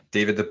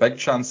David, the big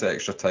chance at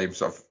extra time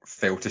sort of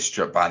fell to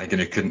Stuart Bannigan,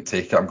 who couldn't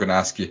take it. I'm going to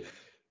ask you,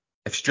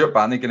 if Stuart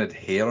Bannigan had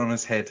hair on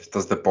his head,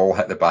 does the ball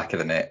hit the back of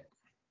the net?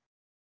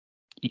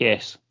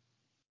 Yes.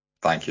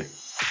 Thank you.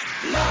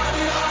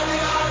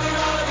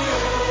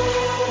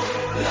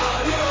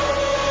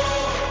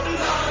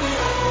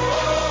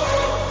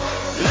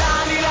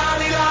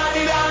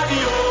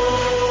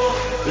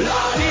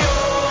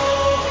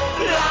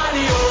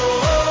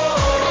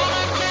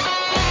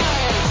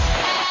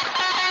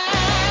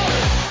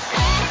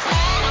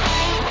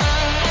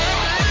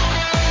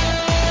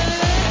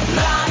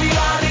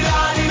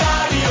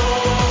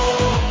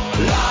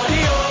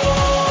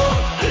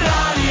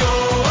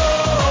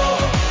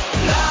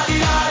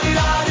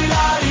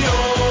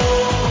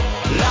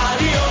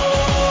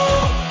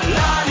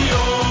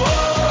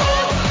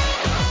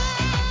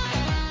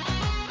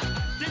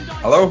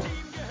 Hello,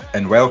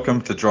 and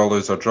welcome to Draw,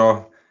 Lose or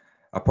Draw,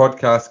 a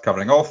podcast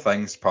covering all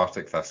things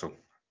Partick Thistle.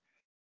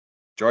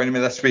 Joining me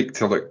this week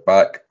to look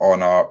back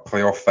on our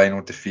playoff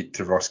final defeat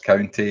to Ross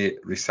County,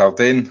 Reiss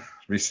Haldane.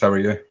 Reiss, how are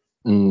you?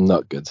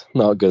 Not good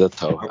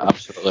at all.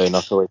 Absolutely and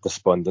utterly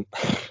despondent.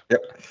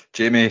 Yep.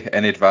 Jamie,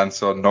 in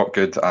advance on not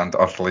good and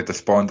utterly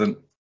despondent.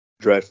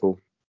 Dreadful.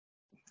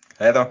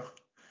 Heather?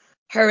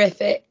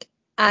 Horrific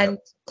and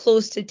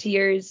close to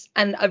tears,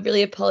 and I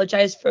really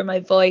apologise for my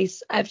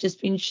voice. I've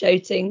just been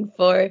shouting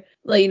for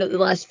the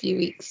last few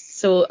weeks,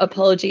 so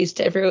apologies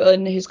to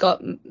everyone who's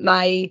got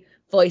my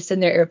voice in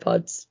their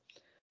AirPods.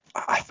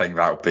 I think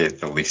that'll be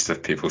the least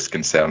of people's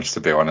concerns,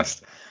 to be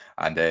honest.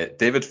 And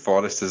David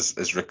Forrest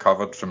is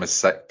recovered from his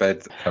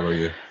sickbed. How are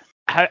you?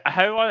 How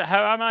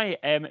am I?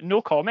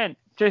 No comment.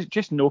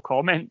 Just no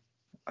comment.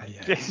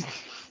 Yeah. Just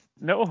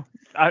no.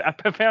 I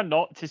prefer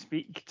not to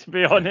speak, to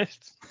be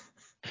honest.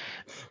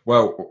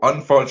 Well,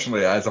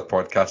 unfortunately, as a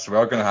podcast, we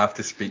are going to have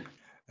to speak.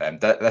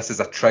 This is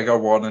a trigger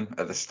warning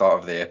at the start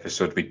of the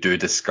episode. We do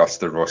discuss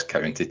the Ross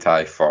County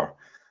tie for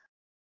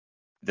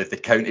the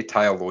county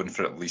tie alone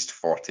for at least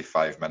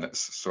 45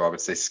 minutes. So I would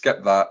say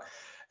skip that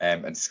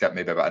and skip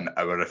maybe about an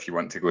hour if you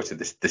want to go to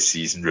the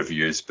season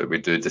reviews. But we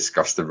do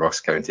discuss the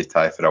Ross County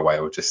tie for a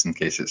while, just in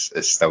case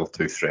it's still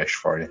too fresh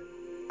for you.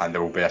 And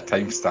there will be a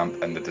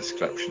timestamp in the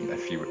description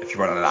if you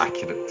want an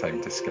accurate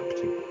time to skip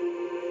to.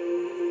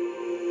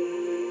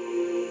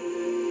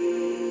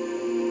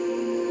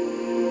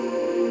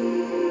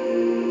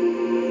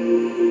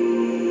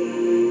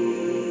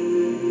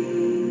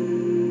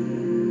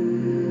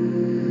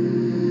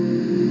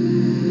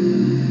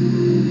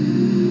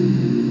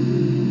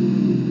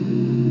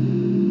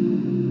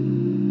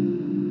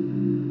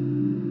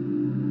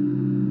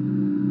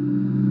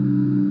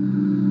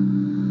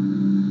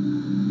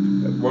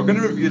 We're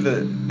going to review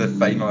the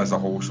final as a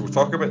whole, so we'll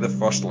talk about the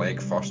first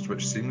leg first,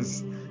 which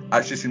seems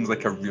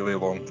like a really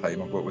long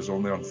time ago. It was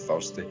only on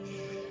Thursday.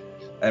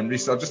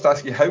 Reiss, I'll just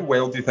ask you, how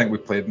well do you think we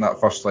played in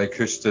that first leg?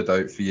 Who stood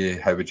out for you?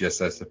 How would you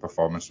assess the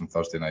performance on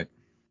Thursday night?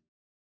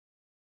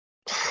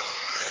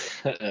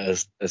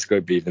 It's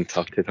going to be even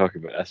tough to talk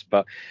about this,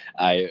 but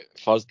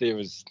Thursday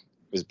was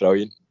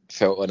brilliant.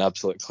 Felt like an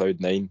absolute cloud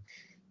nine.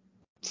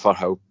 For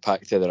how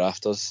packed to the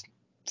rafters.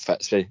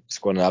 Fitzby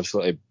scoring an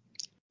absolutely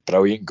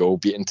brilliant goal,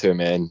 beating two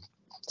men,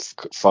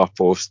 far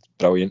post,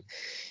 brilliant.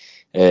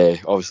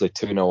 Obviously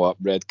 2-0 up,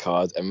 red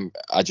card, and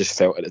I just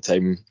felt at the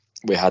time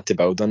we had to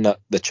build on that.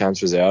 The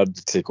chance was there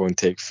to go and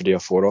take 3 or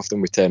 4 off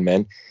them with 10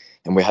 men,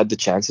 and we had the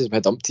chances. We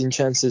had umpteen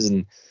chances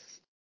and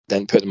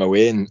didn't put them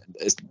away. And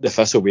it's the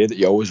Thistle way that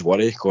you always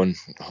worry, going,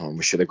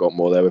 we should have got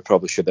more there. We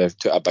probably should have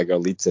took a bigger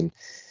lead. And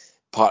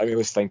part of me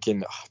was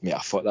thinking, mate, I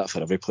fought that for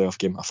every playoff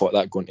game. I fought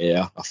that going to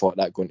Ayr. I fought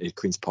that going to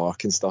Queen's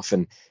Park and stuff.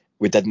 And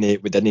we didn't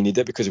need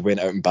it because we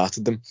went out and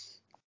battered them.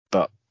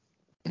 But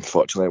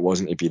unfortunately, it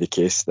wasn't to be the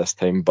case this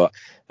time. But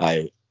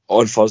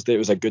on Thursday, it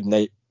was a good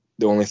night.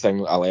 The only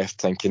thing I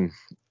left thinking,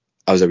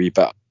 I was a wee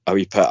bit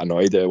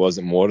annoyed that it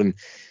wasn't more. And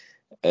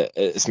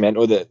it's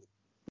mental that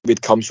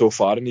we'd come so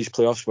far in these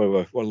playoffs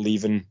where we're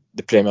leaving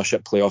the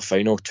Premiership playoff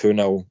final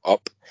 2-0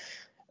 up,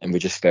 and we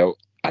just felt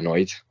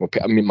annoyed. Well,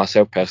 I mean,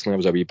 myself personally, I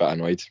was a wee bit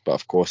annoyed, but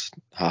of course,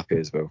 happy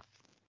as well.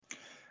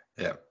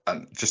 Yeah,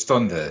 and just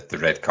on the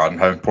red card and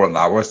how important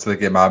that was to the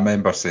game, I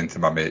remember saying to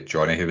my mate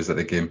Johnny, who was at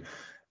the game,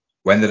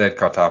 when the red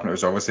card happened, it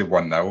was obviously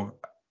 1-0.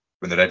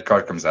 When the red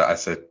card comes out, I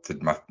said to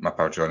my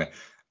pal Johnny,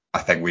 I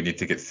think we need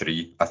to get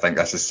 3. I think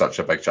this is such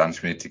a big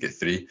chance we need to get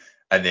 3.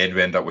 And then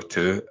we end up with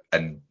 2.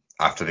 And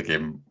after the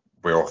game,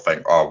 we all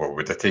think, oh, well,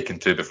 we'd have taken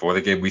 2 before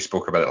the game. We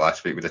spoke about it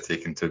last week, we'd have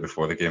taken 2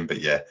 before the game. But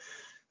yeah,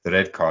 the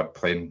red card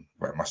playing,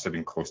 it must have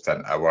been close to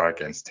an hour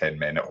against 10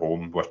 men at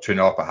home. We're 2-0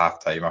 up at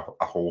half time,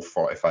 a whole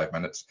 45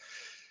 minutes.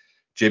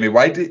 Jamie,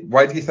 why do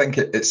you think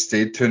it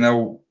stayed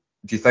 2-0?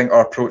 Do you think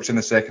our approach in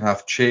the second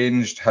half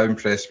changed? How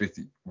impressed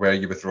were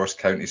you with Ross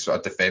County's sort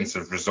of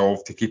defensive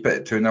resolve to keep it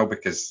at 2-0?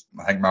 Because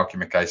I think Malky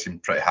Mackay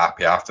seemed pretty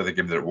happy after the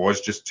game that it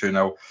was just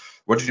 2-0.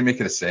 What did you make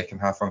of the second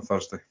half on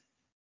Thursday?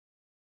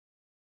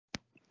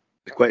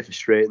 It's quite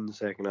frustrating, the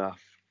second half.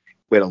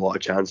 We had a lot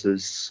of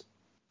chances.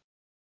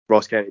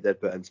 Ross County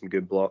did put in some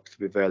good blocks, to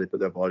be fair. They put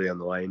their body on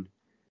the line.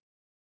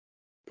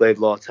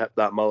 Laidlaw tipped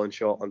that Mullen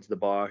shot onto the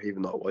bar,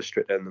 even though it was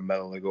straight down the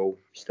middle of the goal.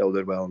 He still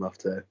did well enough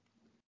to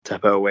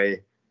tip it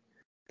away.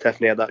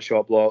 Tiffoney had that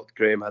shot blocked.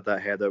 Graham had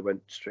that header,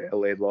 went straight at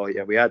Laidlaw.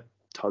 Yeah, we had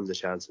tons of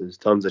chances.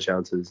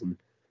 And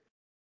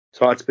it's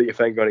hard to put your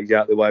finger on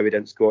exactly why we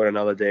didn't score.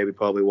 Another day, we'd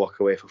probably walk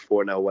away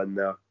for 4-0 win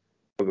there.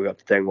 When we got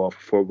to Dingwall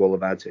for 4-goal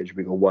advantage,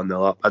 we go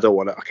 1-0 up. I don't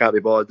want it. I can't be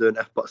bothered doing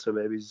if buts or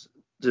maybes.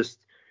 Just,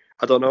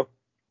 I don't know.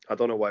 I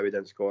don't know why we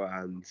didn't score,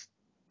 and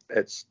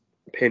it's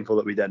painful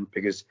that we didn't,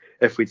 because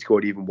if we'd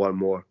scored even one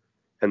more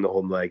in the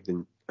home leg,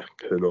 then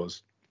who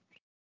knows.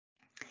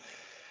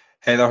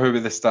 Heather, who were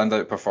the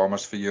standout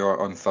performers for you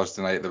on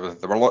Thursday night? There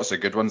were lots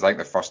of good ones. I think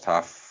the first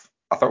half,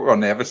 I thought we were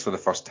nervous for the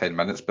first 10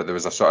 minutes, but there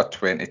was a sort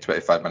of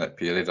 20-25 minute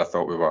period. I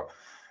thought we were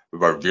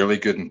really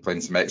good and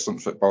playing some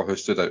excellent football. Who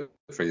stood out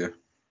for you?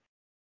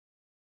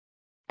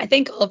 I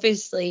think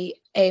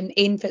obviously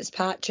Ian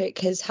Fitzpatrick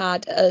has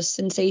had a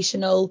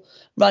sensational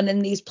run in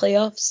these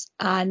playoffs,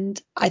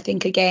 and I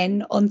think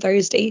again on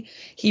Thursday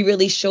he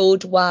really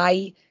showed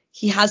why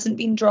he hasn't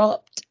been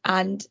dropped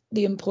and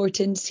the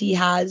importance he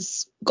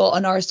has got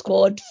on our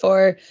squad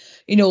for,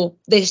 you know,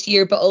 this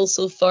year, but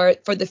also for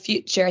the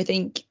future. I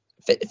think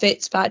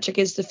Fitzpatrick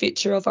is the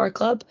future of our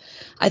club.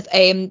 I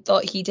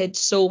thought he did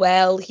so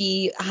well.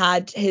 He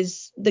had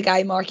the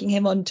guy marking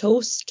him on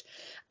toast,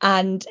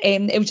 and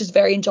it was just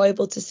very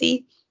enjoyable to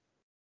see.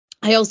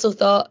 I also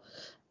thought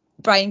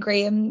Brian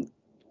Graham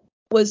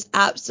was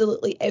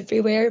absolutely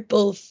everywhere,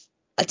 both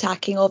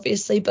attacking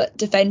obviously, but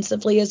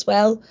defensively as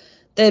well.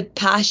 The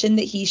passion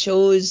that he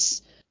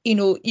shows, you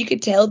know, you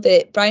could tell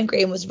that Brian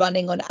Graham was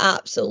running on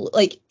absolute,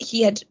 like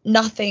he had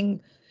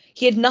nothing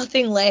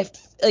left,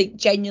 like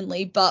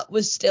genuinely, but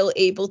was still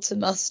able to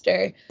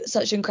muster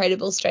such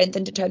incredible strength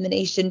and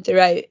determination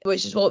throughout,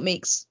 which is what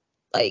makes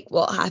like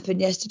what happened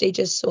yesterday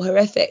just so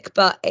horrific.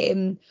 But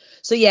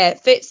so yeah,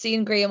 Fitzy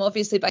and Graham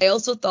obviously, but I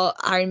also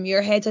thought Aaron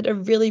Muirhead had a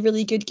really,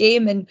 really good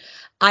game, and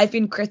I've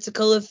been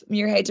critical of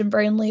Muirhead and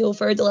Brownlee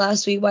over the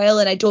last wee while,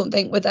 and I don't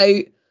think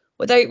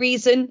without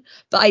reason,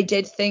 but I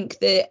did think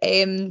that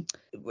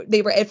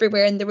they were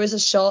everywhere, and there was a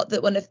shot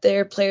that one of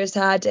their players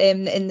had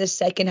in the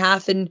second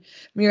half, and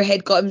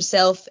Muirhead got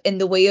himself in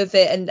the way of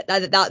it, and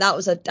that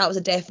was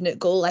a definite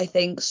goal, I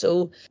think.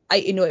 So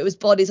it was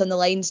bodies on the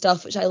line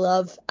stuff, which I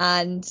love,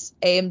 and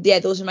yeah,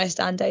 those are my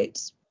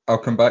standouts. I'll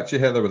come back to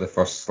you, Heather, with the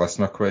first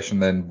listener question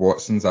then.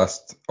 Watson's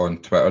asked on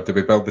Twitter, do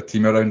we build the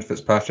team around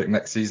Fitzpatrick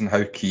next season?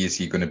 How key is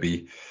he going to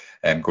be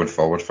going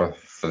forward for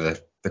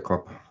the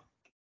club?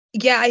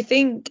 Yeah, I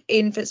think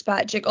Ian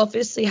Fitzpatrick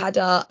obviously had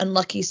a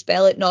unlucky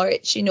spell at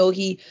Norwich. You know,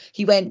 he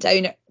went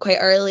down quite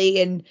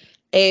early and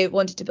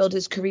wanted to build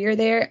his career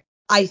there.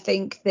 I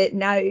think that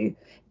now,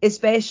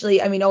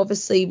 especially, I mean,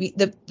 obviously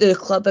the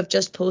club have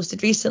just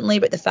posted recently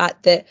about the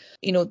fact that,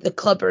 you know, the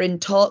club are in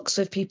talks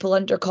with people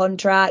under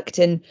contract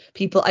and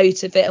people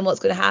out of it and what's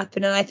going to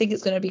happen. And I think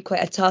it's going to be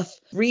quite a tough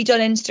read on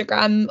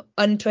Instagram,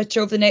 on Twitter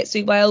over the next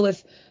wee while,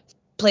 with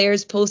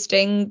players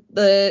posting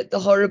the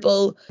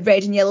horrible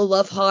red and yellow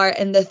love heart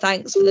and the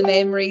thanks for the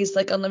memories,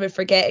 like I'll never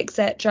forget,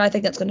 etc. I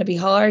think that's going to be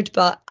hard,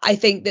 but I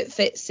think that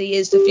Fitzy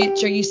is the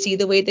future. You see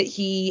the way that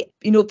he,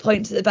 you know,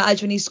 points to the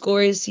badge when he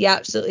scores. He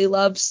absolutely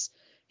loves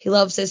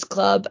this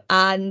club,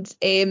 and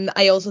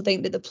I also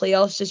think that the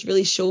playoffs just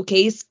really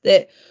showcase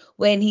that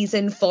when he's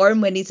in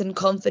form, when he's in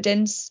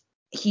confidence,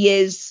 he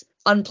is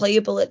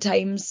unplayable at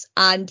times.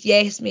 And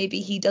yes, maybe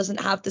he doesn't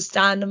have the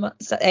stamina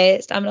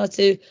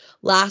to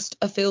last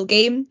a full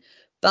game,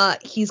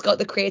 but he's got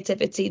the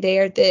creativity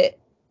there that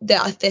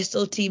a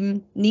Thistle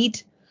team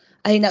need.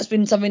 I think that's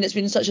been something that's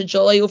been such a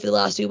joy over the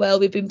last few while.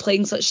 We've been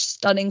playing such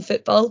stunning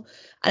football,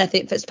 and I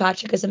think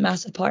Fitzpatrick is a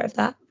massive part of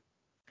that.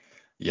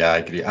 Yeah, I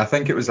agree. I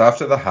think it was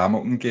after the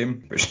Hamilton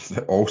game, which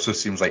also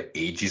seems like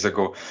ages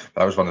ago.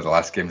 That was one of the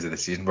last games of the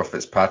season where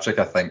Fitzpatrick,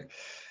 I think,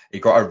 he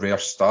got a rare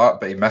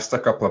start, but he missed a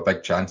couple of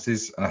big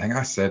chances. And I think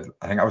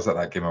I was at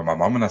that game with my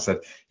mum, and I said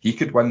he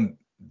could win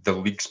the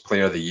league's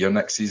player of the year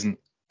next season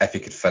if he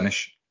could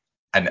finish.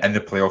 And in the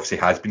playoffs, he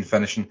has been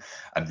finishing.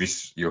 And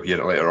Reiss, you'll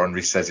hear it later on,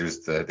 Reiss says he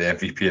was the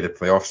MVP of the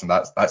playoffs, and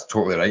that's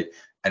totally right.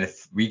 And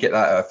if we get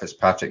that out of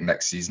Fitzpatrick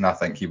next season, I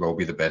think he will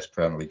be the best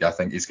player in the league. I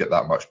think he's got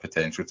that much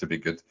potential to be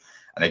good.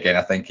 And again,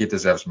 I think he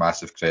deserves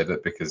massive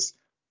credit, because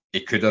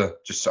he could have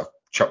just sort of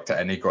chucked it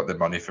in. He got the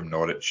money from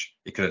Norwich.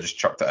 He could have just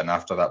chucked it in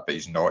after that, but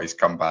he's not. He's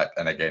come back,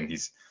 and again,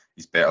 he's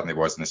better than he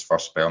was in his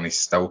first spell, and he's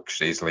still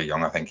crazily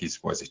young. I think he's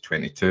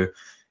 22.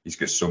 He's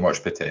got so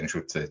much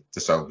potential to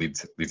sort of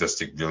lead us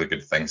to really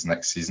good things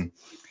next season.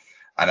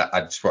 And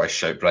I just want to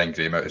shout Brian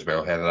Graham out as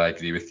well, Heather. I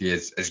agree with you.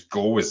 His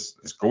goal was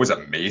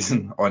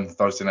amazing on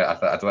Thursday night.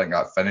 I don't think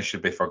that finish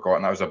should be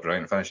forgotten. That was a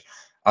brilliant finish.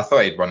 I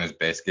thought he'd won his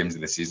best games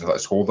of the season. I thought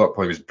his hold-up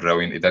play was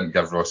brilliant. He didn't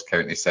give Ross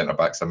County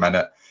centre-backs a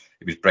minute.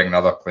 He was bringing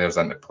other players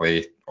into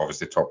play,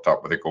 obviously topped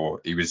up with a goal.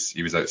 He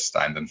was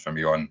outstanding for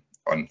me on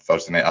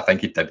Thursday night. I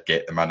think he did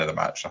get the man of the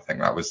match. I think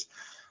that was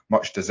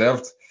much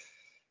deserved.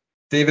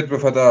 David,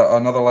 we've had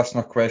another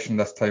listener question,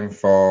 this time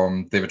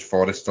from David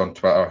Forrest on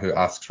Twitter, who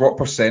asks, what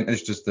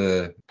percentage does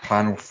the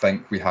panel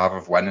think we have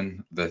of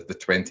winning the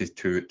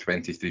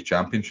 22-23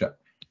 championship?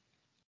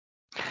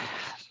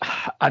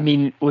 I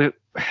mean, it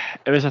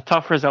was a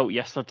tough result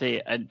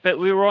yesterday, but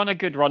we were on a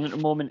good run at the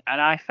moment,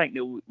 and I think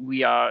that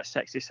we are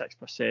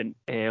 66%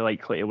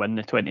 likely to win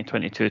the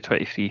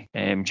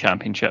 2022-23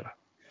 championship.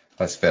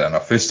 That's fair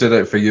enough. Who stood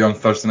out for you on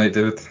Thursday night,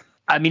 David?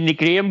 I mean, the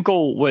Graham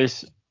goal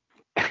was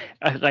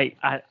like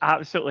an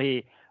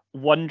absolutely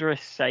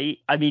wondrous sight.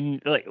 I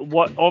mean,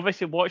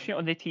 obviously watching it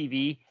on the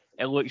TV,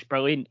 it looks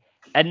brilliant.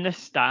 In the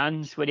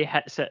stands where he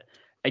hits it,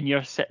 and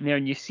you're sitting there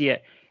and you see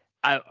it,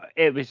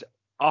 it was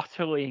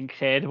utterly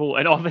incredible,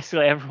 and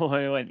obviously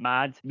everyone went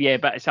mad. Yeah,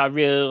 but I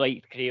really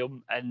liked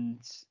Graham, and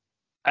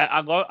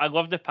I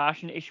love the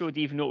passion he showed,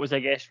 even though it was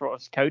against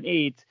Ross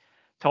County. He'd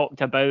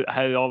talked about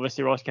how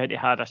obviously Ross County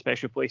had a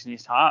special place in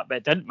his heart, but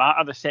it didn't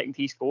matter the second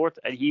he scored,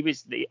 and he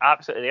was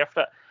absolutely there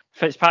for it.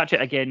 Fitzpatrick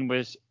again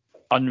was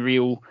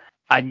unreal,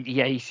 and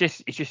yeah, he's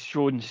just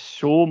shown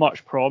so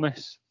much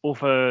promise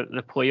over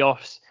the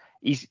playoffs.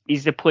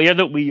 He's the player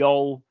that we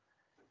all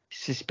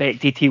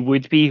suspected he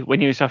would be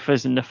when he was with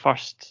us in the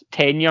first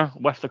tenure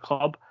with the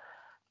club.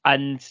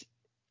 And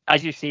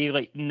as you say,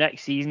 like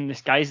next season, the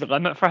sky's the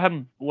limit for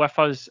him with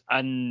us.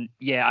 And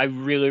yeah, I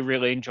really,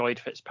 really enjoyed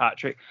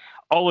Fitzpatrick.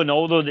 All in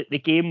all, though, the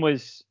game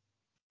was,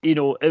 it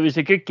was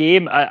a good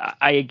game.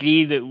 I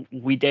agree that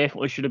we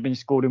definitely should have been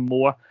scoring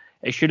more.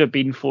 It should have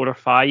been 4 or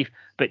 5.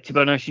 But to be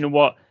honest, you know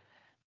what?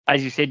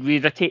 As you said,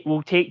 we'll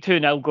take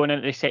 2-0 going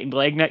into the second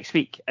leg next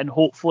week, and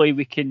hopefully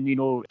we can,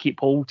 keep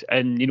hold,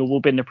 and we'll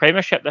be in the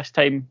Premiership this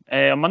time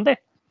on Monday.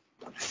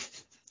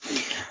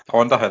 I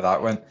wonder how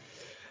that went.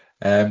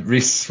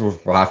 Reiss will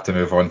have to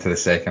move on to the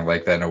second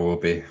leg then, or we'll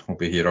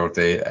be here all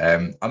day.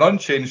 An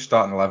unchanged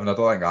starting 11, I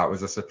don't think that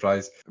was a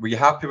surprise. Were you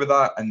happy with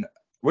that? And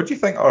what do you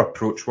think our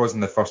approach was in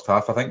the first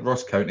half? I think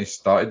Ross County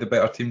started the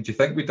better team. Do you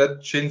think we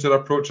did change our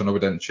approach? I know we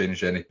didn't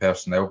change any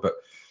personnel, but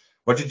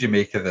what did you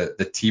make of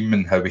the team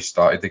and how we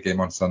started the game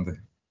on Sunday?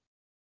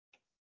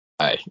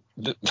 Aye,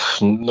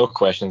 no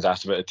questions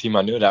asked about the team.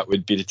 I knew that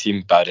would be the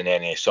team barring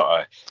any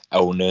sort of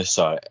illness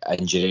or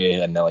injury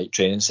in the light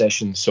training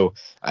session, so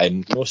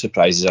no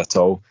surprises at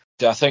all.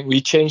 Do I think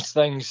we changed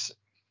things?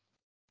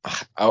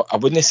 I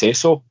wouldn't say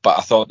so, but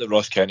I thought that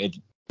Ross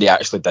County, they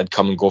actually did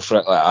come and go for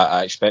it. Like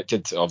I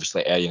expected,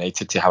 obviously, Ayr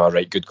United to have a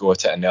right good go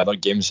at it in the other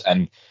games,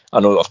 and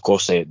I know, of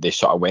course, they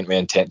sort of went with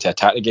intent to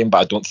attack the game, but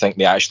I don't think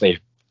they actually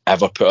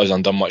ever put us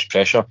under much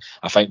pressure.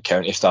 I think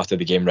County started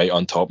the game right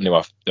on top, and they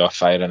were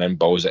firing in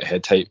balls at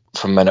head height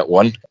from minute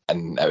one,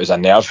 and it was a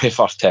nervy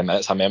first 10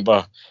 minutes. I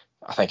remember,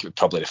 I think it was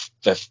probably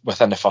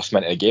within the first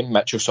minute of the game,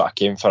 Mitchell sort of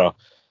came for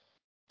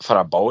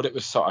a ball that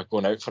was sort of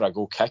going out for a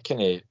goal kick, and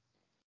he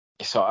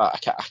sort of,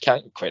 I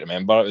can't quite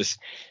remember,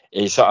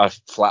 he sort of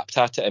flapped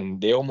at it,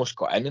 and they almost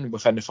got in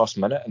within the first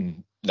minute,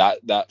 and that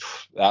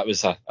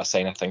was a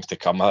sign of things to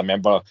come. I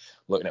remember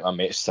looking at my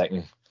mates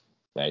thinking,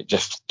 right,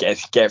 just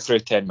get through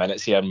 10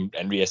 minutes here and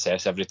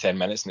reassess every 10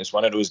 minutes. And it's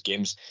one of those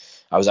games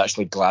I was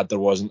actually glad there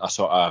wasn't a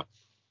sort of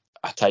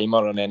a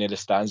timer on any of the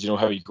stands. You know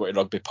how you go to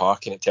Rugby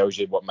Park and it tells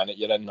you what minute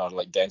you're in, or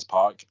like Dens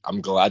Park.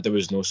 I'm glad there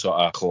was no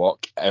sort of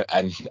clock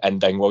in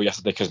Dingwall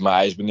yesterday, because my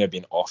eyes wouldn't have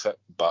been off it.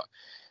 But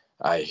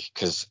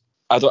because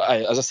as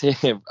I say,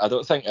 I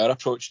don't think our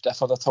approach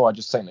differed at all. I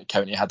just think that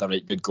County had a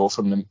right good go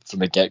from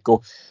the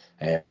get-go.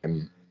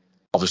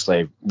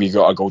 Obviously, we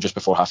got a goal just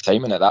before half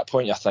time, and at that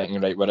point, you're thinking,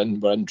 right, we're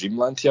in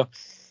dreamland here.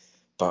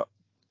 But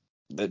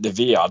the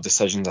VAR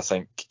decisions, I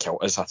think,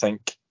 killed us. I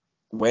think,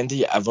 when do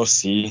you ever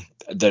see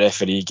the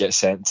referee get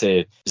sent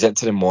to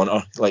the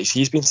monitor? Like,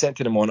 he's been sent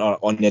to the monitor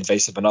on the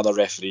advice of another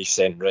referee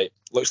saying, right,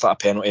 looks like a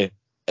penalty.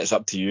 It's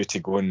up to you to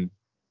go and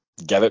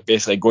give it,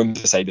 basically. Go and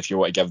decide if you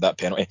want to give that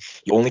penalty.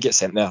 You only get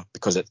sent there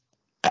because it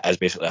is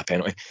basically a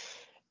penalty.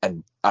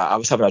 And I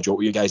was having a joke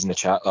with you guys in the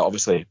chat. Like,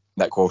 obviously,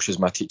 Nick Walsh is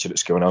my teacher at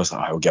school, and I was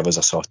like, he'll give us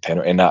a soft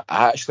penalty. And I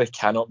actually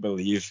cannot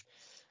believe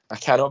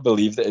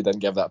that he didn't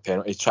give that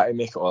penalty. Try to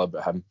make it all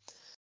about him.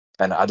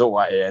 And I don't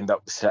want to end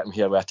up sitting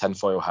here with a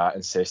tinfoil hat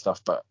and say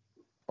stuff, but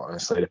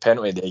honestly, the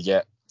penalty they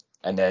get,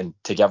 and then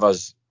to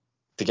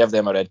give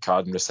them a red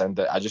card and rescind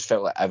it, I just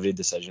felt like every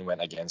decision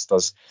went against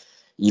us.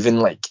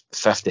 Even like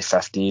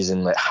 50-50s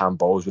and like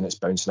handballs when it's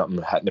bouncing up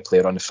and hitting the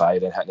player on the fire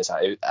and hitting his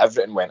hand,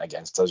 everything went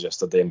against us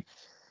yesterday. And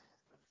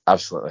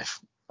absolutely,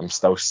 I'm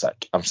still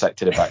sick. I'm sick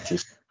to the back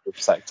teeth. I'm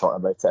sick talking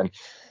about it, and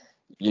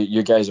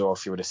you guys all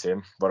feel the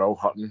same. We're all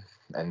hurting,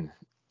 and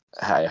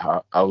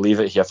I'll leave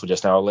it here for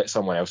just now. I'll let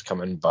someone else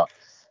come in, but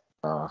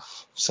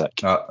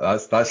sick. No,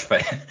 that's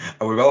fine.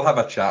 We will have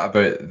a chat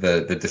about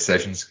the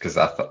decisions, because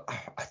I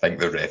think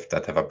the ref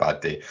did have a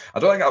bad day. I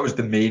don't think that was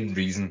the main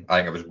reason. I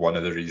think it was one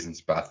of the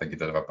reasons, but I think he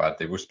did have a bad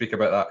day. We'll speak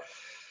about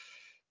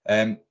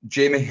that.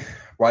 Jamie,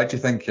 why do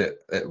you think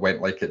it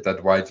went like it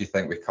did? Why do you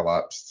think we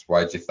collapsed?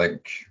 Why do you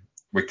think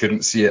we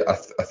couldn't see it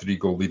a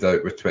 3-goal lead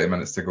out with 20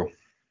 minutes to go?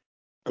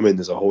 I mean,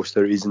 there's a host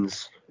of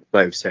reasons.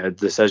 Like I've said,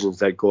 decisions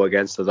did go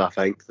against us. I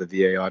think the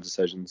VAR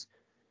decisions.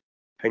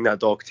 I think that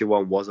Doherty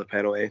one was a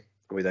penalty, and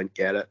we didn't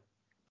get it.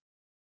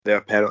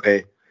 Their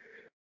penalty,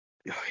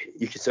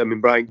 you can say, I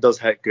mean, Brian does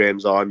hit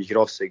Graham's arm. You could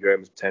also say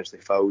Graham was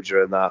potentially fouled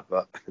during that,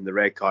 but in the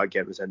red card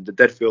game was in. It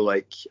did feel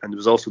like, and there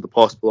was also the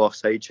possible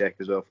offside check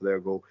as well for their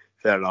goal.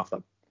 Fair enough,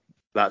 that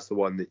that's the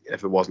one that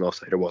if it wasn't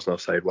offside, it wasn't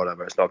offside,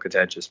 whatever. It's not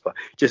contentious, but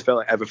it just felt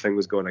like everything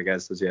was going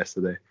against us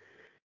yesterday.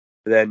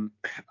 But then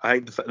I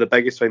think the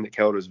biggest thing that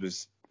killed us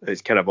was,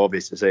 it's kind of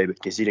obvious to say,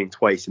 but conceding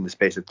twice in the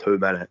space of 2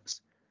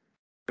 minutes.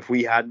 If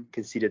we hadn't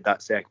conceded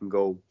that second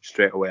goal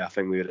straight away, I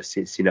think we would have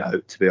seen it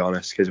out, to be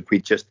honest. Because if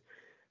we just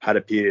had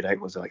a period, I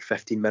think was it like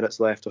 15 minutes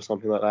left or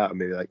something like that, or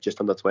maybe like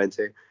just under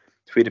 20.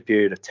 If we had a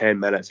period of 10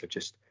 minutes of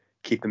just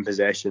keeping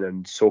possession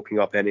and soaking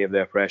up any of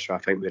their pressure, I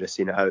think we'd have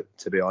seen it out,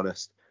 to be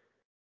honest.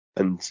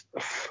 And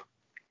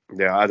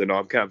yeah, I don't know.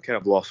 I'm kind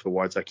of lost for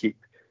words. It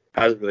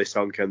hasn't really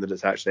sunk in that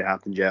it's actually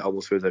happened yet.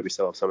 Almost feels like we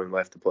still have something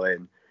left to play,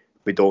 and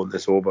we don't.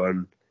 It's over,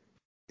 and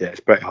yeah, it's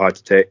pretty hard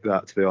to take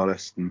that, to be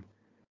honest. And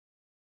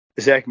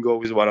the second goal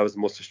was the one I was the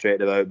most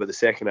frustrated about, but the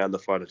second and the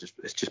third,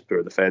 it's just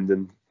poor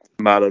defending.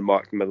 Man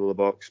unmarked in the middle of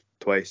the box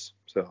twice.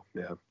 So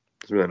yeah,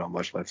 there's really not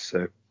much left to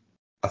say.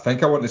 I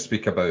think I want to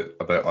speak about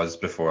us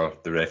before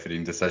the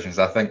refereeing decisions.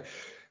 I think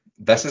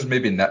this is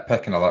maybe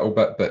nitpicking a little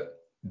bit, but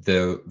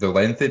the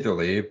lengthy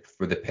delay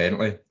for the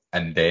penalty,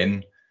 and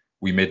then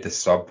we made the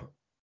sub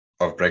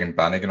of bringing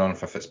Bannigan on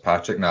for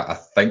Fitzpatrick. Now, I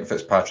think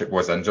Fitzpatrick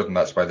was injured, and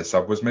that's why the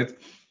sub was made.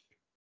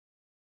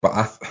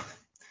 But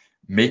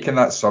making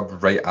that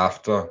sub right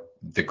after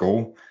the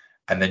goal,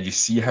 and then you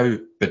see how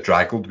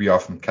bedraggled we are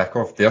from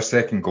kickoff. Their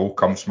second goal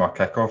comes from our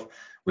kickoff.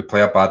 We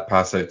play a bad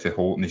pass out to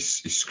Holt, and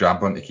he's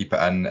scrambling to keep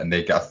it in, and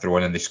they get a throw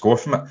in and they score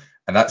from it.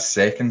 And that's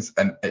seconds,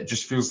 and it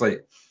just feels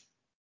like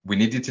we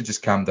needed to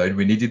just calm down.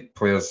 We needed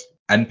players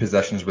in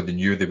positions where they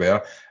knew they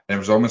were, and it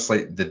was almost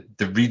like the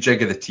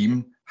rejig of the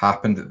team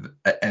happened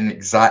at an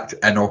exact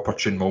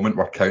inopportune moment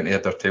where County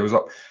had their tails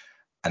up.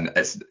 And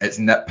it's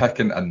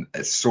nitpicking, and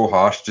it's so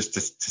harsh just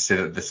to say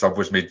that the sub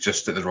was made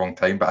just at the wrong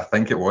time. But I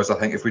think it was. I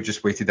think if we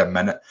just waited a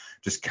minute,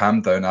 just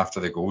calmed down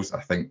after the goals,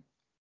 I think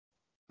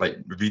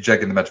like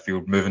rejigging the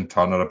midfield, moving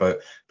Turner about,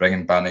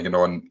 bringing Bannigan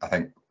on. I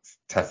think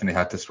Tiffoney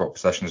had to swap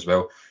position as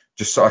well.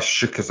 Just sort of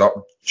shook us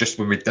up just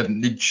when we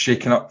didn't need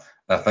shaking up.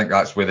 And I think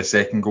that's where the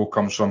second goal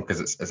comes from, because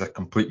it's a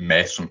complete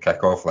mess from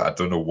kickoff. Like I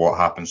don't know what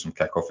happens from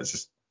kickoff. It's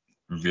just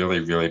really,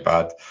 really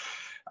bad.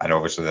 And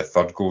obviously the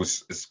third goal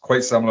is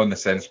quite similar in the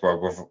sense where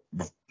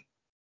we've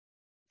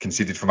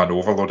conceded from an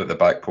overload at the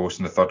back post,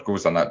 and the third goal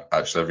is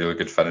actually a really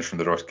good finish from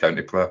the Ross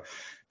County player.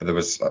 But there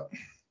was,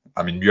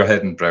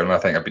 Muirhead and Brownlee, I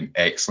think, have been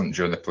excellent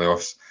during the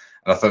playoffs.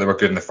 And I thought they were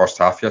good in the first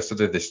half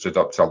yesterday. They stood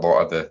up to a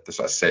lot of the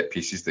sort of set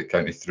pieces that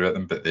County threw at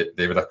them, but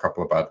they had a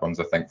couple of bad ones,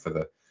 I think, for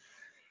the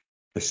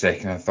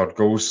second and third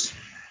goals.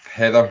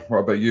 Heather, what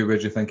about you? Where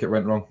do you think it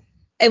went wrong?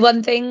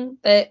 One thing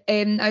that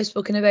I've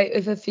spoken about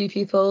with a few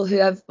people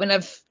when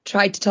I've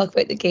tried to talk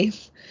about the game,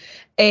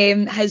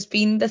 has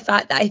been the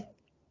fact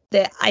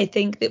that I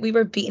think that we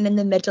were beaten in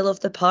the middle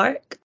of the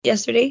park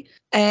yesterday.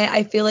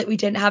 I feel like we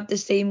didn't have the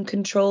same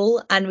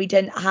control, and we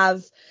didn't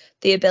have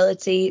the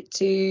ability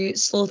to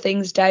slow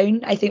things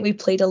down. I think we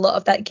played a lot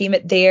of that game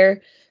at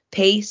their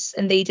pace,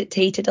 and they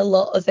dictated a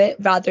lot of it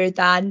rather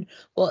than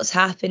what's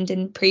happened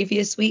in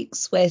previous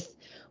weeks with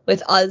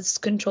us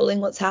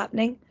controlling what's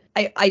happening.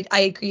 I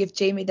agree with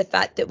Jamie, the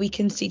fact that we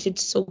conceded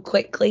so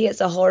quickly.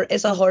 It's a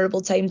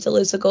horrible time to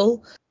lose a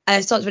goal.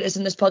 I've talked about this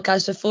in this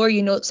podcast before.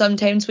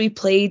 Sometimes we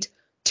played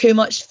too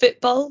much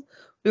football.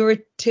 We were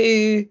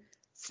too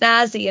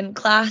snazzy and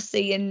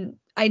classy, and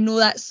I know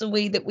that's the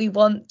way that we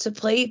want to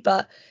play,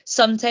 but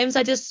sometimes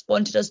I just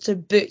wanted us to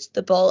boot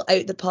the ball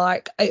out the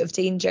park, out of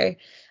danger.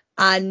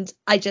 And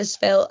I just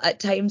felt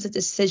at times the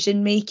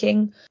decision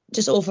making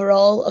just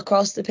overall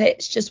across the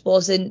pitch just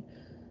wasn't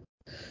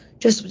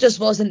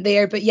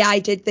there. But yeah, I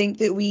did think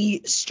that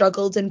we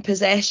struggled in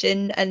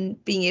possession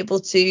and being able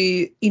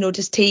to,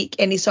 just take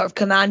any sort of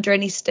command or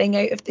any sting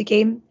out of the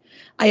game.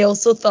 I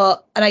also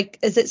thought,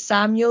 is it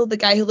Samuel, the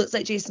guy who looks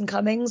like Jason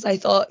Cummings? I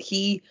thought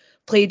he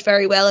played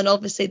very well, and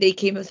obviously they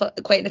came with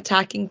quite an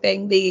attacking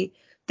thing. They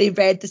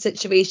read the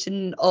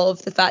situation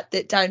of the fact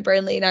that Darren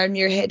Burnley and Aaron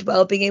Muirhead,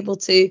 while being able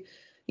to,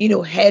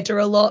 header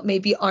a lot,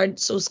 maybe aren't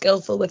so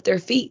skillful with their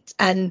feet,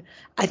 and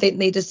I think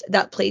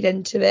that played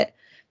into it.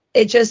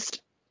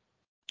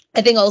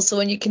 I think also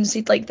when you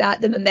concede like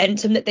that, the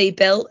momentum that they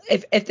built,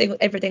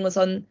 everything was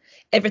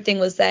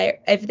there,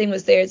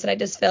 and I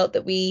just felt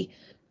that we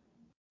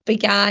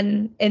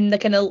began in the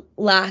kind of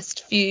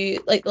last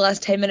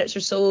 10 minutes or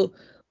so,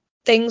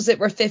 things that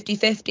were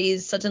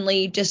 50-50s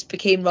suddenly just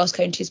became Ross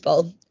County's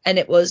ball, and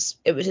it was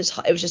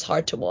just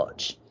hard to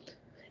watch.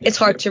 It's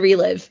hard to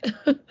relive.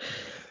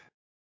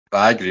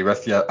 I agree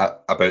with you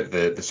about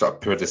the sort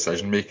of poor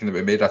decision making that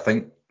we made. I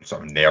think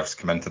sort of nerves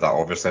come into that.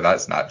 Obviously,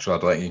 that's natural. I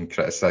don't think you can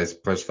criticise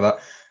players for that.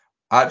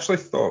 I actually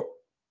thought,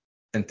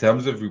 in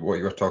terms of what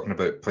you were talking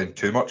about, playing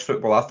too much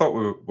football, I thought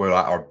we were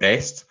at our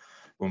best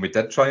when we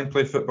did try and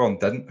play football and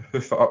didn't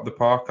hoof it up the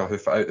park or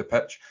hoof it out the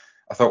pitch.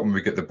 I thought when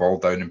we get the ball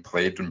down and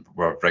played, when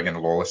we were bringing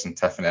Lawless and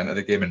Tiffoney into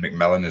the game, and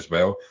McMillan as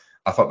well,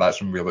 I thought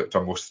that's when we looked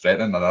our most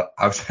threatening, and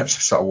I was actually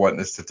sort of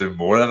wanting us to do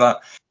more of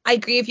that. I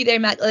agree with you there,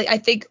 Matt. I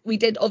think we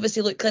did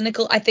obviously look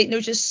clinical. I think there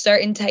was just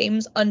certain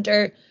times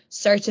under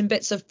certain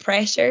bits of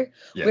pressure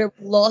where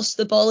we lost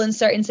the ball in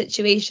certain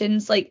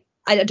situations. Like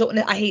I don't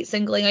I hate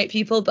singling out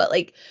people, but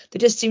like there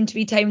just seemed to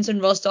be times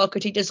when Ross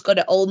Docherty just got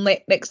it all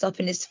mixed up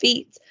in his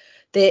feet.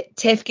 That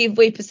Tiff gave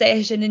away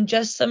possession in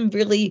just some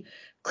really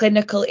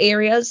clinical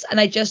areas, and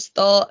I just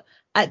thought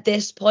at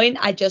this point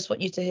I just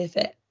want you to hoof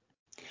it.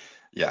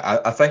 Yeah,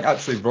 I think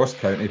actually Ross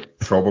County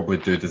probably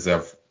do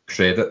deserve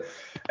credit.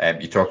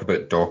 You talk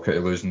about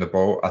Docherty losing the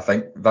ball. I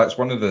think that's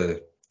one of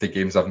the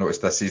games I've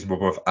noticed this season where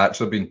we've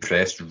actually been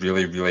pressed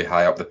really, really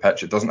high up the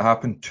pitch. It doesn't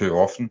happen too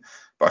often,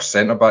 but our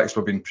centre backs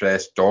were being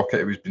pressed,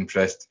 Docherty was being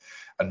pressed,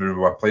 and when we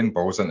were playing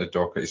balls into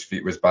Docherty's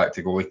feet was back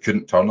to goal, he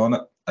couldn't turn on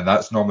it, and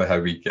that's normally how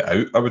we get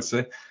out, I would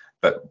say,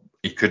 but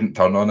he couldn't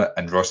turn on it,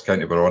 and Ross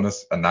County were on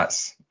us, and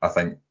that's, I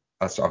think,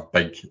 a sort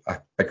of a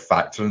big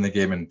factor in the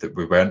game, and that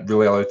we weren't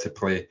really allowed to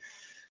play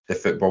the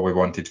football we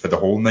wanted for the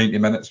whole 90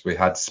 minutes. We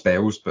had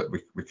spells, but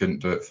we couldn't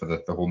do it for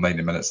the whole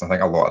 90 minutes. I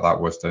think a lot of that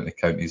was down to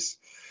County's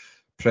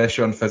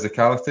pressure and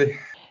physicality.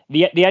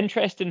 The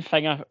interesting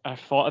thing I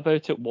thought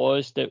about it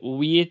was that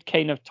we had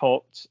kind of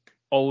talked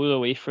all the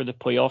way through the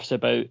playoffs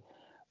about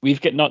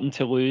we've got nothing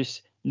to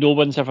lose. No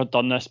one's ever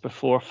done this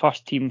before.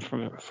 First team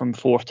from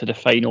fourth to the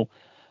final.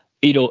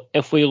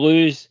 If we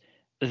lose,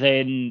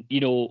 then,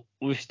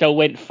 we still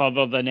went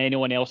further than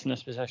anyone else in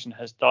this position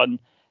has done.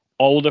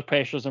 All the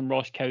pressures on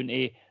Ross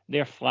County,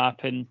 they're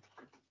flapping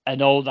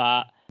and all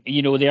that. They're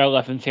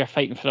 11th, they're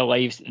fighting for their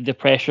lives. The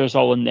pressure's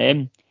all on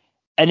them.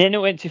 And then it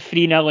went to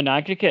 3-0 in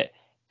aggregate.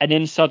 And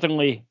then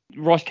suddenly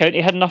Ross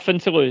County had nothing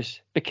to lose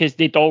because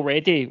they'd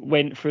already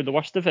went through the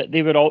worst of it.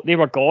 They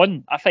were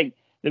gone. I think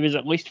there was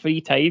at least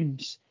 3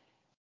 times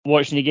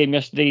watching the game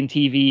yesterday on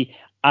TV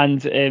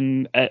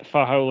and at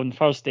Farhull on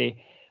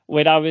Thursday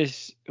where I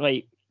was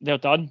like, they're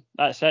done.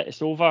 That's it.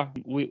 It's over.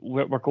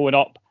 We're going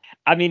up.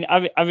 I mean,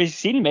 I was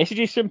seeing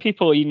messages from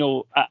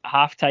people, at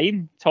half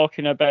time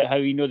talking about how,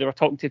 they were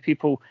talking to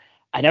people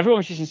and everyone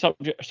was just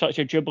in such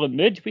a jubilant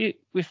mood.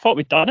 We thought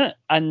we'd done it.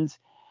 And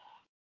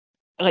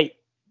like,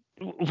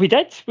 we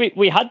did.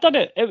 We had done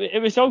it.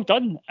 It was all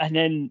done. And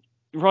then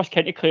Ross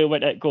County clearly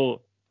went at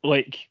go,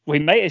 like, we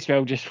might as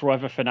well just throw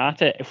everything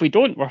at it. If we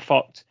don't, we're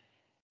fucked.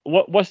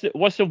 What's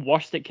the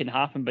worst that can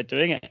happen by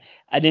doing it?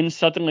 And then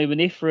suddenly when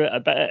they threw it a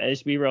bit at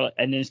us,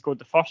 and then scored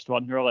the first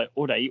one, we were like,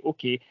 all right,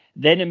 okay.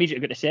 Then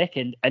immediately got the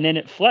second, and then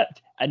it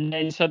flipped, and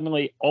then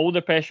suddenly all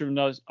the pressure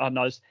on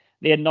us,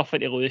 they had nothing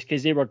to lose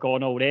because they were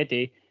gone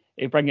already.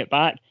 They bring it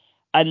back,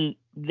 and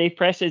they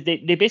press us. They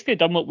basically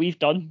done what we've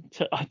done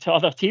to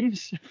other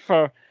teams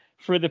through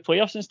the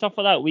playoffs and stuff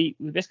like that. We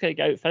basically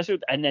got out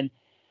fizzled, and then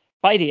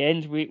by the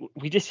end,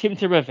 we just seemed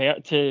to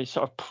revert to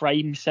sort of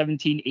prime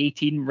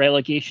 17-18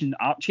 relegation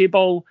Archie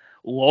ball,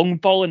 long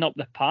balling up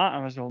the part.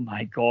 I was, oh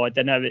my god,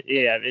 and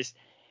it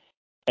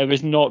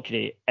was not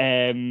great.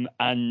 And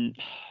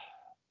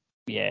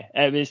yeah,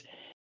 it was.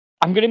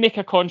 I'm going to make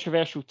a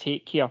controversial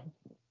take here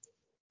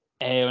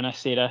when I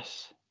say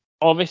this.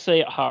 Obviously,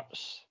 it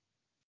hurts.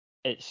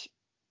 It's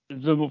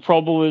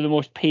probably the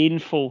most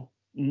painful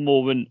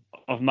moment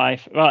of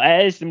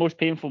it is the most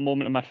painful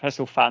moment of my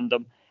Thistle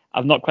fandom.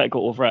 I've not quite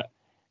got over it.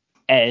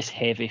 It is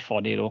heavy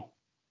funny though.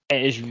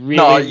 It is really,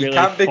 no, you really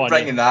can't be funny.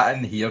 bringing that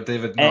in here,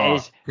 David. No, it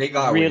is take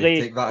that really,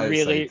 away. Take that outside.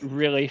 really,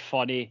 really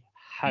funny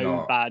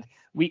how bad.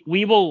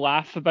 We will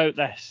laugh about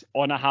this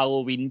on a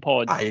Halloween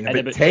pod. In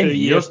about 10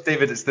 years,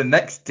 David. It's the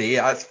next day.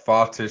 That's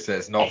far too soon.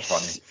 It's not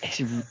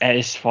funny. It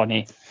is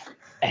funny.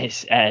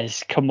 It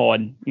is. Come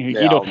on.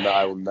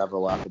 I will never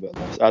laugh about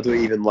this. I don't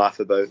even laugh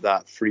about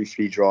that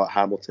 3-3 draw at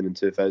Hamilton in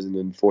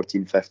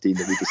 2014-15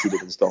 that we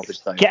conceded in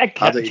stoppage time. Get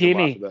a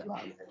Jamie. Even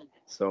laugh about that.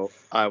 So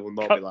I will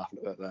not be laughing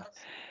about that.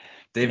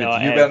 David,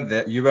 you weren't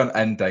there. You weren't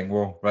in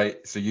Dingwall,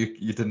 right? So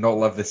you did not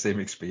live the same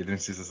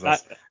experiences as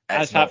us.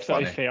 That's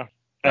absolutely fair.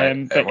 Right,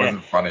 it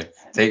wasn't funny.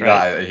 Take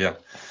that out of here.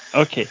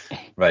 Okay.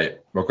 Right,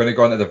 we're going to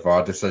go on to the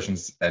VAR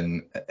decisions.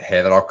 And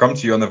Heather, I'll come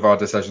to you on the VAR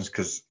decisions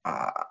because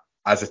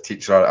as a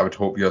teacher, I would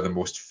hope you're the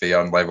most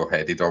fair and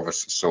level-headed of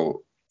us.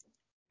 So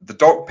the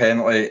Dock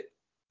penalty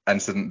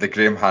incident, the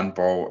Graham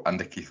handball, and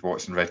the Keith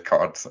Watson red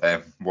card.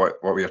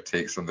 What were your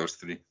takes on those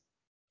 3?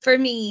 For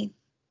me,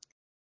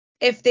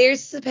 if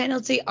theirs is a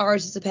penalty,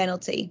 ours is a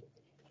penalty.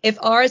 If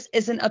ours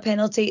isn't a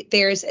penalty,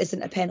 theirs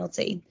isn't a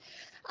penalty.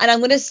 And I'm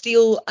going to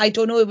steal, I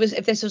don't know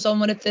if this was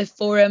on one of the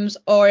forums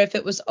or if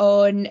it was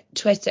on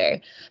Twitter,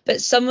 but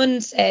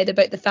someone said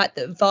about the fact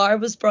that VAR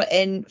was brought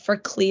in for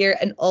clear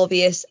and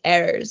obvious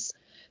errors.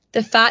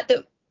 The fact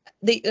that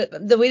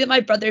the way that my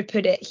brother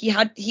put it,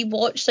 he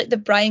watched like the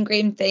Brian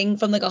Graham thing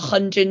from like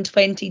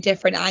 120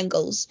 different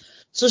angles.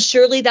 So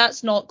surely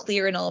that's not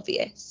clear and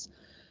obvious.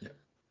 Yeah.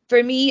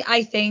 For me,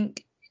 I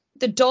think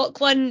the Dock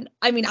one,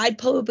 I mean, I'd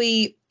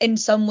probably in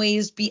some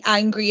ways be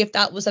angry if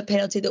that was a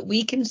penalty that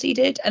we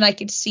conceded, and I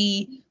could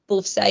see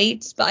both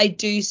sides, but I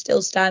do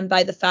still stand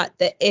by the fact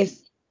that if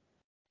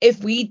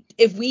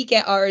we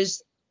get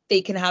ours,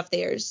 they can have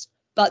theirs.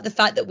 But the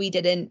fact that we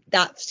didn't,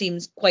 that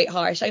seems quite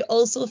harsh. I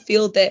also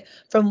feel that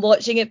from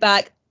watching it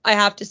back, I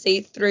have to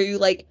say through,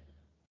 like,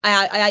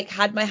 I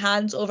had my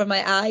hands over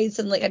my eyes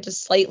and like I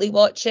just slightly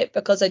watch it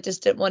because I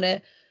just didn't want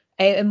to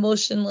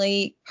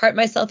emotionally hurt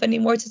myself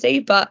anymore today.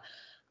 But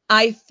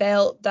I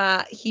felt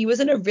that he was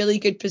in a really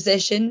good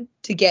position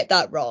to get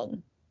that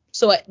wrong.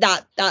 So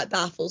that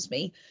baffles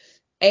me.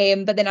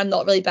 But then I'm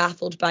not really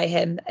baffled by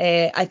him.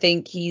 I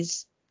think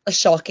he's a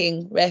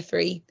shocking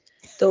referee.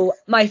 Though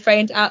my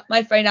friend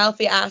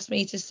Alfie asked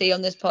me to say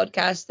on this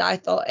podcast that I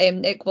thought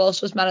Nick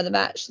Walsh was man of the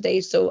match today,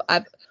 so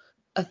I've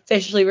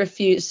officially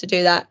refused to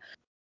do that.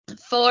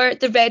 For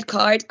the red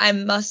card, I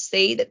must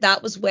say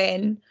that was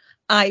when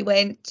I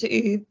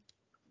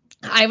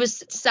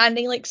was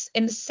standing like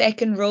in the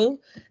second row,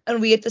 and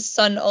we had the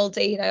sun all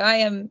day. Now I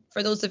am,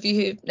 for those of you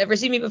who've never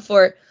seen me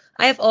before,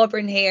 I have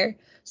auburn hair.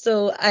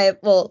 So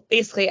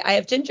basically I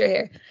have ginger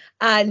hair,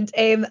 and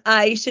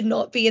I should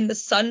not be in the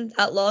sun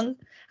that long.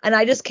 And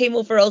I just came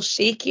over all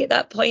shaky at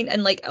that point,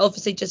 and like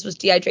obviously just was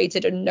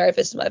dehydrated and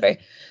nervous and whatever.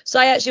 So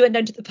I actually went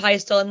down to the pie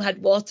stall and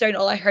had water, and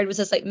all I heard was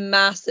this like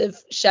massive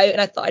shout,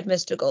 and I thought I'd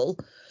missed a goal,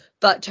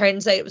 but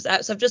turns out it was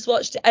out. So I've just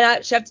watched it, and I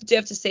actually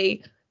have to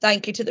say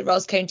thank you to the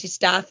Ross County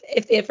staff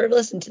if they ever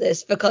listen to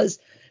this, because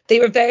they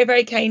were very,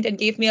 very kind and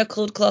gave me a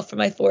cold cloth for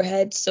my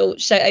forehead. So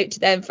shout out to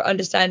them for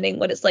understanding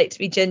what it's like to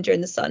be ginger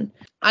in the sun.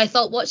 I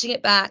thought watching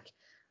it back,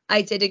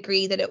 I did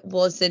agree that it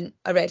wasn't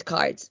a red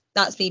card.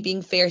 That's me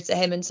being fair to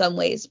him in some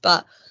ways,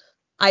 but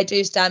I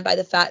do stand by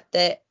the fact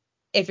that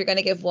if you're going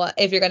to give one,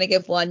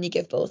 you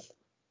give both.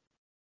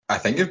 I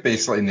think you've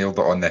basically nailed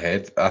it on the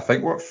head. I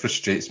think what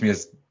frustrates me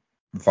is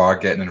VAR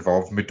getting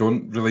involved. We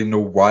don't really know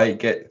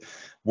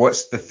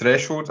what's the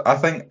threshold. I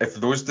think if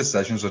those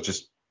decisions are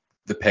just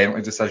the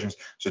penalty decisions,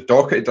 so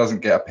Docherty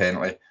doesn't get a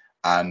penalty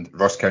and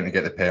Ross County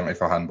get the penalty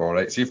for handball,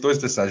 right? So if those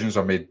decisions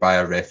are made by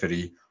a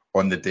referee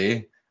on the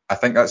day, I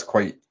think that's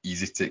quite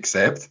easy to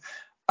accept.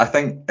 I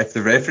think if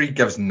the referee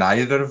gives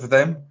neither of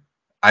them,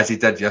 as he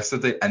did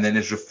yesterday, and then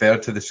is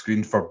referred to the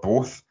screen for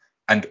both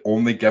and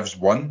only gives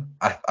one,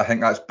 I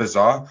think that's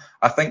bizarre.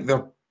 I think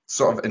they're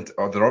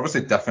they're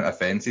obviously different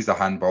offences, a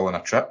handball and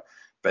a trip,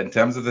 but in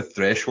terms of the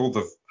threshold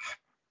of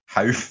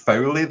how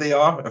foully they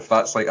are, if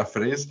that's like a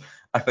phrase,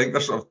 I think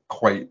they're sort of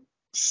quite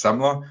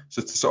similar.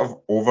 So to sort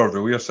of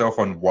overrule yourself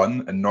on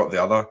one and not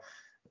the other,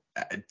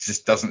 it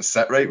just doesn't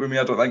sit right with me,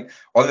 I don't think.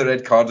 On the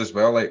red card as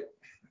well, like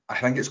I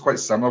think it's quite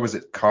similar. Was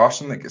it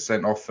Carson that got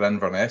sent off for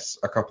Inverness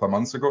a couple of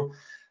months ago?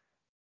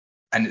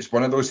 And it's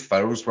one of those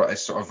fouls where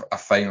it's sort of a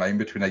fine line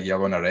between a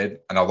yellow and a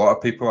red. And a lot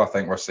of people, I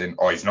think, were saying,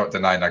 oh, he's not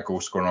denying a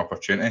goal scoring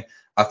opportunity.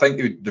 I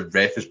think the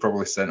ref has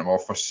probably sent him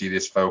off for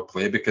serious foul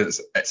play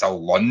because it's a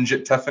lunge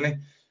at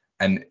Tiffoney.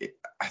 And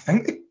I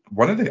think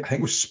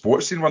it was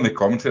Sportscene, one of the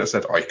commentators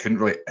said, oh, he couldn't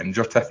really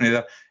injure Tiffoney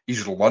there.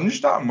 He's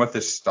lunged at him with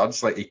his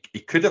studs. Like he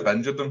could have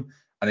injured him.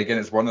 And again,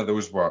 it's one of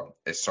those where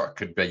it sort of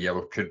could be a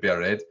yellow, could be a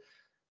red.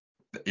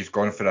 He's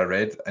gone for a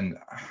red. And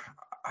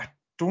I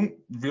don't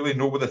really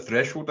know what the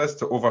threshold is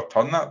to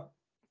overturn that,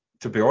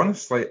 to be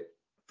honest. Like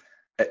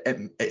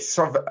it's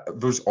sort of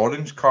those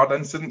orange card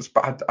incidents,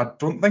 but I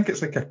don't think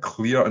it's like a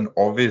clear and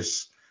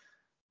obvious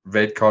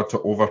red card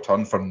to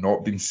overturn for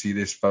not being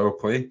serious foul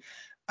play.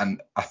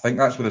 And I think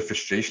that's where the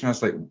frustration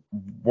is. Like,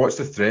 what's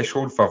the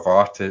threshold for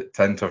VAR to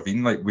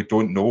intervene? Like, we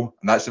don't know.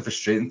 And that's the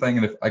frustrating thing.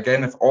 And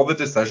if all the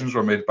decisions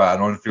were made by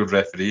an on-field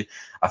referee,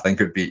 I think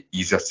it would be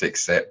easier to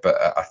accept. But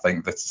I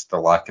think this is the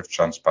lack of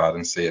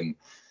transparency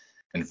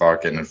and VAR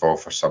getting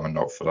involved for some and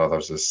not for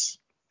others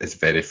is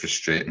very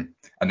frustrating.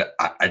 And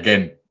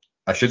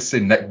I should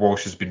say Nick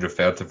Walsh has been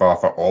referred to VAR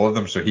for all of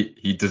them. So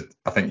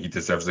I think he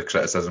deserves the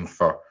criticism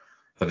for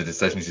the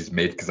decisions he's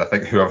made, because I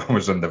think whoever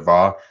was on the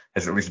VAR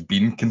has at least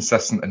been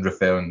consistent in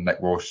referring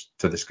Nick Walsh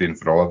to the screen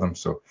for all of them.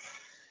 So,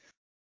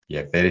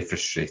 yeah, very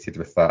frustrated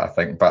with that, I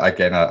think. But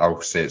again,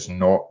 I'll say it's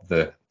not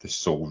the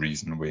sole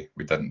reason we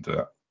didn't do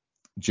it.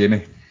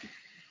 Jamie?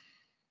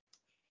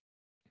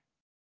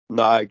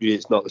 No, I agree.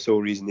 It's not the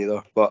sole reason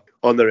either. But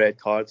on the red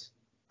cards,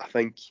 I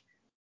think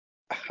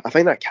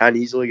that can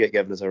easily get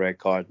given as a red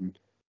card. And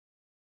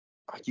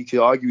you could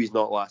argue he's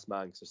not last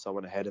man because there's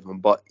someone ahead of him,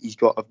 but he's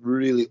got a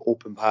really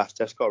open pass.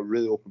 Tiff's got a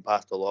really open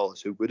pass to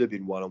Lawless, who would have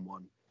been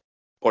one-on-one,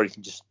 or he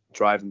can just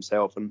drive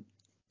himself. And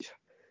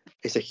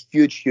it's a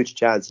huge, huge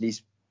chance.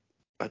 And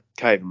I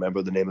can't even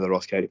remember the name of the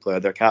Ross County player,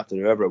 their captain,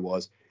 whoever it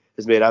was,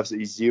 has made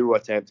absolutely zero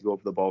attempt to go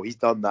for the ball. He's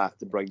done that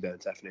to bring down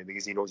Tiffoney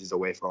because he knows he's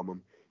away from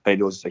him, and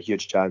he knows it's a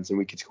huge chance and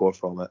we could score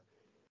from it.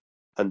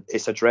 And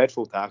it's a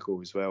dreadful tackle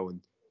as well.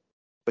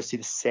 But see,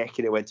 the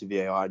second it went to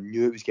VAR, I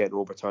knew it was getting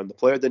overturned. The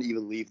player didn't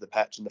even leave the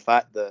pitch, and the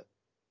fact that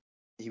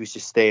he was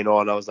just staying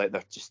on, I was like,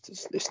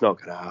 it's not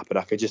going to happen.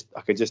 I could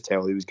just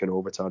tell he was going to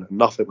overturn it.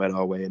 Nothing went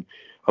our way, and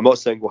I'm not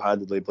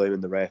single-handedly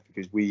blaming the ref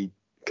because we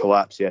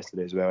collapsed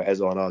yesterday as well. It is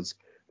on us,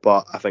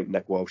 but I think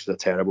Nick Walsh is a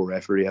terrible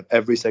referee.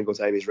 Every single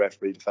time he's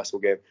refereed a Thistle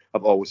game,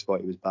 I've always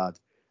thought he was bad.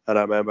 And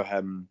I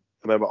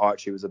remember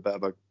Archie was a bit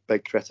of a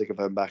big critic of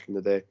him back in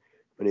the day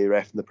when he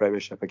reffed in the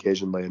Premiership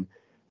occasionally, and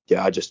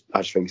yeah, I just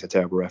think he's a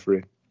terrible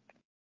referee.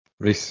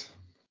 Reiss?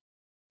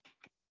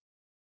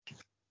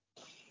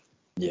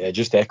 Yeah,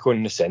 just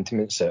echoing the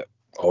sentiments that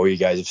all you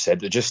guys have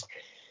said. It just,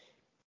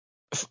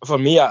 for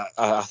me,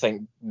 I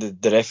think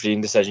the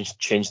refereeing decisions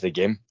changed the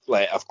game.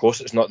 Like, of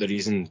course, it's not the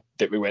reason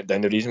that we went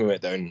down. The reason we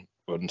went down,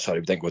 we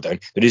didn't go down.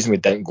 The reason we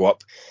didn't go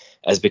up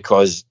is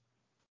because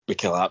we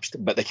collapsed.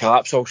 But the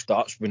collapse all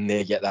starts when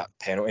they get that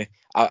penalty.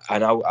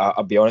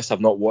 I'll be honest,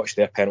 I've not watched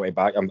their penalty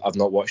back. I've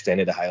not watched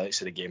any of the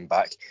highlights of the game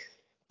back.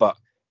 But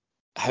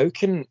how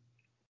can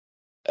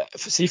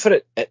see for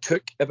it? It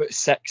took about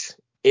 6-8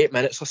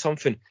 minutes or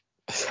something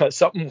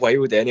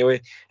wild.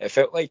 Anyway, it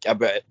felt like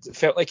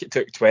it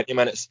took 20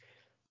 minutes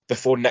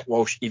before Nick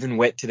Walsh even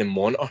went to the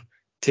monitor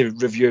to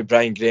review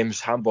Brian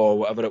Graham's handball or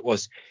whatever it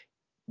was.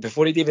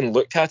 Before he'd even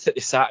looked at it,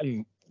 they sat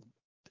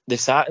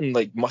and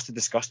like must have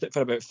discussed it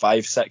for about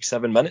 5, 6,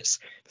 7 minutes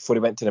before he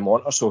went to the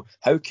monitor. So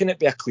how can it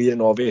be a clear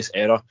and obvious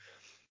error?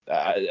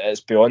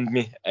 It's beyond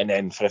me. And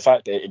then for the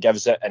fact that it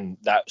gives it, and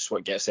that's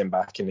what gets them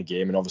back in the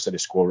game, and obviously they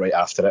score right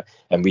after it,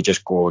 and we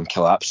just go and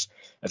collapse.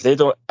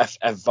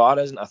 If VAR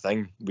isn't a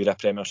thing, we're a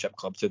Premiership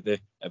club today.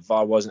 If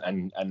VAR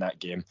wasn't in that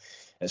game,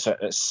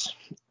 it's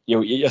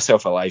you'll eat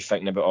yourself alive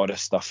thinking about all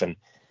this stuff, and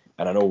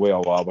I know we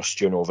all are, we're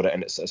stewing over it,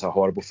 and it's a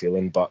horrible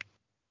feeling. But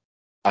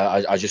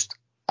I just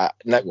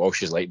Nick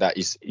Walsh is like that.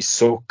 He's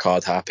so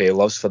card happy. He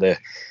loves for the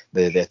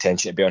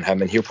attention to be on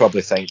him, and he'll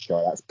probably think,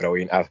 "Oh, that's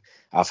brilliant.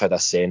 I've had a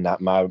saying that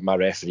my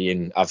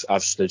refereeing,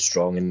 I've stood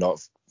strong and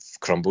not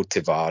crumbled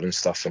to VAR and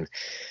stuff." And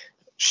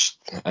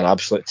an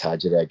absolute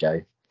tragedy, a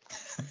guy.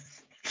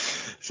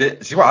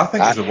 See what I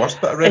think is the worst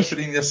bit of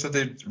refereeing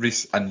yesterday,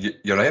 Reiss, and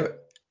you're right.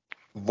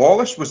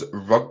 Lawless was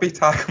rugby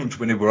tackled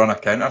when they were on a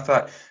counter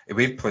attack. He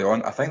waved play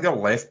on. I think their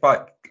left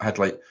back had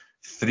like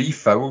 3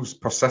 fouls,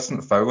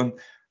 persistent fouling.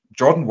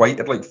 Jordan White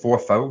had like 4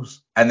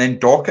 fouls, and then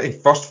Doherty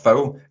first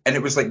foul, and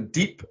it was like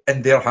deep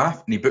in their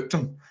half, and he booked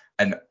him,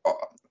 and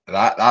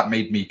that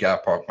made me get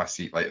up off my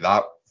seat. Like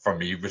that for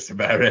me was the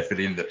bit of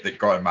refereeing that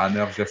got on my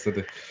nerves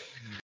yesterday.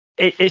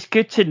 It's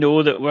good to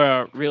know that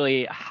we're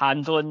really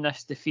handling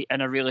this defeat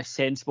in a really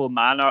sensible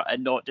manner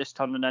and not just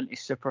turning into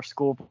super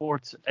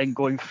scoreboards and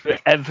going through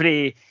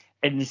every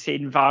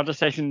insane VAR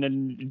decision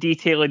and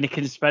detailing the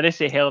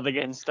conspiracy held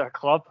against our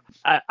club.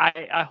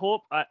 I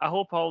hope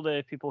all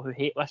the people who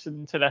hate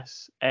listening to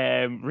this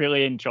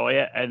really enjoy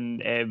it,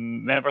 and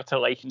remember to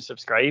like and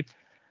subscribe.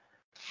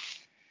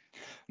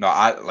 No,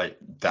 I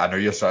know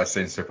you're sort of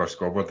saying super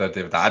scoreboard there,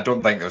 David. I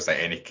don't think there's like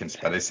any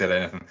conspiracy or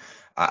anything.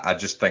 I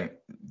just think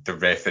the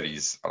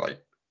referees are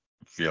like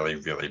really,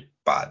 really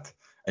bad.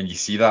 And you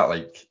see that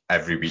like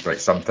every week, like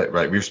something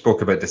like we've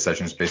spoke about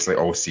decisions basically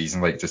all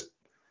season, like just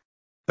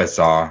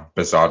bizarre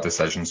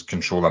decisions,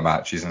 control of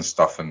matches and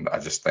stuff. And I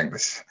just think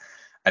this,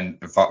 and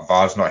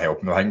VAR's not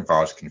helping. I think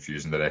VAR's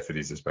confusing the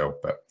referees as well,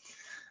 but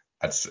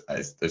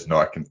it's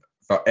not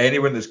for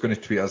anyone that's going to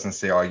tweet us and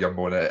say, "Oh, you're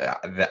more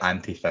the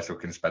anti-Thistle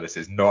conspiracy,"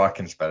 is not a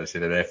conspiracy.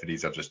 The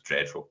referees are just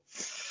dreadful.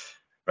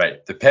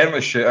 Right, the penalty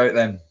shootout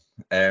then.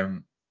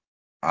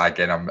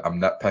 Again,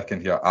 I'm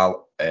nitpicking here.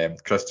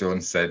 Chris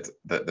Dillon said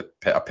that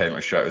a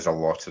penalty shootout is a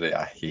lottery.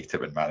 I hate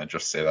it when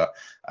managers say that.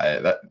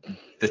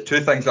 The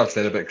 2 things I've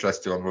said about Chris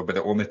Dillon will be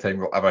the only time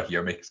you'll ever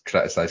hear me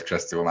criticise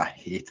Chris Dillon. I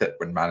hate it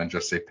when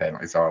managers say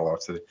penalties are a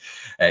lottery.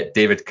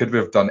 David, could we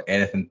have done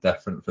anything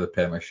different for the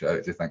penalty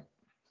shootout, do you think?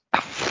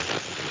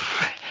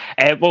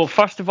 Well,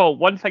 first of all,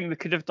 one thing we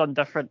could have done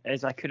different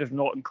is I could have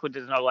not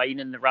included a line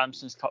in the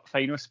Ramsden's Cup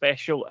final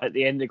special at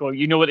the end. They go,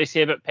 you know what they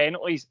say about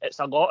penalties? It's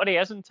a lottery,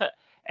 isn't it?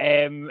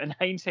 In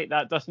hindsight,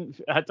 that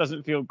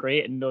doesn't feel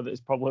great, and know that it's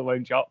probably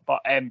wound up.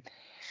 But I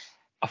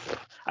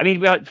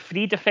mean, we had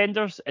 3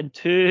 defenders and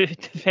 2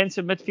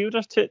 defensive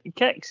midfielders took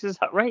kicks. Is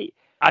that right?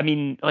 I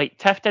mean, like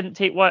Tiff didn't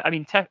take one. I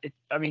mean,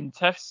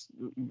 Tiff's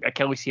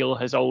Achilles heel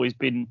has always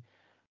been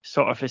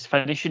sort of his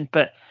finishing,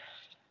 but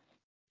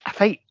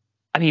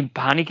I mean,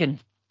 Bannigan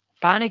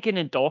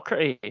and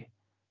Doherty.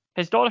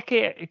 Has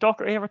Doherty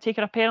ever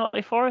taken a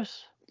penalty for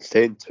us?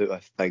 Staying 2, I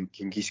think.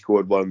 He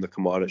scored one in the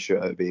Kilmarnock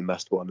shootout, but he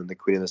missed one in the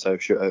Queen of the South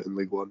shootout in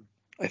League One,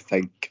 I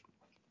think.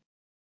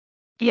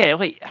 Yeah,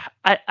 like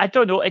I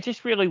don't know. It's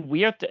just really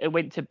weird that it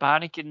went to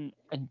Bannigan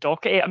and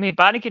Doherty. I mean,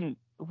 Bannigan,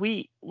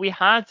 we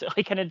had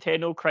like an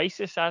internal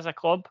crisis as a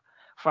club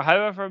for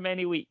however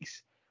many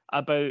weeks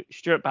about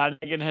Stuart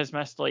Bannigan has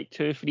missed like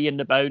 2 free in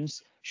the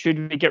bounds.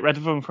 Should we get rid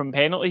of him from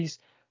penalties?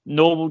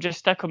 No, we'll just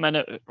stick him in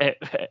at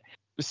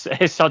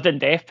his sudden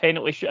death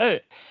penalty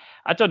shootout.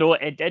 I don't know.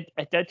 It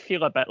did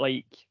feel a bit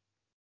like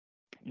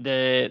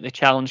the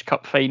Challenge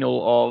Cup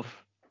final of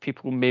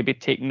people maybe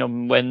taking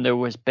them when there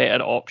was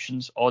better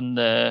options on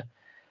the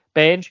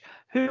bench.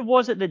 Who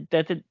was it that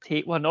didn't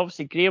take one?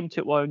 Obviously, Graham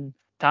took one.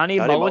 Danny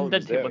Mullen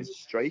didn't take one. He's a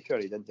striker.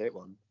 He didn't take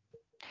one.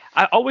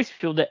 I always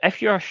feel that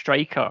if you're a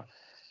striker,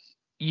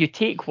 you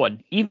take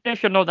one, even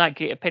if you're not that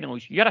great at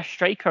penalties. You're a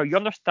striker. You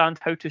understand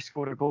how to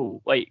score a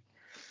goal. Like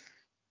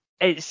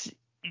it's.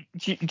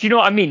 Do you know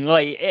what I mean?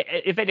 Like,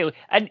 at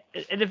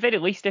the very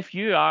least, if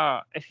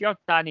you're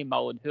Danny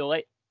Mullen, who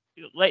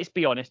let's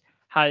be honest,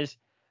 has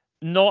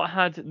not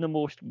had the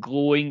most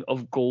glowing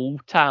of goal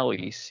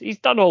tallies. He's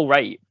done all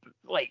right,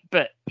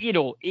 but you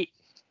know,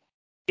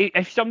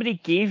 if somebody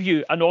gave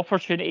you an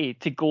opportunity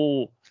to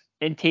go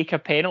and take a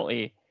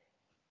penalty,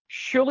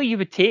 surely you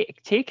would take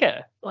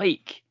it.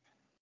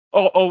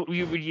 Or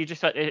you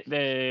just let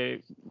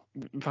the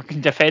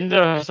fucking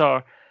defenders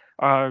or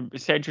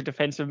central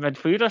defensive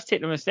midfielders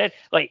taking them instead.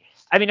 Like,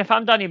 I mean, if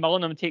I'm Danny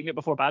Mullen, I'm taking it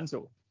before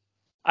Banzo.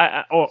 Or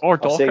I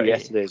was saying Doherty.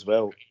 yesterday as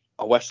well,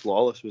 I wish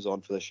Lawless was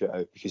on for the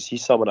shootout because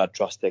he's someone I'd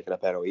trust taking a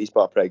penalty. He's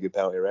got a pretty good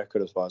penalty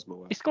record as far as I'm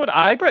aware. He scored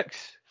Ibrox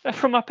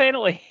from a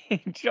penalty. Do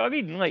you know what I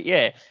mean? Like,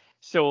 yeah.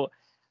 So,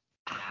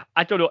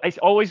 I don't know. It's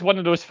always one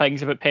of those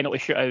things about penalty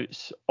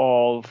shootouts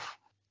of,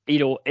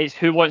 it's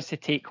who wants to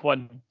take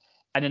one.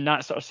 And in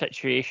that sort of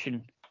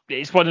situation,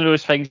 it's one of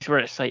those things where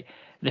it's like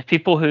the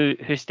people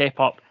who step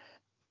up,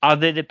 are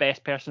they the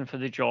best person for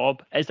the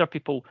job? Is there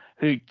people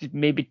who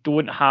maybe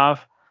don't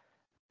have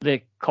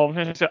the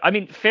confidence? So, I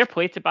mean, fair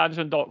play to Banzo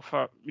and Doc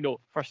for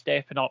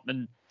stepping up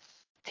and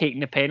taking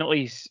the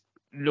penalties,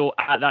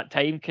 at that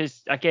time,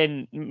 because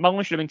again,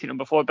 Mullen should have been taking them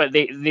before, but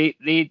they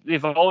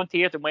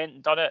volunteered and went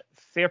and done it.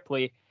 Fair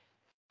play,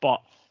 but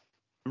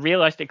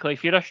realistically,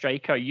 if you're a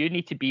striker, you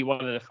need to be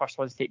one of the first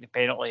ones taking the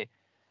penalty,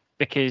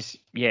 because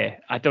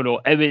I don't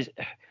know, it was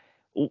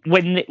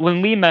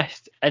when we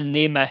missed and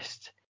they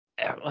missed,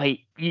 like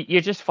you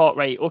just thought,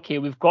 right, okay,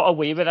 we've got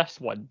away with this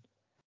one,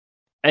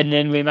 and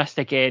then we missed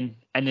again,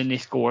 and then they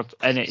scored,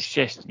 and it's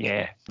just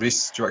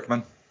Reiss, do you want to come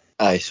in?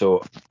 Aye,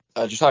 so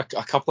just a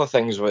couple of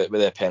things with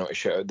the penalty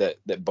shootout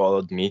that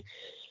bothered me.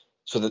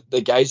 So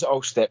the guys that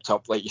all stepped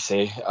up, like you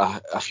say,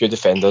 a few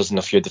defenders and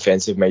a few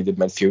defensive-minded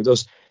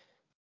midfielders,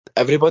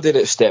 everybody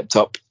that stepped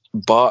up,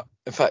 but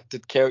in fact,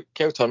 did Kel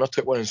Turner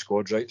took one and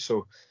scored, right?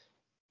 So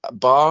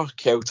bar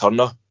Kel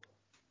Turner,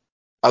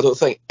 I don't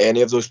think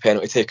any of those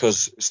penalty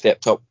takers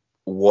stepped up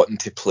wanting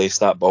to place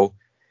that ball.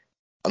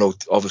 I know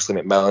obviously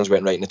McMillan's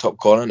went right in the top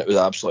corner and it was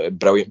an absolutely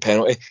brilliant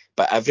penalty,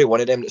 but every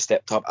one of them that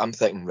stepped up, I'm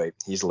thinking, right,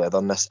 he's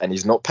leathering this and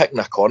he's not picking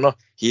a corner,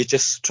 he's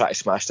just trying to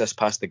smash this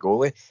past the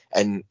goalie.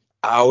 And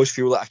I always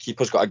feel like a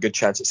keeper's got a good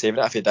chance at saving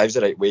it. If he dives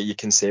the right way, you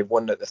can save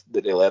one that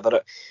they leather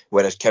it,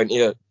 whereas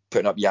County are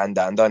putting up Yan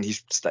Danda and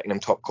he's sticking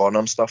him top corner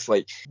and stuff.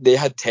 Like, they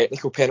had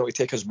technical penalty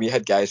takers, we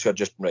had guys who are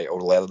just, right, I'll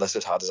leather this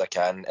as hard as I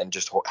can and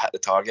just hit the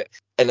target.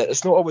 And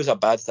it's not always a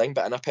bad thing,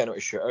 but in a penalty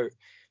shootout,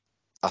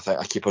 I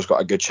think a keeper's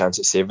got a good chance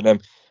at saving him.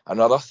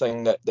 Another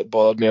thing that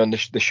bothered me on the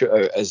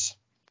shootout is,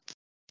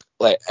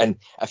 like, and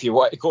if you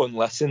want to go and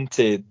listen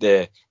to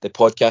the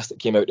podcast that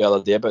came out the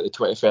other day about the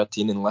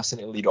 2013 and listen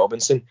to Lee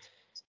Robinson,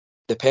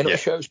 the penalty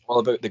shootout was all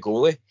about the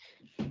goalie.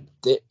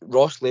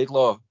 Ross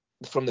Laidlaw,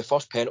 from the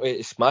first penalty,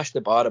 he smashed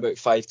the bar about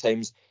 5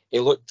 times. He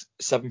looked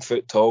 7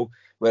 foot tall,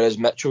 whereas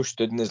Mitchell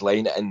stood in his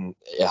line and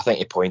I think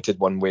he pointed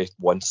one way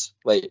once.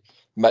 Like,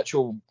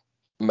 Mitchell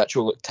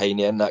looked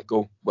tiny in that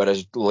goal,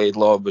 whereas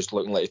Laidlaw was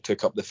looking like he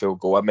took up the full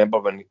goal. I remember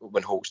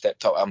when Holt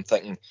stepped up, I'm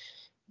thinking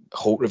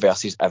Holt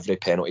reverses every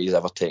penalty he's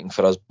ever taken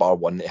for us, bar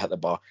one that hit the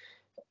bar.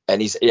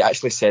 And he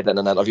actually said in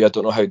an interview, I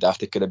don't know how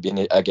daft it could have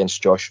been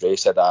against Josh Ray,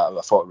 said that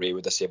I thought Ray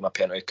would have saved my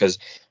penalty because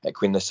at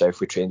Queen of the South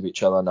we trained with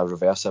each other and I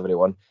reverse every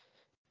one.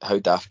 How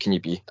daft can you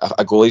be?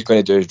 A goalie's going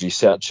to do his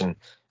research, and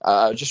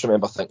I just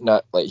remember thinking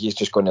that, like, he's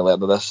just going to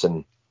leather this.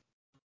 And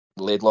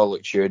Laidlaw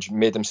looked huge,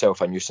 made himself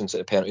a nuisance at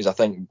the penalties. I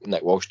think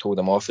Nick Walsh told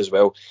him off as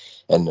well.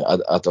 And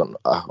I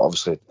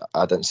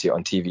didn't see it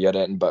on TV or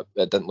anything, but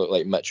it didn't look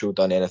like Mitchell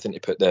done anything to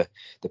put the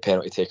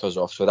penalty takers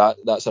off. So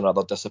that's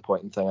another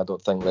disappointing thing. I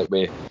don't think that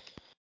we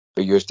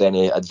used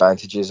any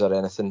advantages or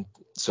anything.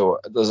 So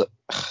there's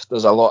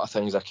a lot of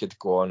things I could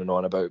go on and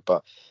on about,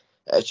 but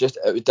it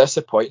was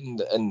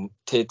disappointing, and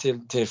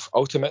to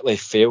ultimately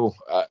fail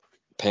at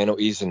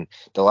penalties and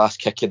the last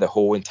kick of the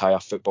whole entire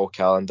football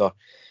calendar.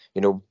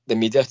 You know, the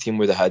media team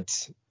would have had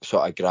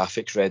sort of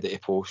graphics ready to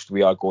post.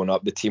 We are going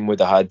up. The team would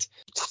have had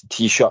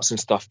T-shirts and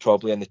stuff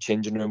probably in the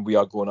changing room. We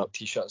are going up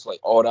T-shirts. Like,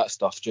 all that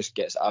stuff just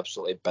gets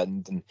absolutely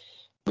binned, and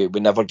we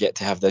never get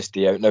to have this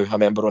day out. Now, I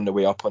remember on the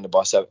way up on the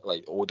bus,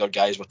 like, older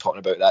guys were talking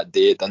about that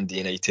day at Dundee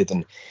United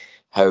and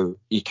how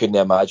you couldn't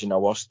imagine a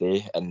worse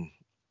day, and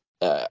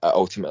it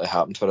ultimately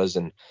happened for us.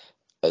 And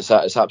it's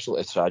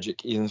absolutely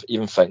tragic.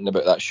 Even thinking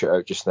about that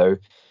shootout just now,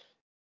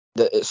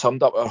 that it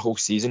summed up our whole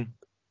season.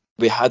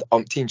 We had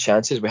umpteen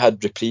chances. We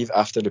had reprieve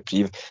after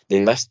reprieve.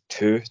 They missed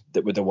 2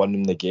 that would have won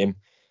them the game,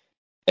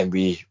 and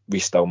we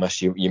still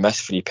miss. You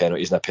miss 3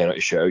 penalties in a penalty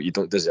shootout. You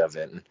don't deserve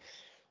anything.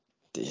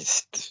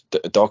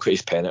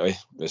 Doherty's penalty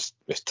was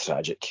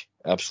tragic,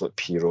 absolute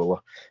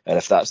p-roller. And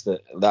if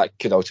that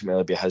could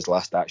ultimately be his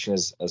last action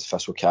as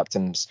Thistle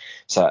captain, it's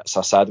a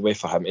sad way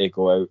for him to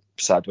go out.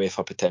 Sad way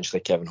for potentially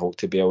Kevin Holt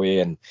to be away,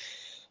 and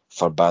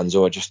for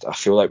Banzo, I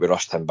feel like we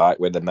rushed him back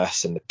with the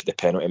miss and the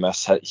penalty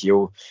miss.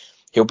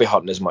 He'll be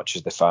hurting as much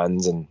as the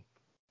fans, and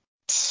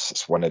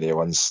it's one of the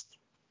ones.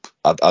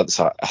 This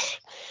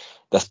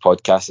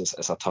podcast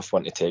is a tough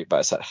one to take,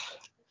 but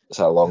it's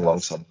a long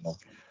summer.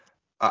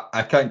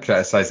 I can't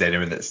criticise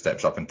anyone that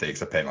steps up and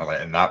takes a penalty,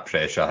 and that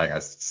pressure, I think,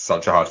 is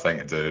such a hard thing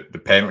to do. The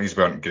penalties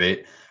weren't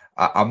great.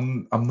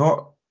 I'm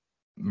not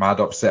mad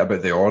upset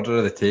about the order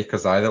of the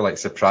takers either. Like,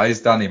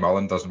 surprised Danny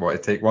Mullen doesn't want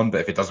to take one,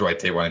 but if he doesn't want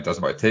to take one, he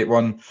doesn't want to take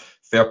one.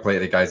 Fair play to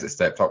the guys that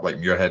stepped up, like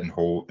Muirhead and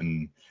Holt,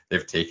 and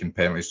they've taken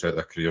penalties throughout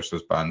their career, so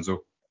is Banzo.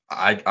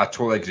 I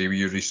totally agree with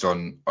you, Reiss,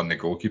 on the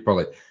goalkeeper.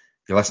 Like,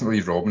 if you listen to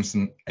Lee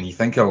Robinson and you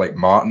think of like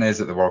Martinez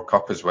at the World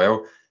Cup as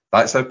well,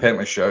 That's how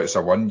penalty shootouts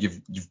are won.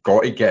 You've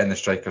got to get in the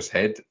striker's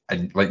head,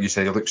 and like you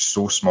said, he looks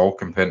so small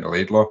compared to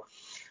Laidlaw.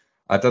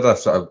 I did a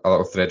sort of a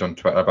little thread on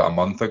Twitter about a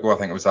month ago. I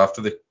think it was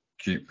after the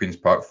Queen's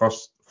Park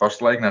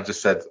first leg, and I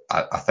just said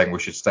I think we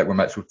should stick with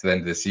Mitchell to the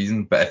end of the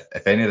season. But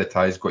if any of the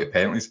ties go to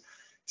penalties,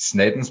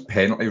 Snedden's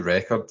penalty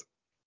record,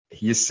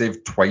 he has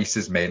saved twice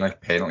as many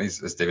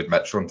penalties as David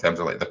Mitchell in terms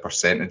of like the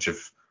percentage of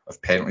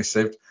penalties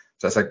saved.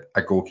 So that's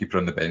a goalkeeper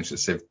on the bench that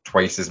saved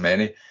twice as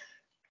many.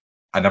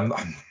 And I'm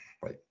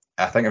like,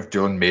 I think if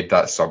Dillon made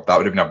that sub, that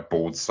would have been a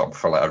bold sub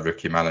for like a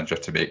rookie manager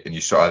to make, and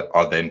you sort of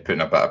are then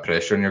putting a bit of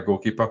pressure on your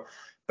goalkeeper.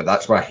 But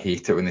that's why I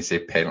hate it when they say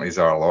penalties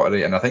are a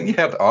lottery. And I think you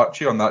heard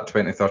Archie on that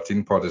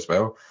 2013 pod as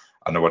well.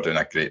 I know we're doing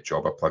a great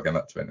job of plugging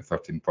that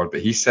 2013 pod,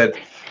 but he said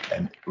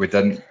he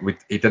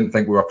didn't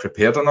think we were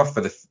prepared enough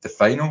for the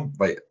final.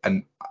 Like,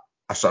 and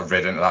I sort of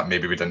read into that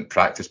maybe we didn't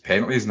practice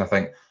penalties, and I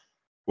think,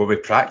 were we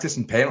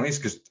practicing penalties?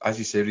 Because as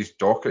you say, his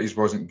Docherty's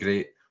wasn't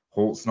great.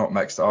 Holt's not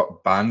mixed it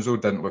up. Banzo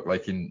didn't look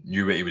like he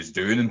knew what he was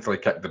doing until he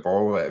kicked the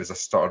ball. It was a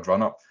stuttered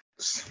run up.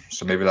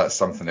 So maybe that's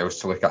something else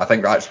to look at. I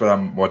think that's where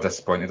I'm more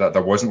disappointed at.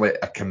 There wasn't like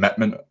a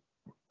commitment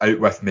out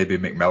with maybe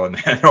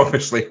McMillan and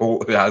obviously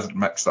Holt, who hasn't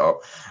mixed it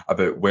up,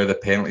 about where the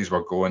penalties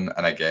were going.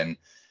 And again,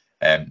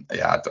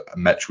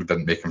 Mitchell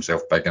didn't make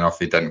himself big enough.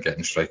 He didn't get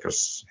in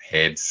strikers'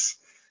 heads.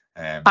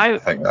 I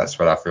think that's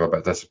where I feel a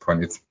bit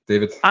disappointed,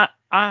 David.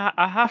 I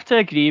have to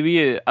agree with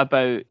you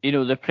about,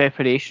 the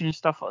preparation and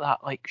stuff like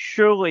that. Like,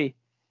 surely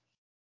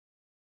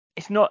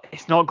it's not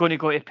going to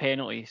go to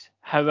penalties.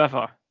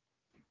 However,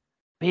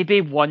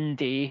 maybe one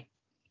day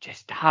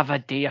just have a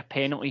day of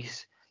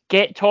penalties.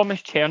 Get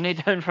Thomas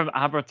Cherney down from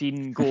Aberdeen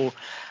and go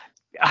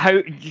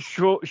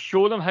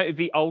show them how to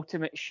be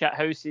ultimate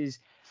shithouses.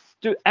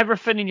 Do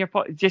everything in your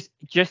pocket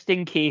just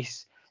in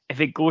case if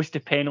it goes to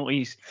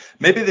penalties.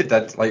 Maybe they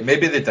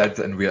did,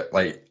 and we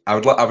like. I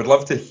would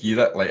love to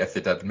hear it. Like if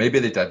they did, maybe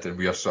they did, and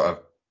we are sort of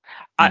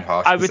being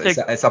harsh.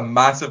 It's a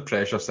massive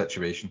pressure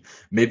situation.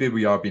 Maybe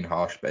we are being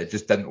harsh, but it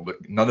just didn't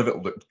look. None of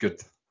it looked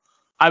good.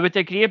 I would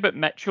agree about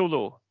Mitchell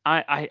though.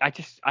 I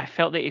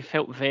felt that he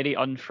felt very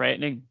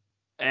unthreatening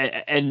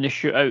in the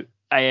shootout.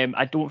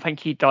 I don't think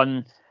he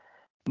done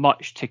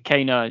much to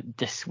kind of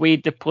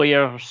dissuade the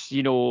players.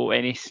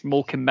 Any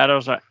smoke and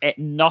mirrors or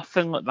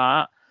nothing like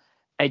that.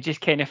 I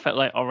just kind of felt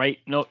like, all right,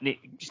 no,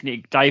 just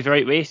need to dive the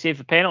right way, save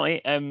the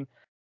penalty.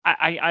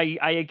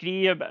 I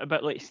agree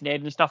about like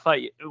Sned and stuff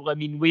like. I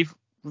mean, we've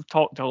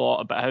talked a lot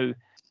about how,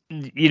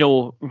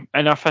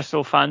 in our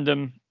Thistle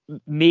fandom,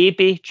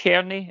 maybe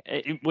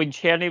Cherney. When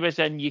Cherney was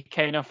in, you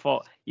kind of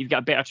thought you've got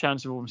a better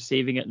chance of him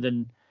saving it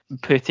than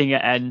putting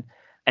it in.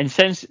 And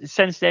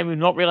since then, we've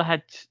not really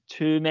had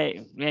too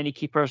many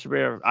keepers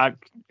where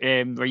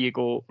you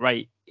go,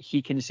 right,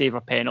 he can save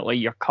a penalty,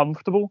 you're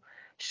comfortable.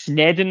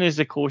 Snedden is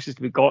the closest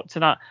we got to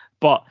that.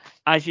 But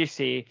as you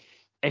say,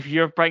 if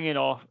you're bringing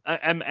off,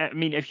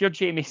 if you're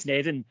Jamie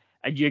Snedden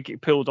and you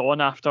get pulled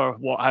on after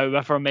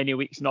however many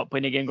weeks not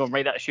playing again, going,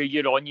 right, that's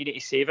you're on, you need to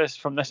save us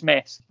from this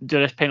mess, do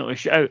this penalty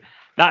shootout.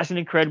 That's an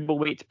incredible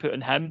weight to put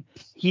on him.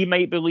 He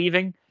might be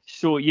leaving.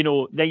 So,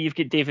 then you've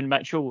got David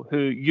Mitchell, who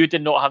you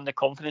did not have the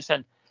confidence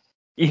in,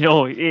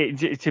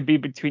 to be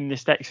between the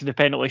sticks of the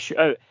penalty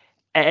shootout.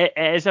 It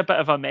is a bit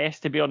of a mess,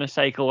 to be honest,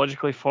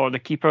 psychologically for the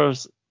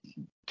keepers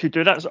to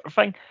do that sort of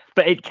thing,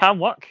 but it can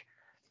work.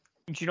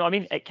 Do you know what I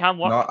mean? It can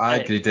work. No, I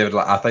agree, David.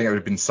 I think it would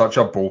have been such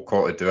a bold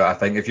call to do it. I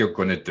think if you're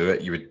going to do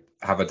it, you would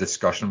have a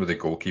discussion with the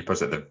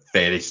goalkeepers at the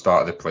very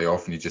start of the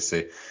playoff, and you just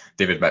say,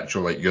 David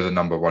Mitchell, like, you're the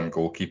number one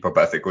goalkeeper,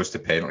 but if it goes to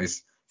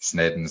penalties,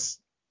 Snedden's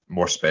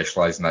more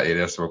specialised in that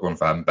area, so we're going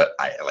for him. But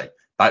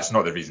that's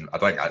not the reason. I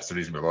don't think that's the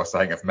reason we lost. I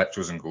think if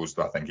Mitchell's in goals,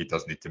 though, I think he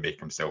does need to make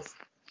himself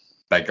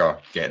bigger,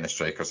 get in the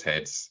strikers'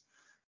 heads.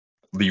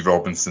 Lee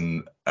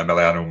Robinson,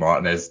 Emiliano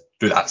Martinez,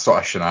 do that sort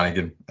of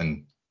shenanigan,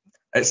 and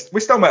we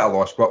still might have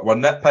lost, but we're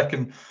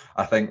nitpicking.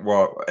 I think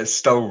it's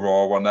still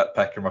raw. We're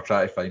nitpicking. We're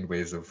trying to find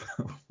ways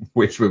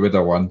which we would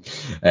have won.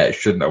 It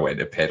shouldn't have went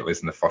to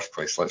penalties in the first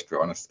place. Let's be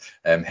honest.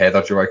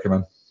 Heather, do you want to come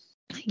in?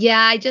 Yeah,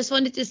 I just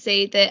wanted to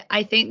say that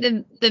I think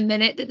the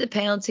minute that the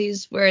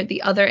penalties were at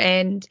the other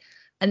end,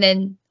 and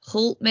then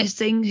Holt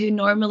missing, who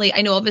normally,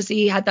 I know obviously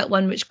he had that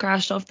one which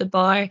crashed off the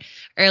bar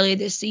earlier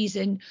this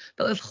season,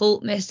 but with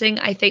Holt missing,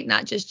 I think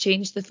that just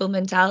changed the full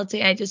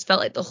mentality. I just felt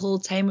like the whole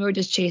time we were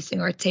just chasing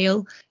our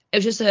tail.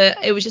 It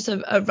was just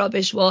a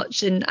rubbish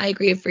watch, and I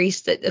agree with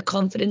Reiss that the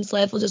confidence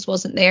level just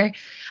wasn't there.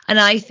 And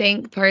I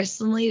think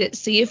personally that,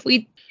 see, if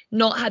we'd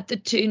not had the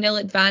 2-0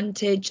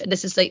 advantage, and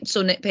this is like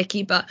so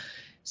nitpicky, but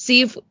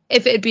see if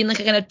it had been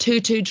like a kind of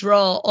 2-2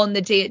 draw on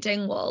the day at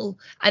Dingwall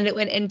and it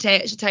went into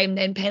extra time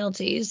then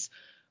penalties,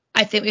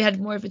 I think we had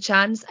more of a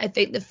chance. I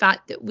think the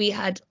fact that we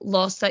had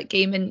lost that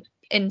game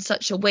in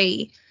such a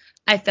way,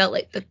 I felt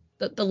like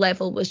the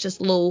level was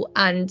just low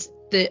and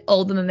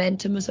all the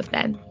momentum was with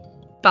them.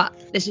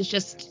 But this is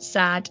just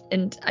sad,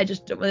 and I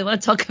just don't really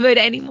want to talk about it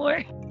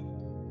anymore.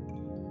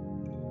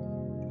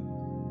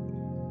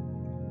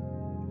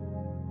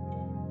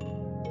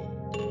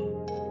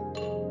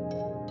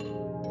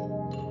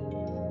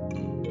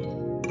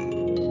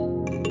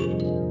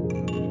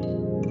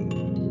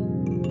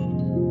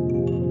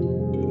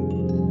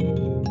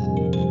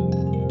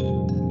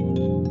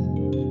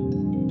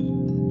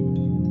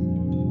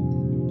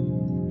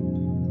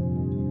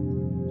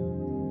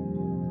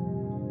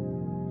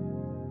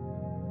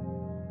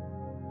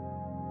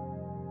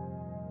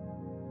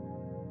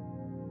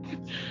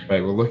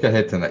 Right, we'll look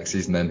ahead to next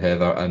season then,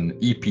 Heather.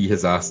 And EP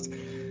has asked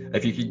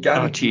if you could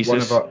guarantee one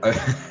of our.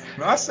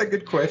 That's a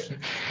good question.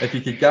 If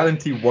you could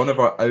guarantee one of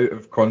our out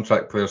of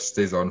contract players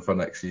stays on for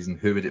next season,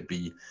 who would it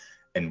be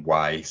and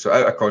why? So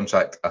out of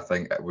contract, I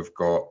think we've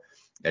got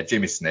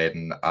Jamie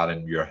Snedden,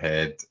 Aaron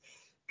Muirhead,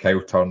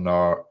 Kyle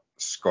Turner,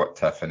 Scott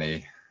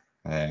Tiffoney.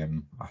 I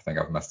think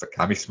I've missed a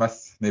Cammy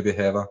Smith, maybe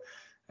Heather.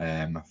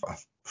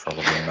 I've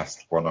probably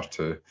missed one or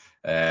two.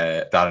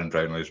 Darren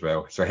Brownlee as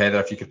well. So Heather,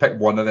 if you could pick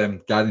one of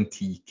them,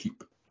 guarantee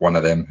keep one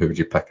of them, who would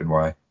you pick and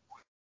why?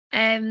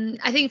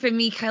 I think for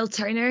me, Kyle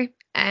Turner,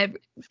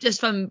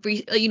 just from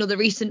the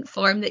recent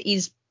form that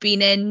he's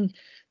been in,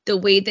 the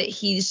way that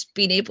he's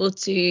been able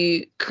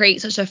to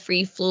create such a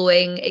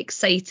free-flowing,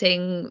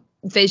 exciting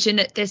vision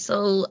at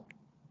Thistle.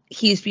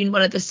 He's been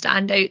one of the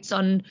standouts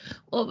on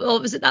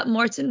what was it that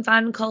Morton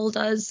Van called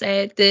us,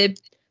 the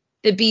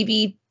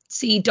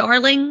BBC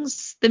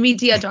darlings, the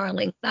media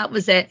darling. That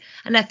was it.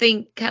 And I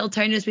think Kyle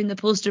Turner's been the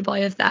poster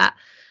boy of that.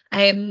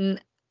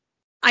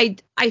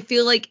 I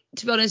feel like,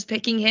 to be honest,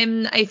 picking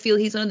him, I feel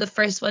he's one of the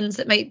first ones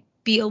that might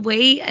be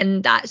away,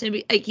 and that's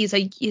like he's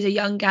a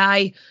young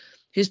guy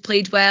who's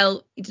played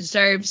well. He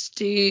deserves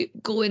to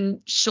go and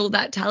show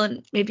that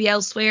talent maybe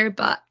elsewhere,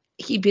 but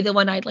he'd be the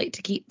one I'd like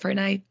to keep for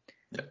now.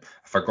 Yeah,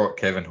 I forgot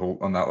Kevin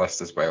Holt on that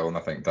list as well, and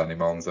I think Danny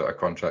Mullen's out of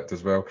contract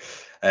as well.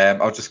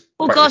 I'll just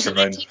quickly come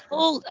round.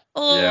 Holt.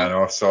 Yeah, I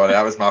know. Sorry,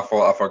 that was my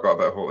fault. I forgot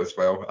about Holt as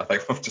well. I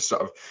think we've just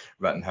sort of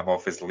written him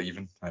off as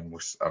leaving. And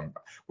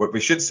we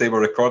should say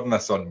we're recording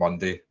this on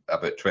Monday,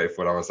 about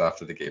 24 hours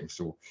after the game.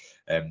 So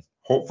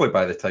hopefully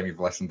by the time you've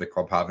listened, the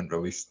club haven't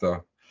released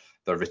their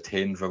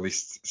retained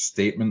released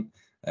statement.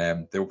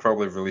 They'll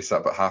probably release it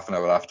about half an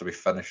hour after we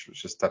finish,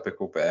 which is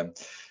typical.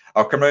 But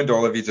I'll come round to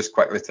all of you just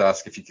quickly to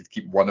ask if you could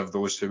keep one of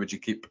those. Who would you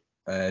keep,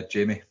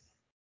 Jamie?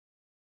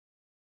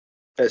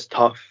 It's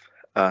tough,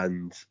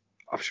 and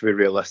I should be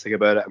realistic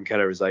about it. I'm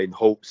kind of resigned.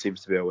 Hope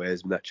seems to be away.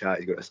 He's been that chat.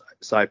 He's got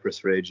Cyprus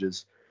for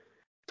ages.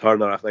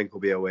 Turner, I think, will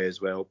be away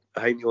as well.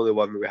 I think the only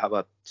one we have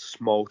a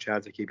small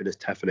chance of keeping is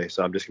Tiffoney,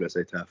 so I'm just going to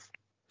say Tiff.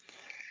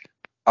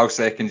 I'll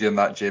second you on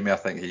that, Jamie. I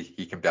think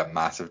he can be a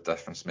massive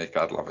difference maker.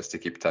 I'd love us to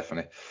keep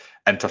Tiffoney.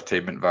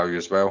 Entertainment value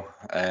as well.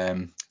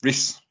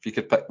 Reiss, if you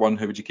could pick one,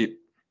 who would you keep?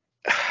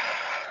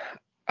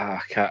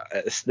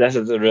 This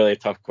is a really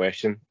tough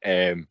question.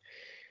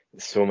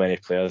 So many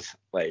players,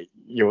 like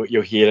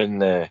you'll hear in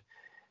the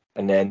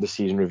end of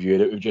season review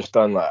that we've just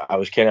done. Like, I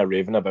was kind of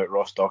raving about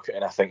Ross Dockett,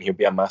 and I think he'll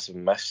be a massive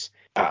miss.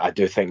 I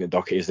do think that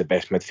Dockett is the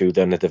best midfielder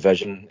in the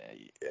division.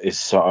 His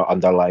sort of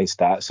underlying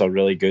stats are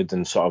really good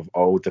in sort of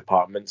all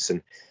departments,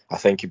 and I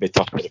think he'd be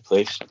tough to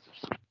replace.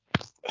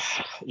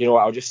 You know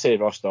what? I'll just say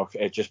Ross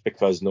Dockett just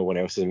because no one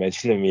else is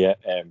mentioning him yet.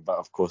 But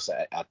of course,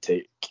 I'd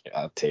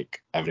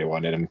take every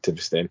one of them to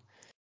be staying.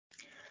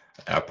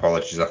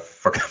 Apologies, I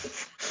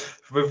forgot.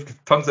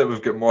 Turns out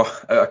we've got more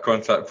out of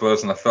contract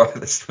players than I thought.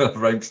 This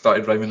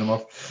started rhyming them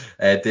off.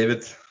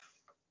 David.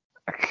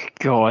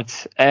 God,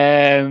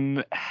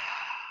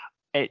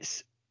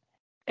 it's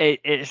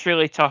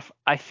really tough.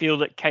 I feel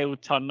that Kyle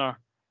Turner,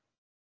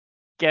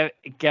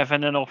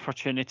 given an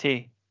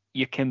opportunity,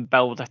 you can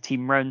build a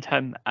team around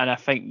him, and I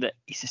think that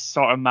he's the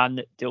sort of man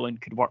that Dylan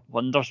could work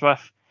wonders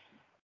with.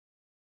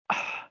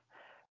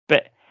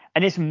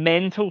 And it's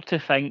mental to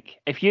think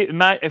if we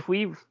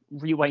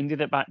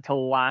rewinded it back to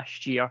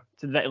last year,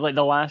 to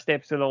the last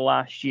episode of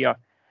last year,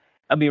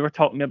 and we were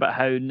talking about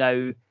how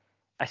now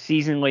a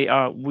season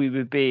later we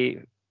would be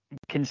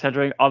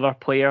considering other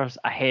players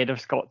ahead of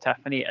Scott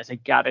Tiffoney as a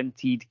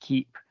guaranteed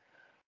keep.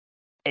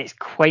 It's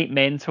quite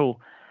mental.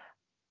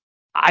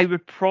 I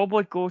would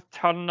probably go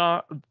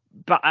Turner,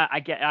 but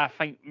I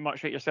think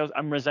much like yourselves,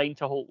 I'm resigned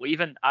to Holt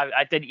leaving.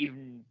 I didn't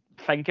even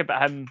think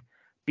about him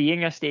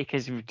being a stake,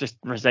 as we've just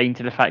resigned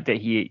to the fact that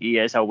he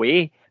is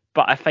away.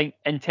 But I think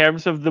in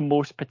terms of the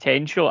most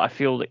potential, I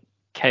feel that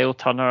Kyle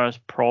Turner is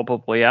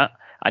probably it,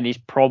 and he's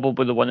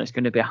probably the one that's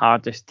going to be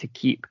hardest to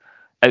keep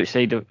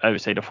outside of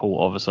Holt,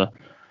 obviously.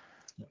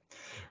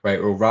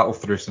 Right, we'll rattle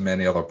through so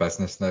many other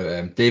business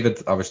now.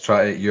 David,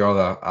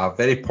 you're a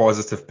very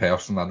positive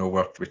person. I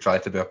know we try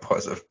to be a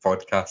positive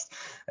podcast.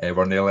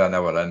 We're nearly an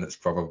hour in. It's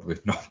probably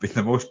not been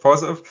the most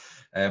positive.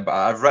 But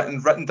I've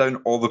written down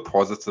all the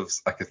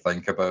positives I could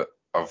think about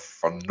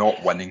for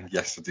not winning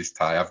yesterday's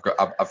tie. I've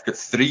got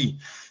three.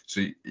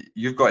 So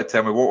you've got to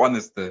tell me what one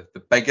is the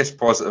biggest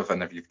positive,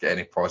 and if you've got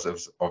any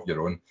positives of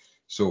your own.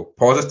 So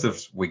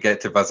positives, we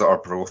get to visit our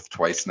Broth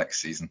twice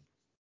next season.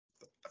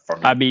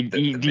 I mean,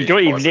 you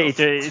don't even need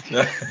to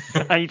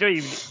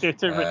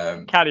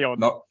carry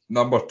on.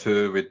 Number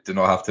two, we do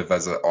not have to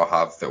visit or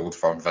have the Old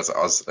Firm visit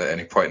us at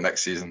any point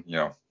next season. You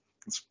know,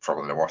 it's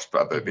probably the worst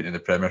bit about being in the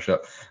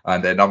Premiership.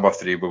 And number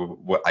three,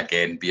 we'll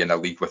again be in a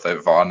league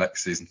without VAR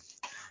next season.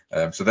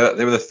 So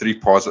they were the three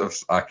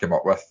positives I came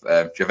up with.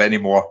 Do you have any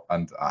more?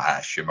 And I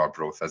assume our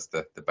growth is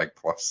the big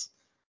plus.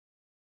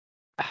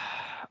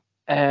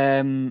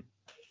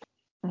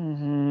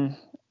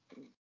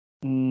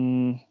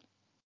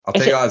 I'll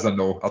take that as a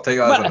no.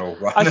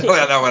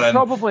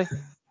 Probably.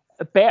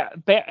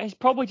 It's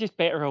probably just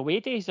better away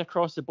days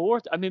across the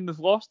board. I mean, we've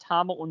lost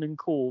Hamilton and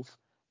Cove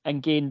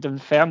and gained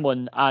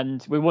Dunfermline,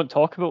 and we won't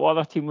talk about what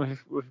other team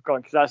we've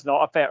gone because that's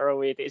not a better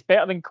away day. It's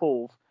better than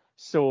Cove.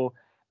 So,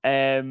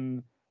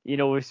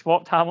 we've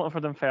swapped Hamilton for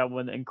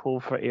Dunfermline and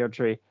Cove for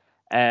Airdrie,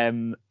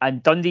 and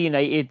Dundee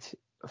United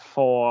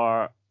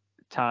for.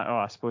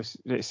 I suppose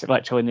it's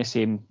literally in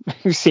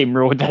the same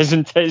road,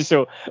 isn't it?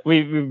 So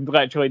we've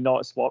literally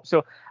not swapped.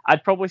 So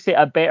I'd probably say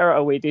a better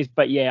away days.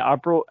 But yeah,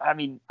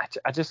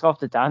 I just love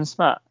the dance,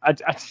 Matt. I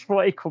just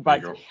want to go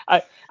back.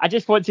 I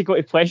just want to go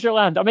to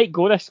Pleasureland. I might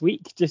go this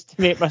week just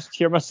to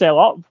cheer myself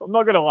up. I'm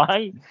not gonna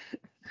lie.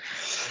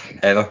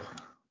 Heather.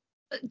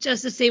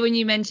 Just to say, when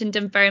you mentioned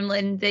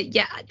Dunfermline,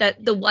 that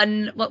the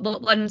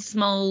one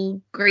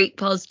small great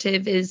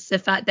positive is the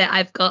fact that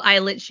I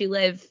literally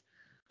live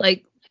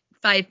like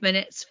 5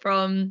 minutes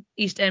from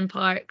East End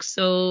Park,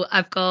 so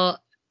I've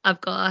got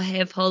a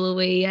Hev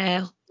Holloway.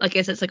 I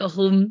guess it's like a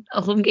home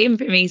game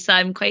for me, so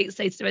I'm quite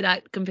excited about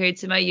that compared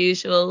to my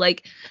usual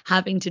like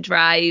having to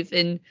drive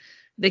and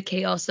the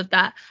chaos of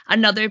that.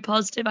 Another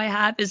positive I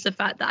have is the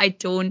fact that I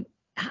don't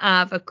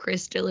have a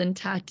Crystalline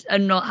tattoo.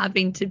 I'm not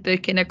having to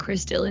book in a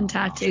Crystalline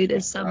tattoo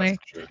this summer.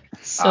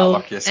 So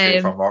lucky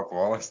escape from Mark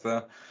Wallace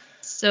there.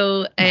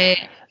 So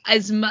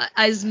as much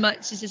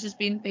as this has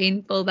been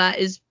painful, that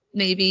is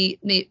maybe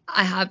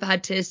I have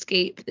had to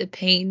escape the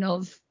pain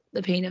of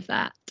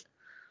that.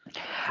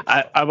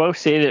 I will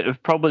say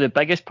that probably the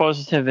biggest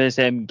positive is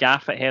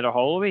Gaff at Heather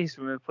Holloway's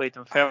when we played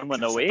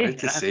Dunfermline away. I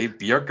to say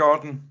beer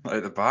garden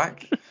out the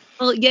back.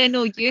 Well, yeah,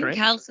 no, Ewan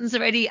Carlson's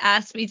already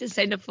asked me to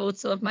send a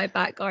photo of my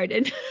back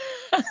garden.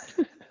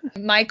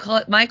 my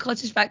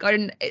cottage back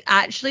garden, it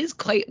actually is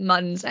quite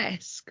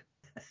Muns-esque.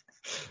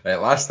 Right,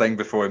 last thing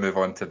before we move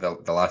on to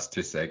the last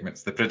two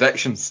segments, the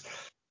predictions.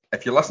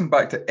 If you listen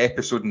back to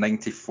episode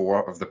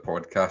 94 of the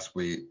podcast,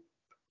 we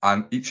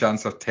each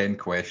answered 10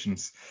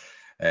 questions,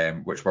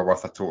 which were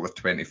worth a total of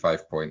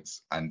 25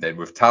 points. And then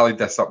we've tallied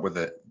this up with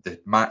the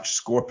match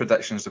score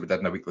predictions that we did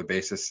on a weekly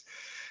basis.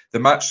 The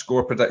match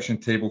score prediction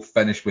table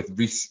finished with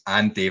Reiss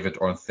and David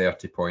on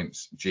 30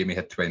 points. Jamie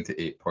had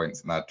 28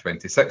 points and I had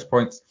 26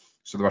 points.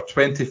 So there were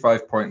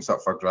 25 points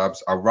up for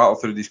grabs. I'll rattle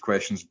through these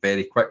questions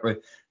very quickly.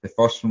 The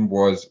first one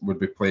was, would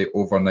we play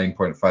over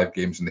 9.5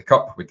 games in the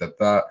Cup? We did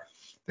that.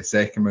 The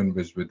second one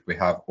was, would we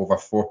have over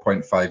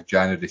 4.5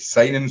 January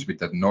signings? We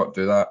did not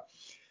do that.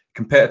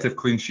 Competitive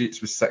clean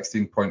sheets was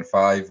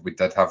 16.5. We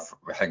did have,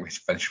 I think we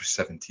finished with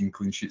 17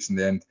 clean sheets in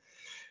the end.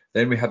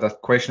 Then we had a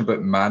question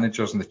about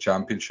managers in the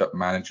Championship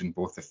managing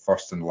both the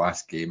first and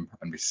last game,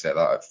 and we set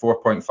that at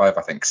 4.5.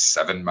 I think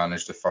 7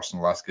 managed the first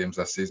and last games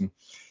this season.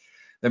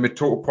 Then we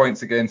total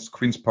points against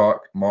Queen's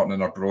Park, Morton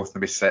and Arbroath,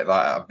 and we set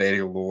that at a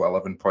very low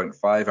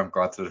 11.5. I'm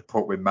glad to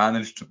report we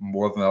managed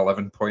more than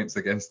 11 points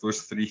against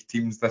those 3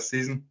 teams this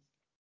season.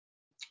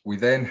 We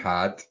then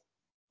had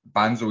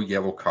Banzo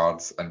yellow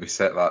cards, and we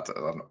set that at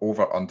an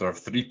over-under of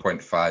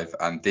 3.5.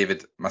 And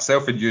David,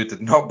 myself and you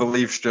did not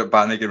believe Stuart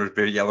Bannigan would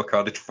be yellow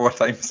carded 4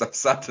 times. I'm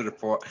sad to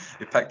report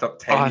he picked up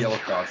 10 yellow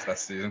cards this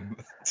season.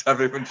 It's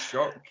everyone's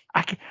shocked.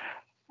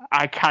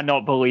 I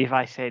cannot believe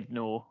I said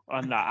no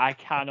on that. I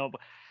cannot.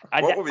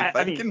 What were we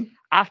thinking?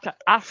 I mean,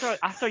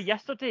 after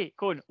yesterday,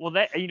 going, well,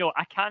 I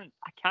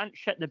can't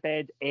shit the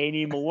bed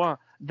any more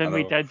than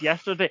we did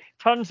yesterday.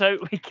 Turns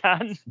out we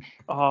can.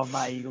 Oh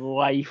my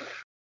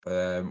life.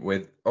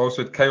 We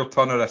also had Kyle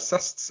Turner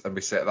assists, and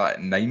we set that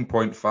at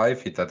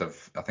 9.5. He did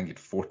have, I think, he had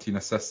 14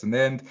 assists in the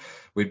end.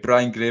 We had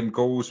Brian Graham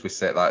goals. We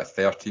set that at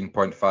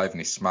 13.5, and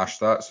he smashed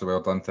that, so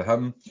well done to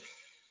him.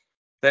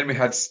 Then we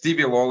had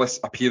Stevie Lawless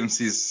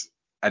appearances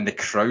in the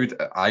crowd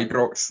at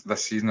Ibrox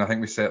this season. I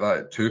think we set that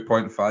at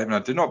 2.5, and I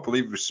do not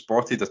believe we was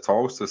spotted at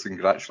all, so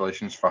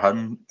congratulations to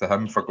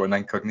him for going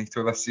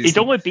incognito this season. He'd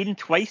only been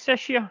twice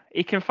this year.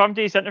 He confirmed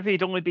in his interview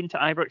he'd only been to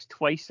Ibrox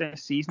twice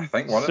this season. I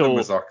think one of them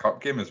was our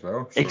cup game as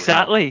well. So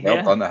exactly.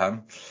 Well done to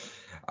him.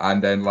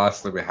 And then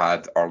lastly we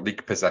had our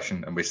league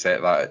position, and we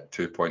set that at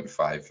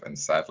 2.5, and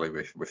sadly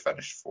we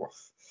finished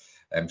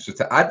 4th. So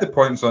to add the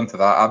points onto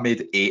that, I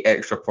made 8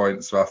 extra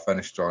points, so I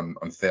finished on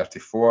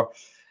 34.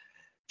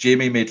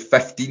 Jamie made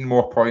 15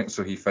 more points,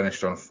 so he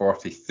finished on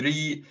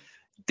 43.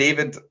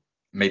 David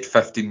made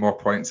 15 more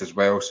points as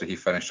well, so he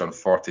finished on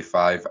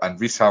 45. And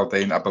Reiss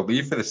Haldane, I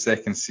believe for the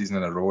second season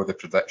in a row, the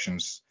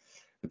predictions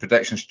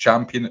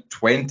champion,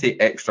 20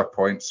 extra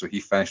points, so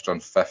he finished on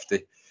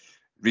 50.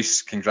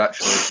 Reiss,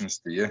 congratulations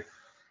to you.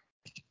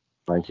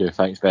 Thank you.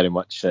 Thanks very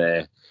much.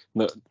 Bit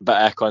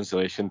of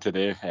consolation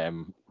today.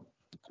 I'm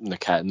not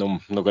going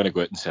to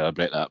go out and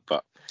celebrate that,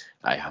 but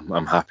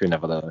I'm happy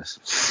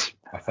nevertheless.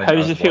 How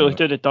does it feel to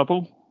do the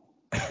double?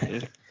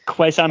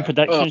 Quiz and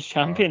predictions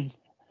champion.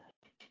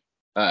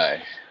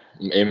 Aye.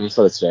 I'm aiming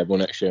for the treble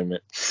next year,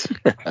 mate.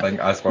 I think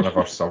as one of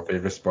our survey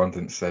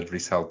respondents said,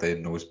 Reiss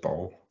Haldane knows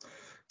ball.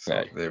 So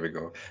aye. There we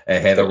go.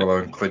 Heather will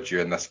include you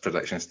in this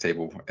predictions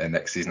table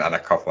next season, and a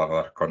couple of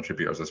other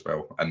contributors as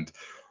well. And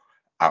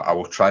I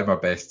will try my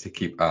best to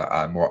keep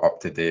a more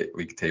up-to-date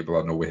league table.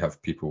 I know we have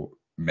people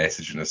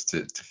messaging us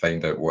to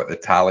find out what the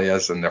tally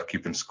is, and they're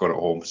keeping score at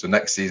home. So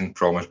next season,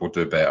 promise we'll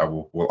do better.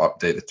 We'll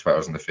update the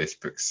Twitters and the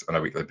Facebooks on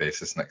a weekly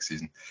basis next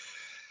season.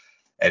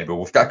 Anyway,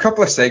 we've got a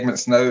couple of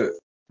segments now.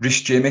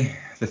 Reiss, Jamie,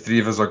 the three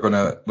of us are going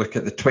to look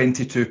at the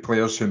 22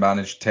 players who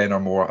managed 10 or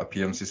more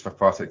appearances for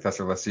Partick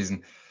Thistle this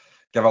season,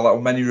 give a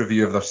little mini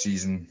review of their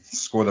season,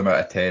 score them out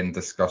of 10,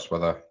 discuss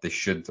whether they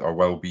should or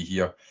will be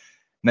here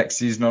next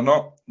season or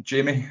not.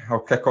 Jamie, I'll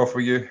kick off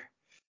with you.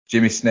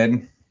 Jamie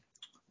Snedden,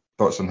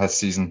 thoughts on his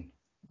season?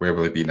 Where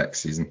will he be next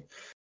season?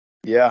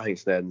 Yeah, I think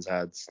Snedden's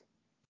had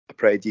a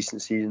pretty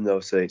decent season, though,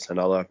 so it's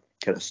another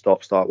kind of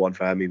stop-start one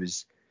for him. He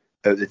was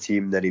out of the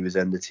team, then he was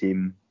in the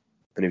team,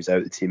 then he was out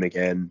of the team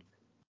again,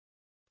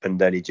 and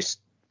then he just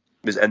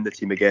was in the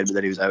team again, but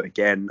then he was out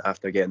again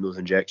after getting those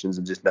injections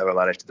and just never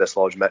managed to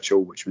dislodge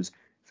Mitchell, which was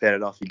fair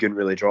enough. You couldn't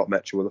really drop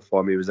Mitchell with the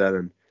form he was in,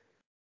 and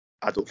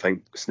I don't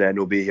think Snedden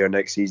will be here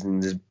next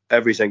season.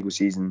 Every single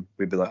season,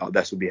 we'd be like, oh,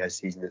 this will be his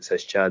season. It's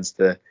his chance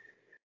to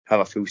have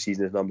a full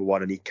season as number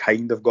one, and he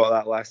kind of got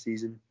that last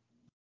season.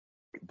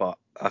 But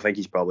I think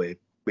he's probably,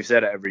 we've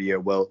said it every year,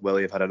 will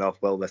he have had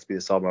enough? Will this be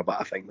the summer? But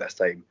I think this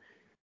time,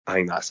 I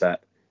think that's it.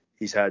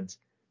 He's had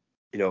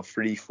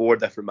 3-4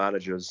 different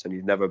managers, and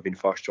he's never been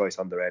first choice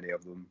under any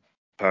of them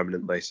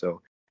permanently.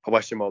 So I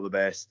wish him all the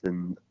best,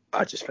 and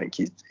I just think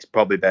it's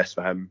probably best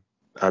for him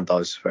and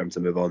us for him to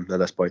move on at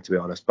this point, to be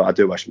honest. But I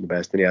do wish him the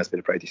best, and he has been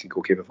a pretty decent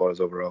goalkeeper for us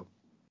overall.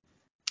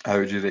 How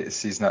would you rate the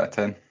season out of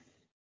 10?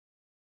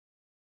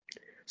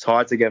 It's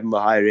hard to give him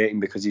a high rating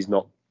because he's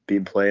not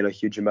been playing a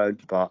huge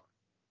amount, but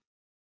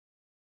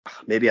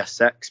maybe a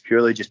 6,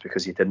 purely just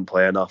because he didn't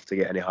play enough to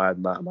get any higher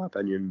than that, in my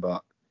opinion.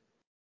 But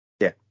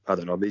yeah, I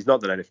don't know. He's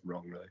not done anything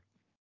wrong, really.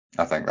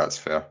 I think that's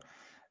fair.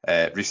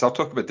 Reiss, I'll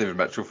talk about David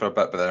Mitchell for a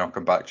bit, but then I'll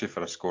come back to you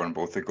for a score on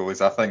both the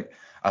goalies.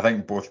 I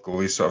think both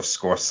goalies sort of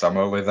score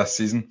similarly this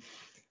season.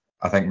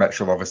 I think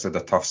Mitchell obviously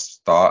had a tough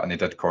start, and he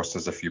did cost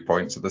us a few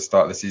points at the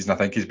start of the season. I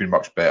think he's been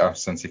much better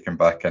since he came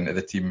back into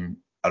the team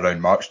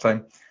around March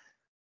time.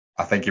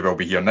 I think he will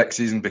be here next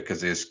season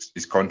because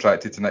he's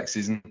contracted to next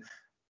season.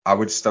 I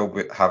would still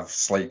have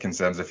slight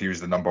concerns if he was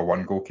the number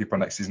one goalkeeper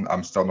next season.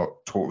 I'm still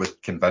not totally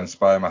convinced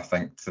by him. I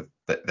think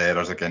that the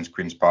errors against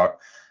Queen's Park,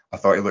 I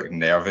thought he looked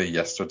nervy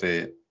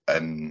yesterday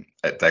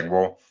at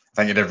Dingwall. I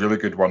think he did a really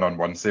good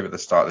one-on-one save at the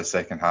start of the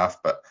second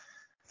half, but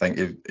I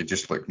think he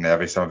just looked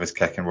nervy. Some of his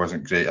kicking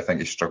wasn't great. I think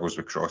he struggles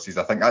with crosses.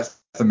 I think that's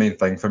the main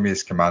thing for me.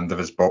 His command of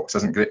his box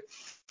isn't great.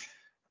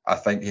 I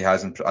think he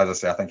has, as I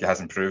say, I think he has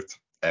improved,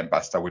 but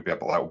I still would be a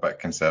little bit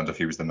concerned if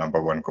he was the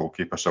number one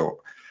goalkeeper.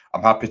 So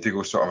I'm happy to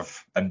go sort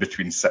of in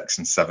between 6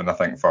 and 7, I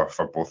think,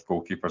 for both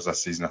goalkeepers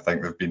this season. I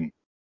think they've been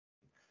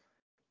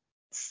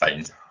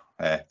fine.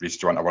 Reiss,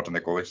 do you want a word on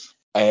the goalies?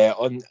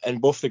 On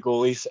both the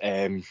goalies,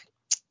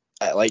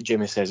 like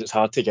Jamie says, it's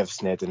hard to give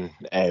Snedden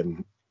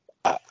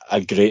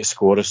a great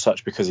score as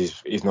such because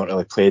he's not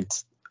really played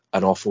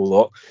an awful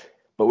lot.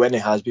 But when he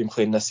has been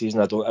playing this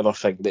season, I don't ever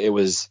think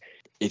that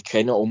he'd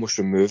kind of almost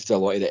removed a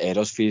lot of the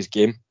errors for his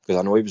game, because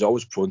I know he was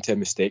always prone to a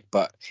mistake,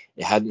 but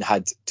he hadn't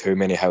had too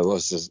many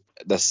howlers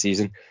this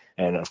season.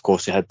 And of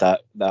course, he had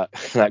that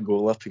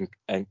goal up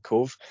in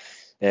Cove.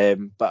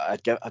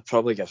 But I'd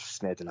probably give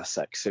Snedden a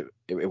 6. He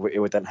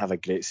didn't have a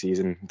great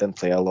season, didn't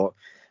play a lot.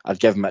 I'd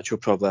give Mitchell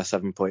probably a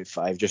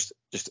 7.5. Just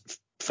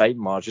fine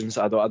margins.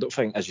 I don't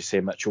think, as you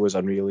say, Mitchell was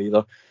unreal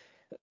either.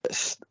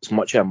 It's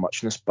much of a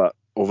muchness, but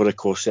over the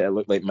course of it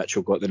looked like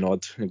Mitchell got the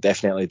nod.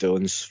 Definitely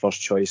Dillon's first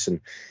choice,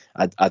 and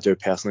I do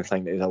personally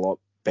think that he's a lot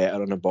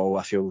better on the ball.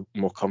 I feel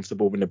more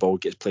comfortable when the ball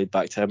gets played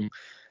back to him.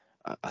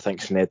 I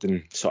think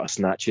Snedden sort of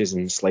snatches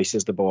and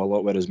slices the ball a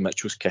lot, whereas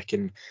Mitchell's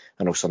kicking,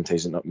 I know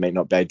sometimes it might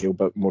not be ideal,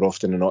 but more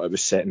often than not it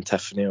was setting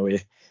Tiffoney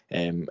away.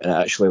 And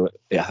actually,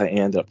 I think he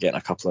ended up getting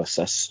a couple of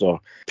assists,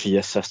 or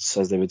pre-assists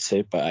as they would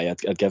say, but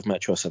I'd give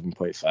Mitchell a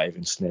 7.5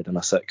 and Snedden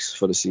a 6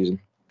 for the season.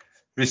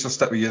 Reiss, I'll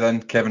stick with you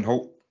then. Kevin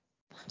Holt.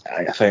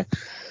 I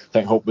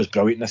think Holt was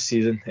brilliant this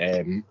season,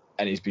 and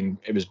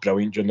it was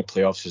brilliant during the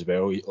playoffs as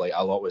well. Like,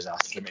 a lot was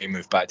asked of him to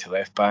move back to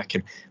left back,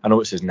 and I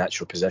know it's his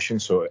natural position,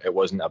 so it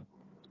wasn't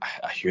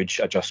a huge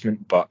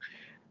adjustment, but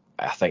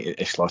I think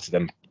it slotted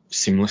him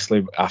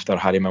seamlessly after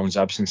Harry Milne's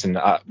absence, and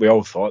we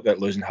all thought that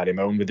losing Harry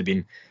Milne would have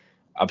been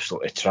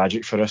absolutely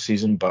tragic for this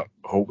season, but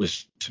Holt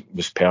was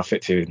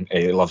perfect.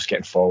 He loves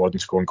getting forward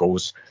and scoring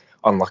goals.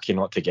 Unlucky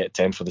not to get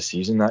 10 for the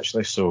season,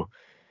 actually, so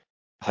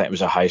I think it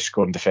was a high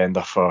scoring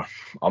defender for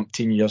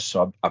umpteen years,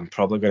 so I'm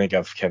probably going to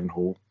give Kevin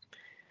Holt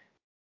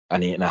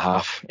an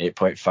 8.5,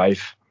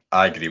 8.5.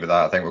 I agree with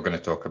that. I think we're going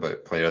to talk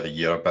about Player of the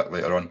Year a bit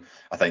later on.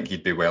 I think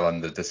he'd be well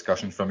in the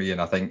discussion for me,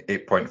 and I think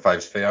 8.5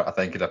 is fair. I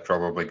think he'd have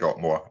probably got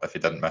more if he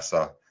didn't miss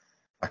a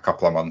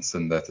couple of months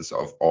in the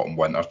sort of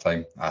autumn-winter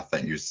time. I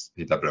think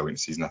he had a brilliant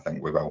season. I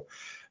think we will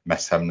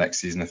miss him next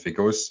season if he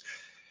goes.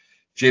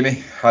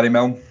 Jamie, Harry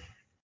Milne?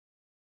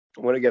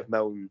 I'm going to give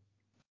Milne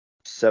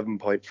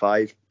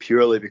 7.5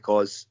 purely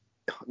because,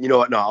 you know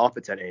what, no, I'll up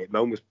it to 8.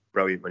 Milne was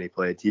brilliant when he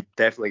played. He'd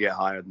definitely get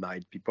higher than that.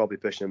 He'd be probably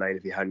pushing a 9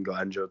 if he hadn't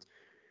got injured.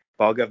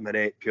 But I'll give him an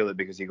 8 purely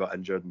because he got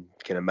injured and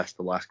kind of missed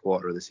the last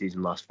quarter of the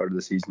season, last third of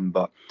the season.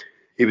 But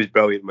he was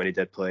brilliant when he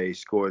did play. He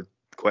scored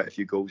quite a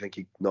few goals. I think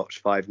he notched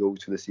 5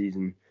 goals for the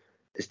season.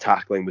 His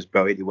tackling was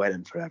brilliant. He went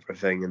in for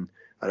everything. And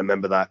I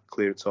remember that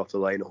clearance off the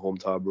line at home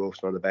to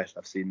Arbroath, one of the best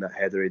I've seen, that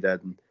header he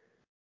did. And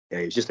yeah,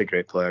 he was just a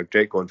great player,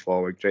 great going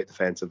forward, great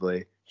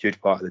defensively, huge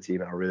part of the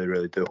team. And I really,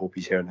 really do hope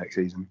he's here next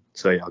season.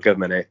 So yeah, I'll give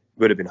him an 8.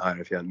 Would have been higher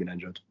if he hadn't been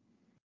injured.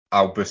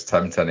 I'll boost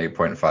him to an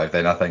 8.5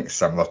 then. I think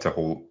similar to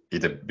Holt,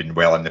 he'd have been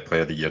well in the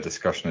Player of the Year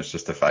discussion. It's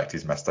just the fact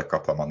he's missed a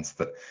couple of months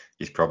that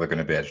he's probably going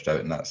to be edged out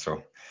in that.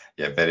 So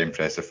yeah, very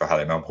impressive for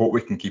Harry Milne. Hope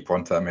we can keep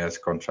on to him as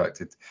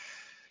contracted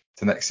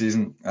to next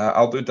season.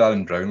 I'll do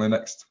Darren Brownlee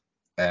next.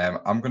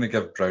 I'm going to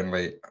give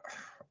Brownlee,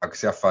 I could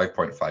say a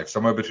 5.5,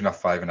 somewhere between a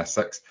 5 and a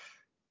 6.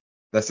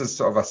 This is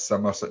sort of a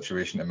similar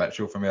situation to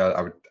Mitchell for me.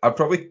 I'd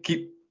probably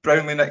keep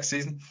Brownlee next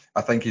season.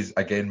 I think he's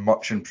again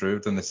much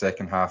improved in the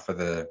second half of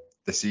the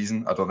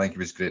season. I don't think he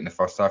was great in the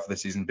first half of the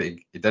season, but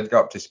he did get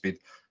up to speed.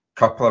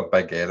 Couple of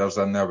big errors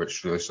in there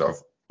which really sort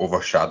of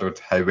overshadowed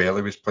how well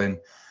he was playing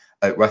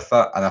out with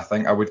that. And I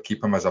think I would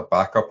keep him as a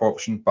backup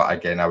option, but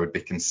again I would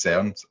be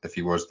concerned if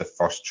he was the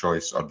first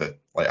choice or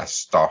a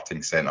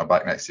starting centre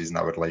back next season.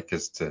 I would like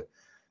us to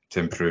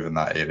improve in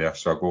that area.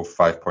 So I'll go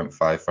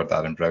 5.5 for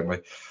Darren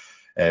Brownlee.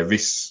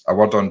 Reiss, a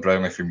word on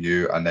Brownlee from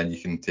you, and then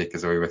you can take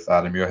us away with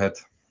Aaron Muirhead.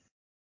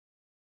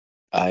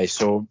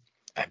 So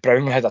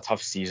Brownlee had a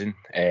tough season.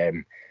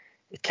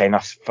 He kind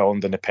of fell in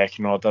the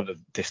pecking order at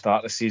the start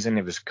of the season.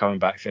 He was coming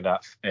back for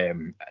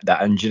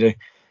that injury.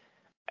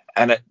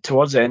 And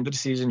towards the end of the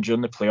season,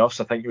 during the playoffs,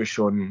 I think he was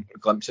showing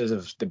glimpses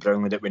of the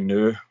Brownlee that we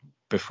knew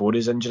before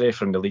his injury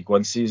from the League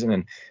One season,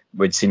 and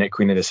we'd seen at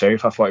Queen of the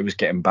South. I thought he was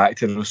getting back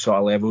to those sort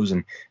of levels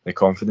and the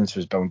confidence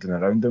was building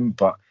around him.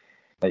 But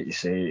like you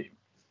say,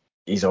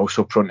 he's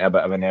also prone to a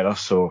bit of an error.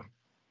 So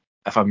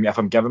if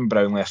I'm giving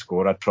Brownlee a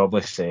score, I'd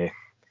probably say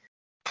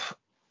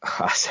a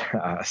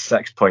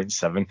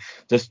 6.7.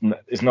 Just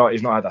he's not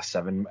had a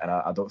 7, and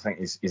I don't think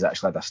he's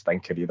actually had a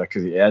stinker either,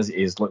 because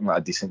he's looking like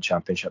a decent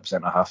Championship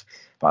centre half,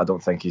 but I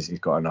don't think he's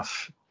got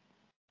enough,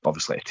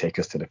 obviously, to take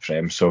us to the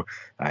Prem. So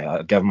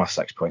I'll give him a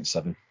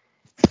 6.7.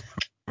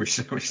 We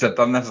should have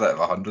done this out of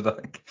 100, I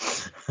think.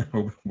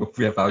 we'll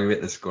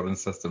reevaluate the scoring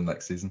system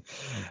next season.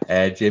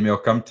 Jamie, I'll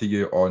come to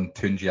you on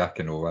Tunji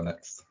Akinola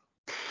next.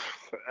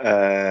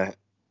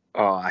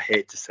 I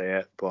hate to say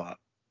it, but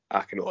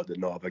Akinola did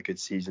not have a good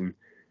season.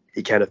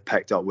 He kind of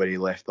picked up where he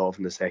left off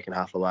in the second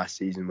half of last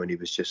season when he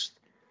was just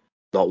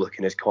not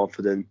looking as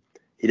confident.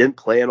 He didn't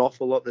play an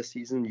awful lot this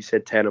season. You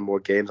said 10 or more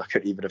games. I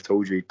couldn't even have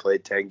told you he'd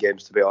played 10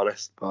 games, to be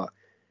honest, but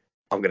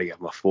I'm going to give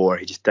him a 4.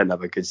 He just didn't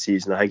have a good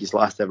season. I think his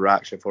last ever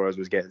action for us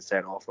was getting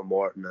sent off for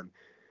Morton, and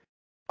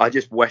I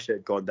just wish it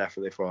had gone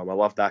differently for him. I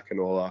loved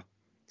Akinola.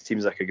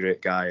 Seems like a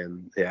great guy,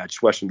 and yeah, I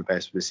just wish him the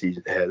best for the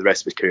season, the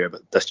rest of his career,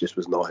 but this just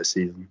was not his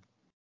season.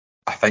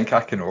 I think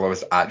Akinola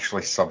was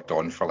actually subbed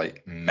on for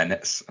like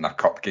minutes in a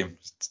cup game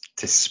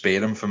to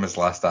spare him from his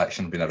last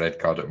action being a red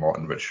card at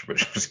Morton, which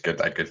was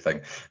a good thing.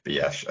 But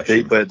yeah, did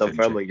he play a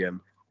Dunfermline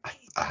game?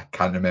 I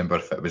can't remember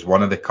if it was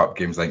one of the cup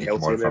games. I think he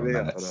came on for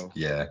minutes.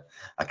 Yeah,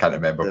 I can't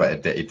remember,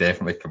 but he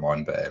definitely came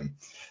on. But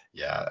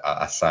yeah,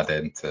 a sad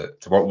end to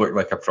what looked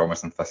like a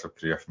promising Thistle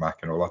career from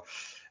Akinola.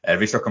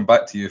 Reiss, I'll come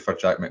back to you for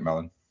Jack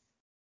McMillan.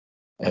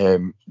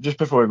 Just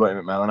before we go to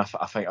McMillan,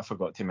 I think I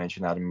forgot to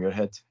mention Aaron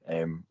Muirhead.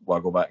 Will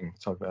I go back and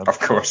talk about him? Of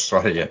course,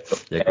 sorry, yeah,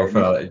 go for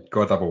that.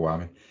 Go a double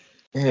whammy.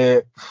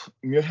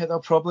 Muirhead,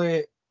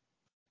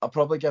 I'll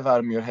probably give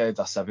Aaron Muirhead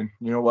a 7.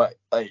 You know what?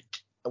 Like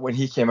when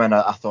he came in,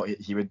 I thought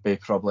he would be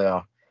probably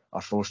our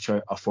fourth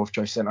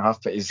choice centre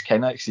half, but he's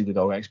kind of exceeded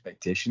all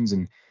expectations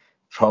and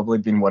probably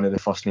been one of the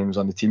first names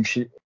on the team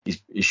sheet.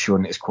 He's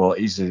shown his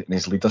qualities and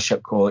his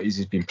leadership qualities.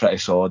 He's been pretty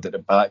solid at the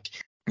back.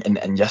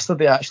 And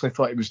yesterday I actually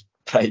thought he was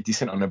pretty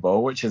decent on the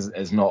ball, which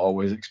is not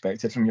always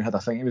expected from Muirhead. I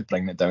think he was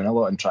bringing it down a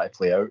lot and trying to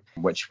play out,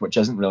 which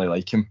isn't really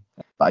like him.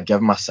 But I'd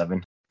give him a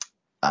 7.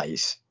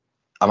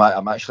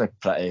 I'm actually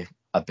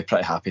I'd be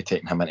pretty happy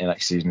taking him into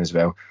next season as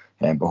well.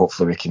 But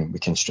hopefully we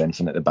can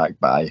strengthen at the back.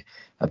 But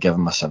I'd give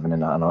him a 7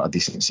 and a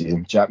decent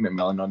season. Jack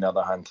McMillan, on the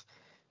other hand,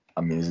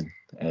 amazing.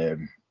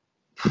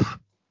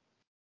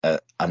 A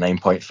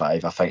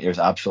 9.5. I think he was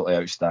absolutely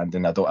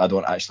outstanding. I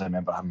don't actually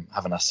remember him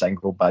having a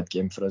single bad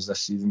game for us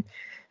this season.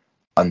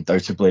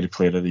 Undoubtedly the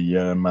player of the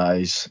year in my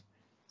eyes.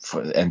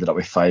 Ended up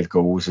with 5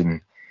 goals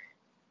and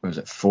was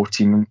it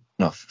 13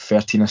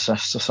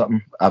 assists or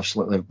something.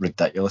 Absolutely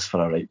ridiculous for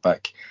a right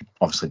back.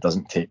 Obviously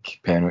doesn't take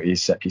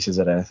penalties, set pieces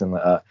or anything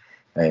like that.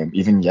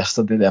 Even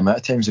yesterday, the amount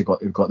of times he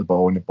got the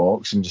ball in the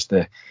box, and just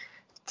the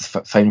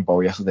final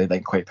ball yesterday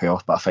didn't quite pay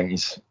off, but I think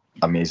he's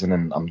amazing,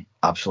 and I'm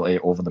absolutely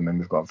over the moon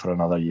we've got him for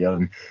another year.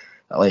 And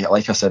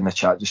like I said in the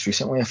chat just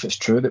recently, if it's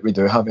true that we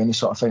do have any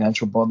sort of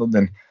financial bother,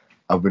 then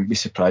I wouldn't be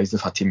surprised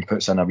if a team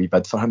puts in a wee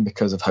bid for him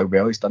because of how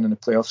well he's done in the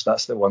playoffs.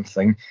 That's the one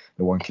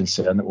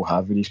concern that we'll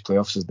have with these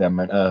playoffs is the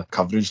amount of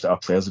coverage that our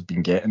players have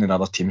been getting, and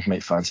other teams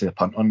might fancy a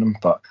punt on them,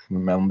 but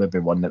McMillan would be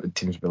one that the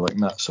teams would be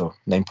looking at. So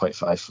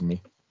 9.5 for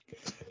me.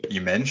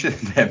 you mentioned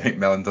that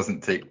McMillan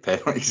doesn't take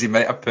penalties. He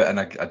might have put in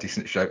a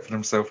decent shout for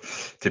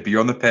himself to be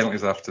on the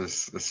penalties after the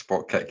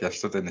spot kick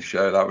yesterday in the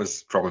shootout. That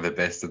was probably the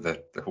best of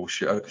the whole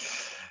shootout.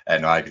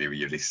 No, I agree with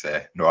you, Reiss.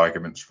 No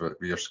arguments with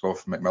your score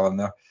for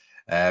McMillan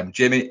there.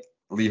 Jamie,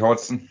 Lee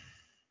Hodgson.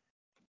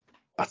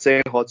 I'd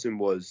say Hodgson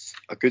was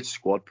a good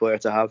squad player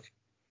to have.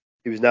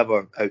 He was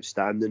never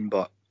outstanding,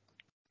 but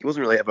he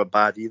wasn't really ever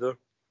bad either.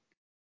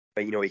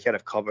 But, he kind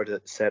of covered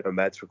at centre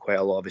mid for quite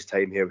a lot of his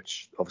time here,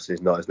 which obviously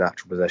is not his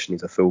natural position.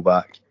 He's a full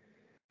back.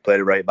 Played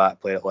at right back,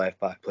 played at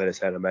left back, played at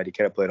centre mid. He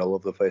kind of played all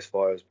over the place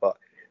for us, but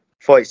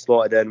thought he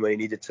slotted in when he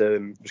needed to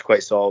and was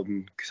quite solid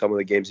in some of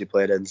the games he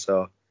played in.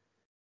 So,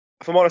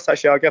 if I'm honest,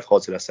 actually, I'll give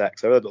Hodgson a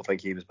 6. I really don't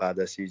think he was bad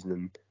this season.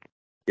 And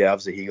yeah,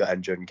 obviously he got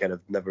injured and kind of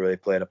never really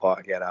played a part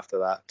again after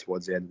that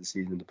towards the end of the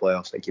season in the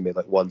playoffs. I think he made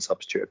like one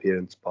substitute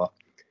appearance, but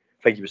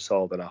I think he was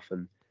solid enough.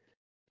 And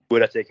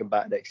would I take him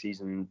back next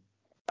season?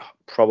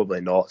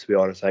 Probably not, to be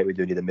honest. I think we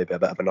do need maybe a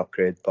bit of an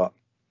upgrade, but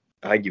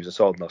I think he was a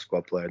solid enough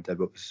squad player and did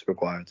what was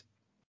required.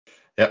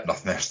 Yep,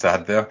 nothing else to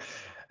add there.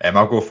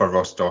 I'll go for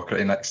Ross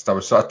Docherty next. I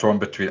was sort of torn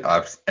between,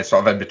 it's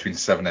sort of in between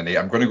 7 and 8.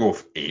 I'm going to go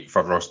 8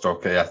 for Ross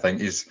Docherty. I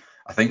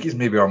think he's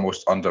maybe our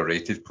most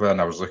underrated player.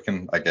 And I was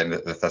looking again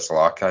at the Thistle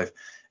archive.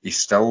 He's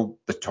still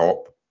the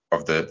top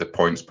of the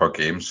points per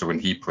game. So when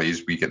he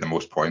plays, we get the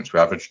most points. We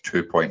average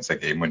 2 points a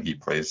game when he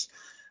plays.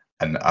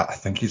 And I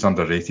think he's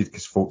underrated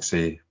because folks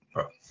say,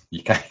 well,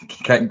 you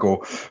can't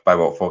go by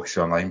what folks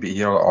say online, but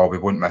here, we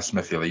won't miss him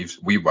if he leaves.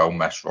 We will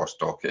miss Ross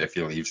Docherty if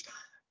he leaves.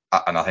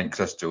 And I think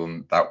Chris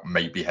Doolan, that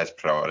might be his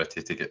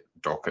priority to get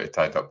Docherty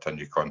tied up to a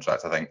new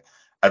contract. I think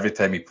every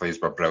time he plays,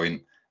 we're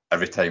brilliant.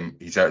 Every time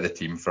he's out of the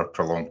team for a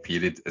prolonged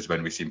period is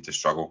when we seem to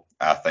struggle.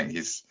 I think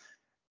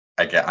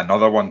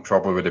another one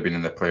probably would have been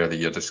in the Player of the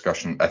Year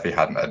discussion if he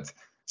hadn't had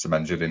some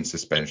injury and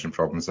suspension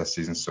problems this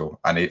season. So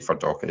an 8 for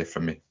Docherty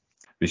from me.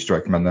 We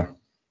strike him in there.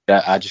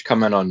 Yeah, I just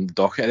come in on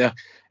Docherty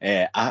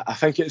there. I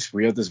think it's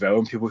weird as well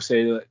when people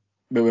say that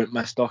we wouldn't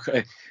miss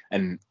Docherty,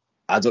 and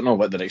I don't know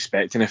what they're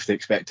expecting, if they're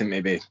expecting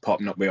maybe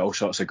popping up with all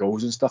sorts of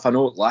goals and stuff. I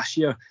know last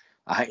year,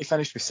 I think he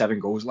finished with 7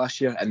 goals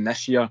last year, and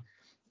this year,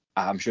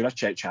 I'm sure I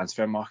checked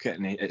transfer market,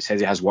 and it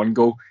says he has 1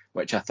 goal,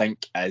 which I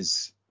think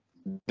is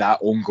that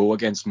own goal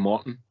against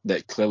Morton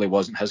that clearly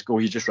wasn't his goal.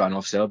 He just ran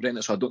off celebrating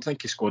it, so I don't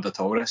think he scored at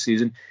all this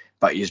season,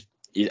 but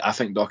I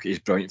think Docherty is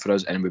brilliant for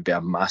us, and it would be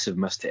a massive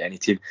miss to any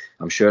team.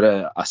 I'm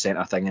sure I sent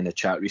a thing in the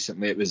chat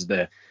recently. It was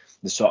the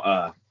sort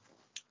of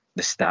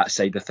the stat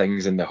side of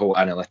things and the whole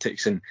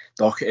analytics, and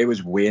Docherty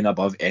was weighing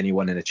above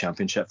anyone in the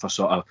championship for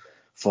sort of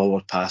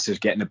forward passes,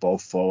 getting the ball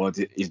forward.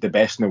 He's the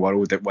best in the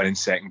world at winning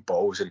second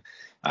balls, and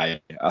I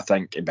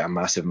think it'd be a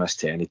massive miss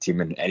to any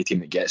team, and any team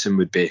that gets him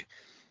would be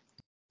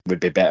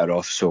better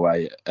off. So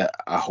I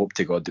hope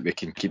to God that we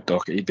can keep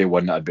Docherty. He'd be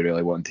one that I'd be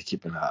really wanting to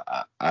keep, and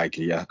I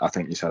agree. I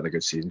think he's had a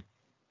good season.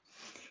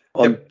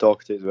 On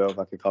Docherty as well, if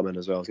I could come in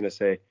as well, I was going to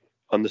say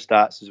on the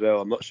stats as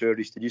well, I'm not sure,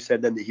 Reiss, did you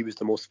send in that he was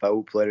the most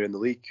foul player in the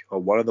league, or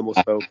one of the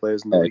most foul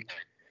players in the league?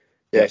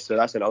 Yeah, so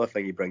that's another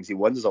thing he brings. He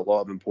wins us a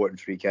lot of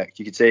important free kicks.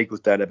 You could say he goes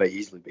down a bit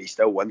easily, but he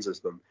still wins us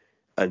them.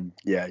 And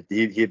yeah,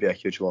 he'd be a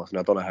huge loss, and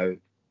I don't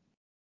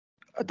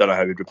know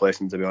how we'd replace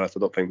him, to be honest.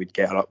 I don't think we'd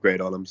get an upgrade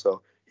on him,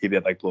 so he'd be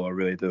a big blow. I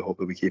really do hope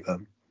that we keep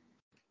him.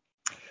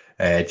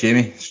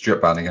 Jamie,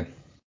 Stuart Bannigan.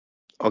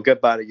 I'll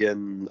give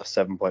Bannigan a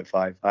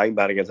 7.5. I think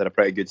Bannigan's had a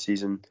pretty good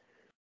season.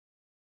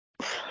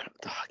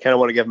 I kind of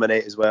want to give him an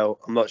 8 as well.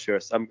 I'm not sure.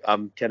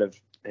 I'm kind of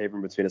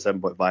havering between a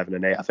 7.5 and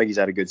an 8. I think he's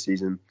had a good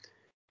season.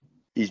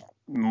 He's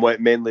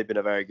mainly been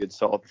a very good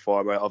sort of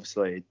performer.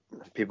 Obviously,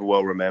 people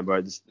will remember.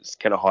 It's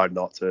kind of hard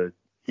not to.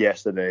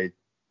 Yesterday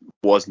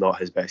was not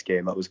his best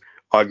game. That was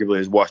arguably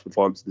his worst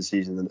performance of the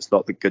season, and it's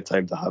not the good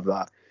time to have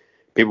that.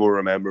 People will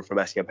remember from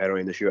missing a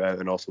penalty in the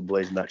shootout and also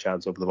blazing that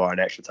chance over the bar in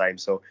extra time.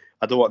 So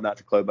I don't want that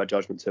to cloud my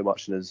judgment too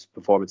much in his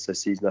performance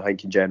this season. I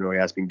think in general he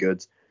has been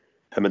good.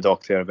 Him and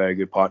Docherty are a very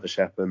good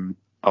partnership, and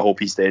I hope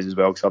he stays as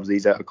well, because obviously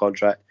he's out of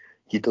contract.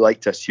 You'd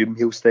like to assume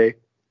he'll stay.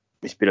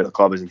 He's been at the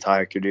club his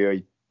entire career.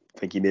 I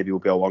think he maybe will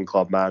be a one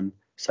club man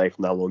aside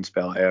from that loan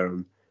spell here.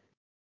 And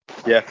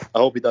yeah, I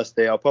hope he does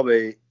stay. I'll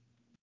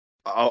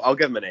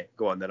give him an 8.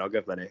 Go on then, I'll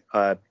give him an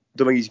 8.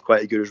 Don't think he's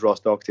quite as good as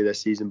Ross Docherty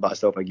this season, but I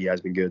still think he has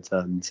been good,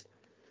 and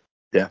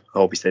yeah, I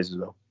hope he stays as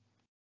well.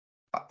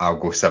 I'll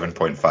go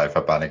 7.5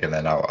 for Bannigan,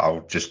 then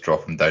I'll just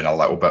drop him down a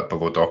little bit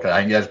below Docherty. I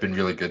think he has been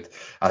really good.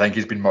 I think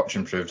he's been much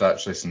improved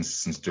actually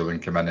since Doolan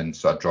came in and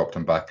sort of dropped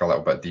him back a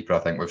little bit deeper. I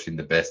think we've seen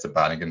the best of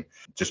Bannigan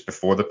just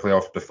before the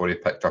playoffs, before he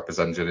picked up his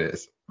injury.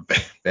 It's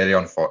very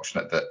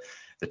unfortunate that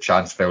the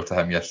chance fell to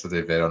him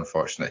yesterday. Very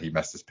unfortunate he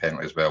missed his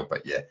penalty as well.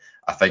 But yeah,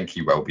 I think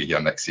he will be here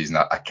next season.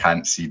 I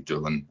can't see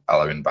Doolan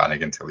allowing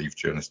Bannigan to leave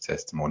during his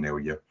testimonial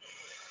year.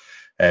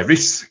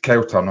 Reiss,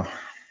 Kyle Turner.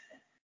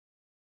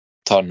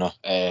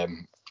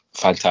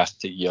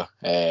 Fantastic year.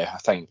 I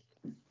think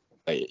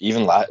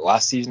even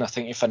last season, I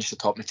think he finished the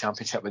top in the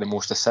championship with the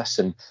most assists,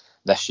 and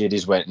this year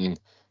he's went and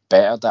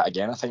bettered that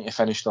again. I think he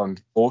finished on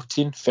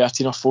 13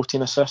 or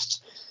 14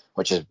 assists,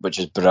 which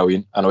is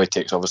brilliant. I know he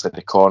takes obviously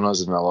the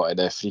corners and a lot of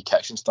the free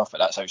kicks and stuff, but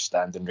that's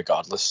outstanding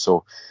regardless.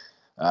 So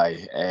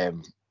I'll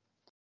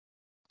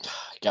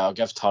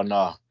give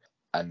Turner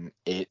an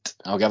 8.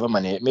 I'll give him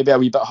an 8. Maybe a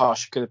wee bit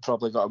harsh. Could have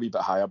probably got a wee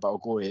bit higher, but I'll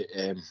go 8.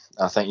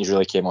 I think he's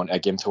really came on a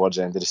game towards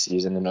the end of the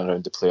season and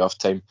around the playoff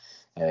time.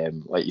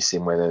 Like you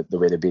seen with the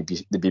way the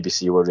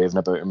BBC were raving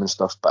about him and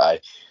stuff.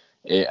 But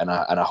 8, and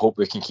I hope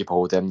we can keep a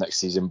hold of him next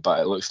season. But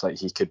it looks like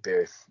he could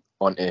be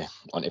onto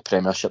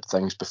Premiership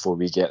things before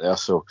we get there.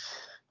 So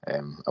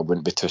I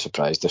wouldn't be too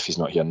surprised if he's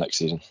not here next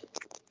season.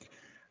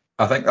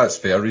 I think that's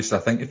fair, Reiss. I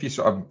think if you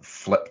sort of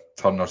flip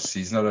Turner's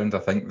season around, I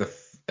think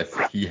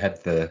if he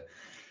had the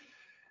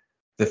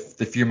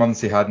few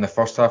months he had in the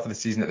first half of the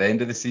season, at the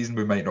end of the season,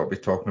 we might not be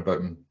talking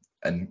about him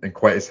in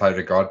quite as high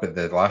regard. But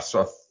the last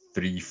sort of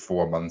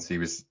 3-4 months, he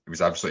was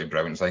absolutely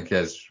brilliant. So I think he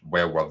is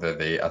well worthy of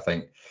the 8. I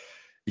think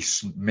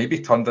he's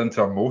maybe turned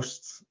into our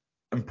most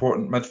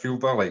important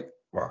midfielder, like,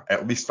 well,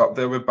 at least up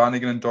there with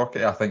Bannigan and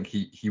Doherty. I think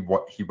he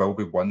will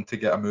be one to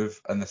get a move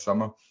in the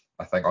summer.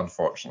 I think,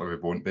 unfortunately,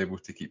 we won't be able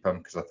to keep him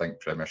because I think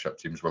Premiership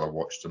teams will have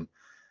watched him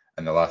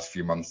in the last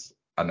few months.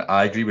 And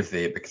I agree with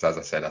the 8 because, as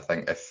I said, I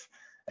think if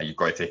you've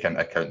got to take into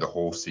account the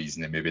whole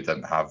season, he maybe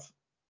didn't have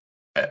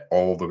it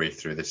all the way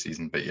through the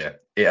season. But yeah,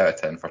 8 out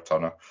of 10 for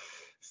Turner.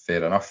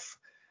 Fair enough.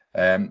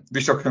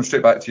 Reiss, I'll come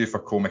straight back to you for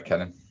Cole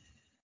McKinnon.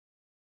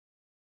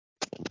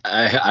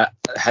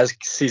 His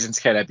season's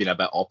kind of been a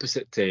bit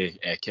opposite to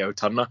Kyle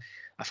Turner.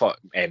 I thought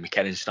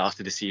McKinnon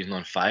started the season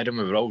on fire and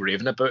we were all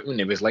raving about him.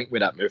 He was linked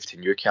with that move to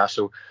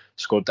Newcastle,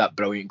 scored that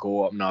brilliant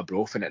goal up in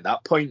Arbroath, and at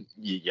that point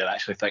you're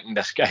actually thinking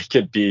this guy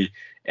could be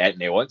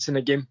anything he wants in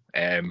the game.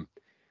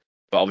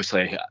 But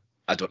obviously,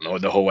 I don't know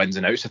the whole ins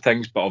and outs of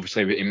things, but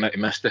obviously he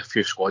missed a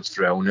few squads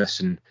through illness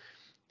and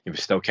he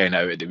was still kind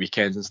of out at the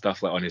weekends and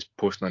stuff, like on his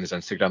posting on his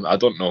Instagram. I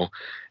don't know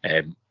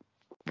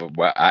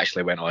what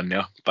actually went on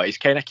there, but he's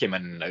kind of came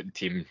in and out the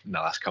team in the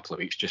last couple of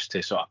weeks just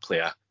to sort of play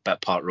a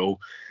bit part role.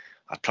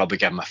 I'd probably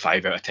give him a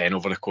 5 out of 10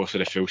 over the course of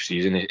the full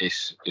season.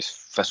 His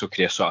Thistle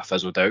career sort of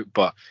fizzled out,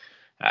 but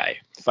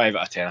 5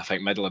 out of 10, I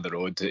think middle of the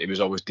road. He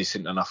was always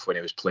decent enough when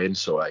he was playing,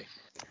 so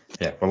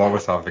Yeah, we'll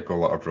always have the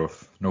goal at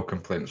Arbroath. No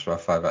complaints for a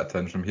 5 out of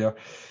 10 from here.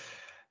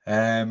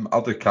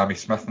 I'll do Cammy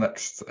Smith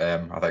next.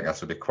 I think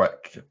this will be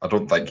quick. I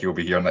don't think he'll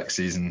be here next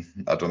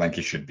season. I don't think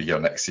he should be here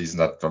next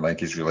season. I don't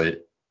think he's really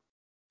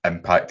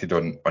impacted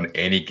on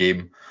any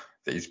game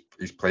that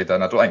he's played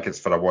in. I don't think it's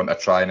for a want of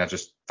trying. I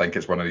just think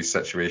it's one of these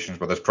situations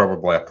where there's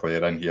probably a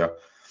player in here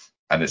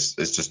and it's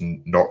just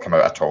not come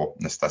out at all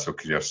in his Thistle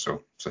career.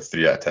 So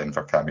 3 out of 10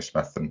 for Cammy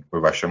Smith, and we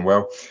wish him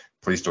well.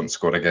 Please don't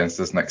score against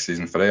us next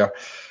season for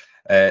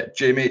Ayr.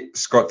 Jamie,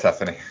 Scott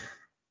Tiffoney.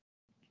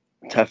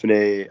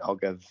 Tiffoney, I'll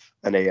give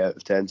an 8 out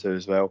of 10 to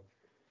as well.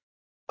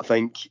 I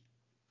think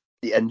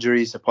the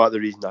injuries are part of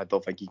the reason I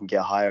don't think he can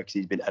get higher, because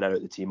he's been in and out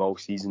of the team all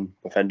season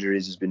with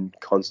injuries. He's been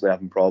constantly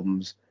having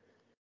problems.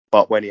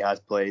 But when he has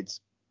played,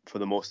 for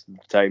the most of the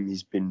time,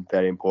 he's been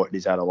very important.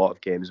 He's had a lot of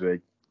games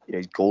where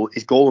his goal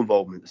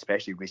involvement,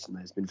 especially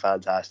recently, has been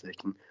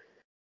fantastic. And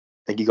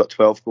I think he got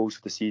 12 goals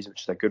for the season,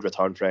 which is a good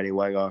return for any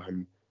winger.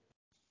 And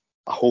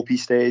I hope he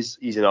stays.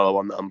 He's another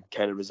one that I'm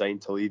kind of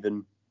resigned to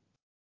leaving.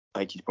 I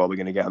think he's probably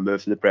going to get a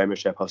move to the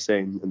Premiership. I was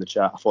saying in the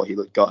chat, I thought he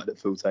looked gutted at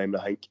full time.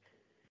 And I think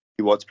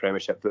he wants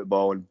Premiership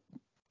football and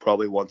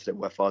probably wanted it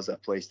with us at a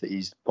place that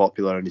he's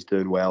popular and he's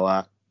doing well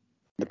at,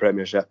 the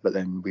Premiership. But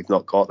then we've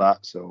not got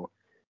that, so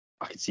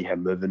I could see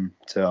him moving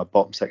to a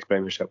bottom 6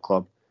 Premiership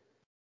club.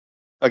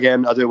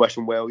 Again, I do wish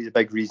him well. He's a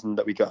big reason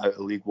that we got out of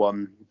League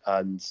One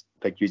and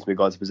big reason we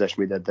got into the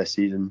position we did this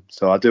season.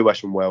 So I do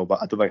wish him well, but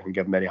I don't think I can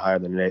give him any higher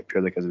than an 8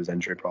 purely because of his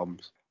injury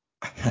problems.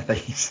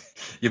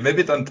 You've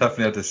maybe done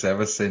Tiffoney a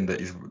disservice saying that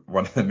he's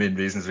one of the main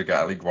reasons we got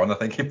out of League One. I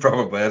think he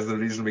probably is the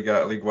reason we got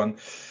out of League One.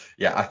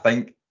 Yeah, I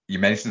think you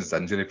mentioned his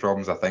injury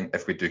problems. I think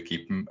if we do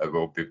keep him, it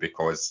will be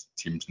because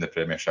teams in the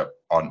Premiership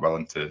aren't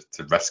willing to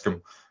risk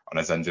him on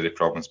his injury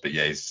problems. But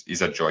yeah,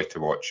 he's a joy to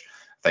watch.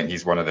 I think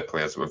he's one of the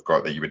players that we've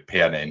got that you would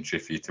pay an entry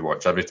fee to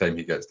watch every time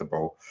he gets the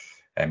ball.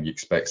 You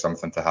expect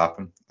something to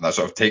happen. And that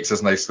sort of takes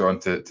us nicely on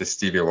to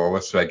Stevie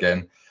Lawless. So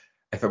again,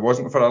 if it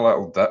wasn't for a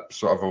little dip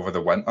sort of over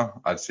the winter,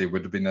 I'd say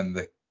would have been in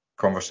the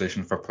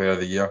conversation for Player of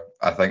the Year.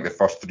 I think the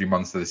first 3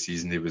 months of the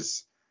season he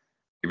was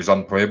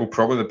unplayable,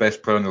 probably the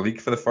best player in the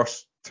league for the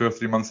first 2 or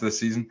 3 months of the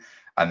season,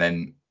 and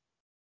then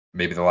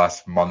maybe the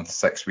last month,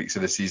 6 weeks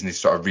of the season, he's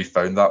sort of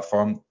refound that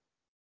form.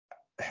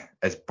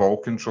 His ball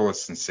control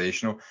is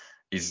sensational.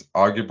 He's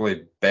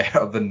arguably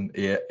better than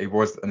he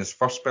was in his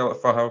first spell at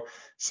Firhill.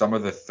 Some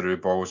of the through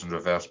balls and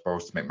reverse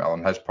balls to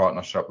McMillan, his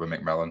partnership with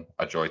McMillan,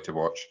 a joy to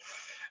watch.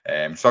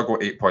 So I'll go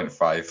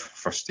 8.5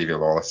 for Stevie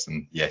Lawless,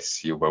 and yes,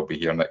 he will be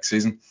here next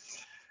season.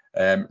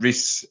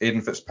 Reiss,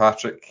 Aidan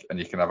Fitzpatrick, and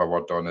you can have a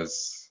word on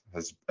his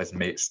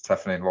mates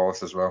Tiffoney and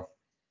Lawless as well.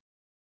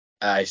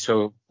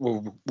 So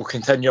we'll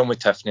continue on with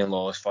Tiffoney and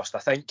Lawless first. I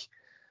think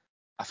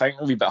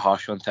a wee bit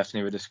harsh on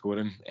Tiffoney with the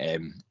scoring.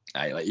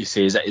 Like you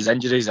say, his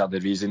injuries are the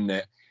reason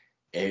that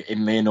he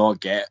may not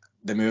get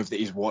the move that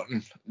he's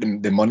wanting,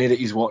 the money that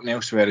he's wanting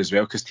elsewhere as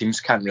well, because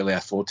teams can't really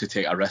afford to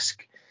take a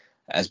risk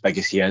as big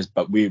as he is,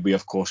 but we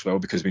of course will,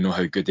 because we know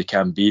how good he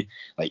can be.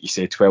 Like you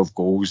say, 12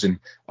 goals and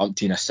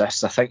umpteen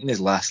assists. I think in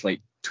his last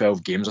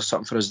 12 games or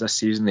something for us this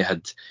season, they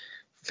had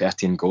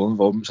 13 goal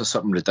involvements or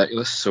something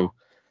ridiculous. So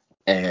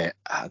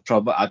I'd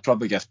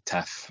probably give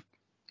Tiff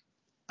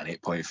an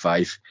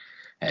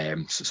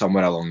 8.5,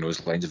 somewhere along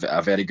those lines.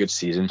 A very good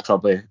season,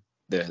 probably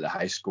the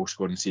highest goal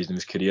scoring season of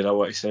his career, I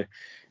want to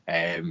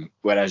say.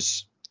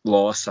 Whereas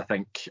Lawless, I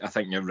think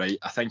you're right.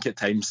 I think at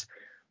times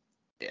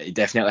he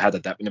definitely had a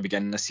dip in the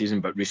beginning of the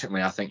season, but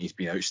recently I think he's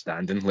been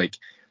outstanding.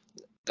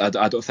 I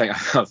don't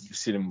think I've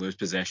seen him lose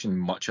possession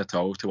much at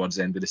all towards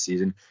the end of the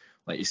season.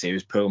 Like you say, he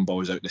was pulling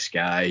balls out the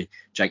sky,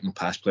 jinking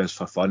past players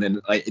for fun,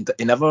 and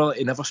he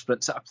never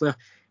sprints at a player.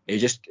 He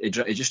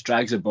just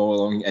drags the ball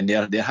along, and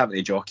they're having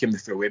to jockey him the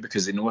full way,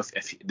 because they know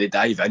if they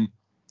dive in,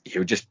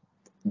 he'll just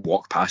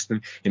walk past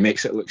them. He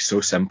makes it look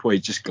so simple. He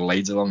just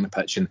glides along the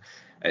pitch, and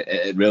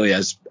it really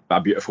is a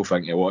beautiful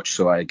thing to watch.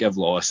 So I give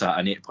Lawless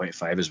an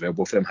 8.5 as well.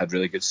 Both of them had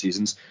really good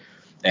seasons.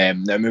 Now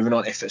moving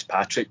on to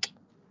Fitzpatrick,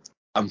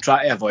 I'm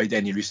trying to avoid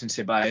any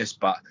recency bias,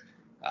 but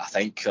I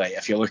think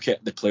if you look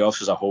at the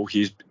playoffs as a whole,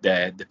 he's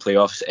the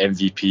playoffs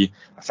MVP.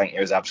 I think he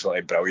was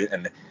absolutely brilliant,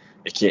 and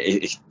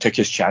he took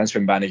his chance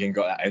when Bannigan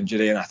got that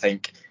injury, and I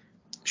think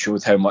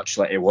showed how much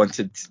he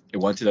wanted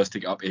us to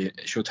get up.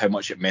 It showed how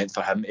much it meant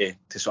for him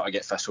to sort of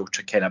get Thistle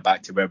kind of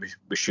back to where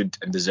we should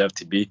and deserve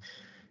to be.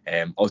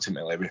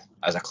 Ultimately,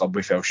 as a club,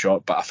 we fell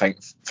short, but I think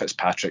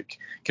Fitzpatrick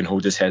can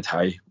hold his head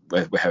high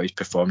with how he's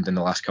performed in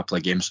the last couple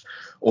of games.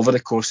 Over the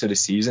course of the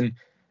season,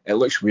 it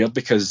looks weird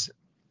because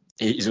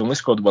he's only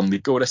scored one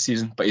league goal this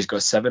season, but he's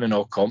got 7 in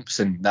all comps,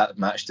 and that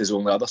matched his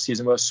only other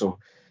season was. So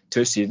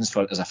 2 seasons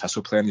as a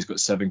Thistle player, and he's got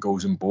 7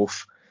 goals in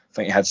both. I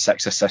think he had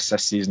 6 assists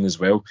this season as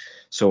well.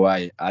 So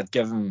I'd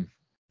give him,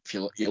 if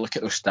you look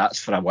at those stats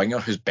for a winger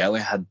who's barely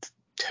had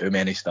too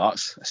many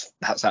starts,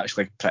 that's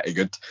actually pretty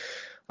good.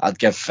 I'd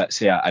give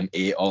Fitzy an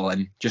 8 all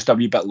in, just a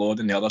wee bit lower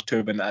than the other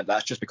 2, but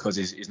that's just because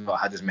he's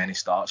not had as many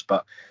starts.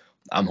 But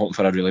I'm hoping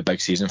for a really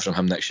big season from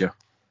him next year.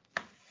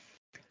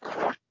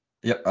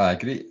 Yep, I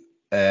agree.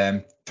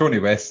 Tony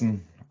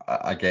Weston,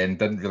 again,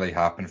 didn't really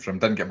happen for him,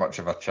 didn't get much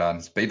of a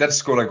chance, but he did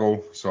score a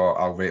goal, so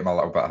I'll rate him a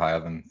little bit higher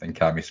than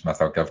Cammy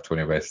Smith. I'll give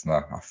Tony Weston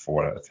a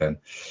 4 out of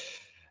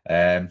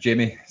 10.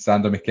 Jamie,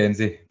 Sander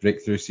McKenzie,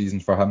 breakthrough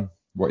season for him.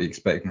 What are you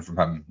expecting from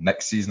him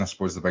next season, I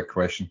suppose, the big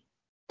question?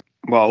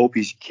 Well, I hope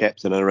he's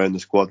kept in and around the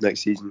squad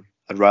next season.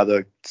 I'd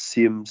rather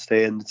see him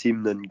stay in the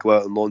team than go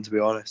out on loan, to be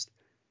honest.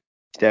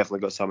 He's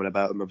definitely got something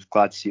about him. I was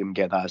glad to see him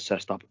get that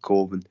assist up at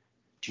Cove, and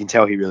you can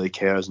tell he really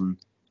cares, and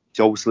he's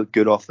always looked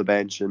good off the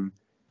bench. And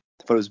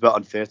I thought it was a bit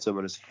unfair to him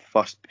on his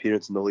first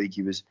appearance in the league.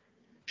 He was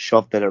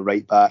shoved in at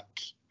right back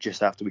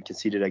just after we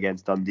conceded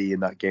against Dundee in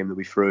that game that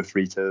we threw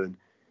 3-2, and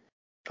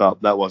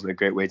felt that wasn't a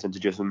great way to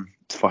introduce him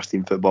to first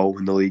team football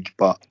in the league.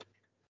 But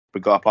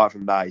apart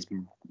from that, he's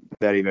been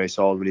very, very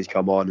solid when he's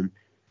come on, and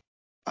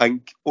I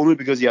think only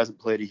because he hasn't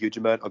played a huge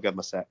amount, I'll give him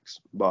a 6.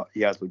 But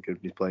he has looked good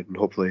when he's played, and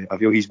hopefully I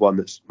feel he's one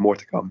that's more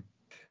to come.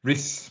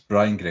 Reiss,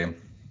 Brian Graham.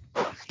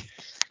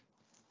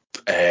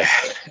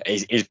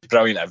 He's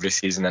brilliant every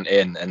season,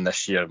 and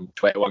this year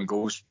 21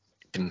 goals,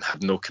 can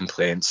have no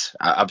complaints.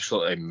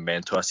 Absolutely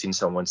mental. I seen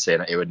someone saying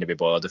that he wouldn't be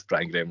bothered if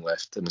Brian Graham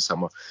left in the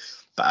summer,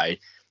 but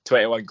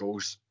 21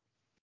 goals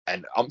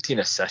and umpteen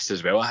assists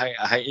as well. I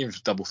think he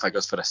was double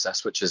figures for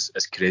assists, which is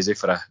crazy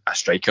for a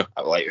striker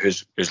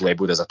who's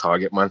labelled as a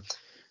target man.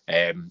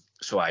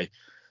 So I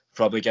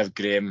probably give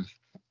Graham,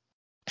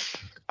 it's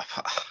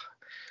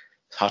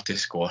hard to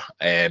score.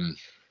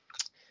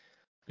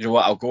 You know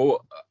what? I'll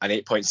go an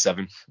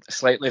 8.7.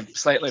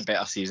 Slightly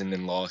better season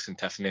than Lawless and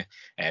Tiffoney,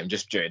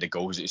 just due to the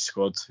goals that he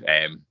scored.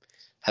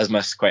 Has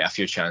missed quite a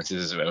few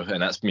chances as well, and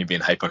that's me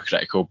being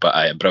hypercritical. But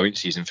a brilliant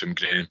season from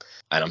Graham,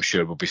 and I'm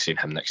sure we'll be seeing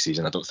him next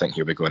season. I don't think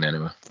he'll be going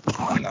anywhere.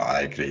 No,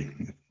 I agree.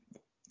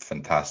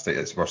 Fantastic.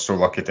 We're so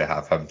lucky to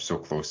have him so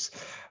close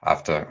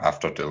after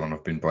Doolan.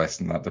 We've been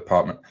blessed in that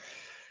department.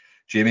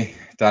 Jamie,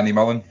 Danny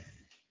Mullen.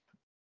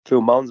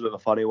 Phil Mullen's a bit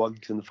of a funny one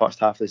because in the first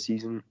half of the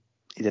season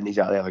he didn't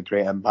exactly have a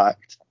great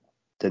impact,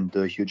 didn't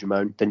do a huge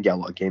amount, didn't get a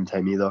lot of game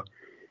time either.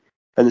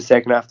 In the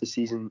second half of the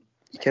season,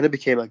 he kind of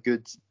became a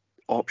good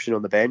option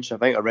on the bench. I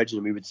think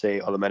originally we would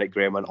say, the minute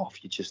Graham went off,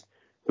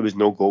 there was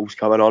no goals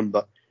coming on,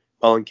 but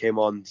Mullen came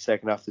on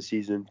second half of the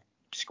season,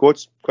 scored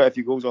quite a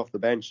few goals off the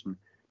bench, and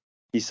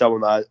he's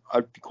someone that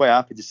I'd be quite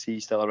happy to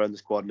see still around the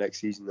squad next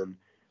season. And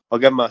I'll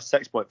give him a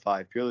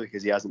 6.5 purely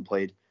because he hasn't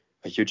played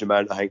a huge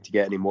amount, I think, to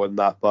get any more than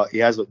that, but he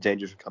has looked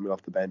dangerous coming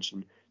off the bench,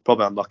 and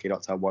probably unlucky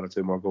not to have 1 or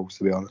 2 more goals,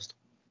 to be honest.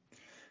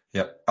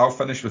 Yep, I'll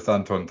finish with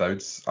Anton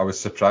Dowds. I was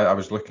surprised. I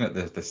was looking at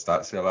the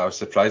stats here. I was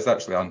surprised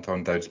actually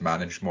Anton Dowds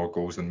managed more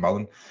goals than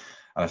Mullen.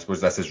 And I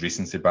suppose this is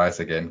recency bias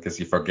again, because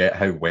you forget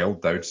how well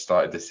Dowds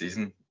started the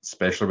season,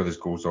 especially with his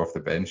goals off the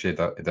bench. He had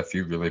a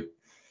few really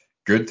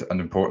good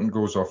and important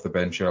goals off the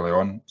bench early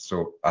on.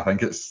 So I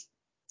think it's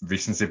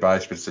recency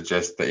bias would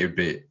suggest that he would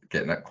be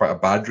getting quite a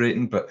bad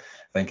rating, but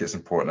I think it's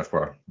important if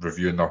we're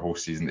reviewing the whole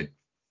season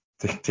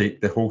to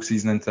take the whole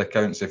season into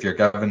account. So if you're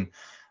giving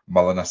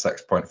Mullen a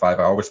 6.5,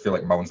 I always feel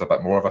like Mullen's a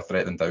bit more of a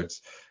threat than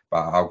Dowds, but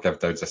I'll give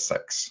Dowds a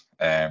 6.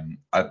 I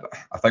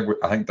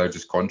think Dowds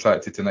is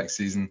contracted to next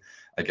season.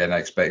 Again, I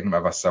expect him to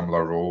have a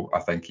similar role.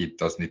 I think he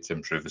does need to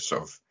improve his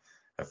sort of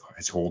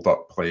his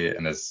hold-up play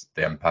and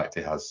the impact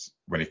he has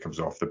when he comes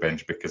off the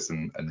bench, because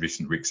in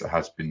recent weeks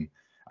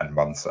and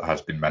months it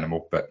has been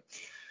minimal. But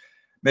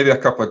maybe a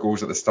couple of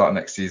goals at the start of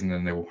next season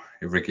and he'll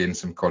regain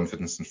some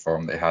confidence and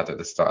form that he had at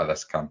the start of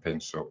this campaign.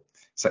 So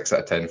 6 out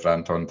of 10 for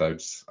Anton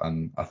Dowds.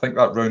 And I think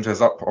that rounds us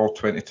up all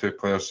 22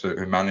 players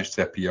who managed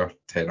to appear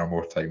 10 or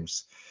more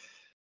times.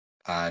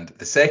 And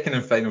the second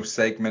and final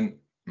segment,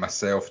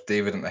 myself,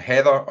 David and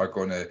Heather are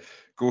going to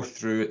go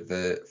through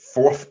the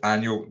 4th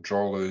annual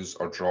Draw, Lose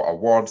or Draw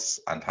Awards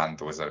and hand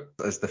those out.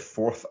 It's the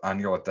 4th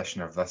annual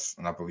edition of this,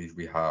 and I believe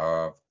we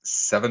have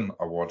 7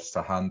 awards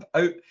to hand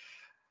out.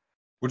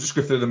 We'll just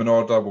go through them in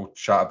order. We'll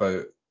chat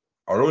about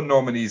our own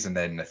nominees, and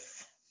then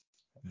if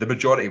the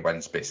majority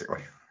wins,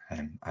 basically.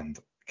 And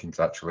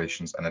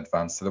congratulations in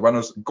advance to the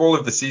winners. Goal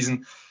of the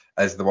season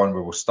is the one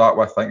we will start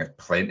with. I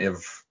think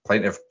there's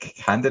plenty of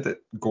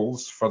candidate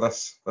goals for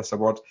this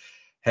award.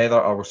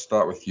 Heather, I will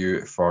start with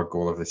you for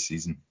goal of the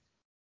season.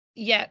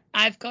 Yeah,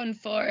 I've gone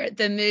for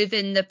the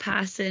moving, the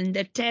passing,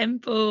 the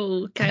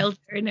tempo. Kyle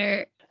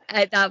Turner.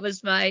 That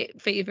was my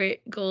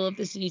favourite goal of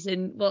the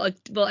season. What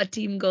a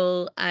team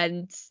goal,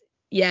 and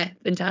yeah,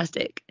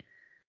 fantastic.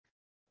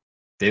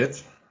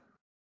 David?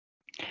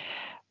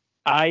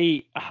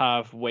 I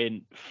have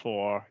went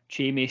for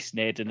Jamie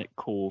Sneddon at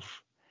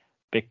Cove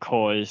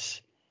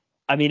because,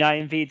 I mean, I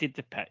invaded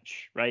the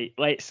pitch, right?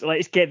 Let's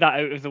get that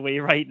out of the way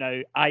right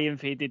now. I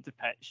invaded the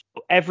pitch.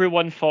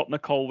 Everyone thought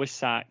McCall was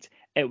sacked.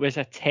 It was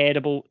a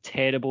terrible,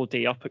 terrible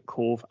day up at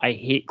Cove. I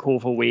hate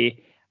Cove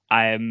away.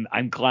 I'm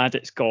glad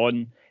it's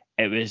gone.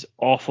 It was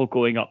awful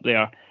going up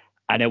there,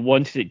 and I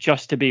wanted it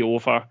just to be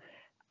over.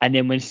 And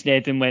then when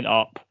Sneddon went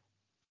up,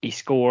 he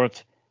scored.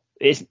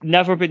 It's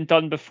never been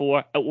done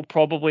before. It will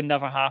probably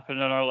never happen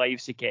in our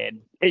lives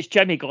again. It's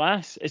Jimmy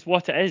Glass. It's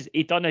what it is.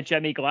 He done a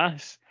Jimmy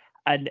Glass,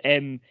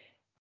 and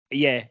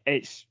yeah,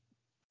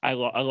 I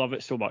love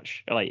it so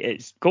much.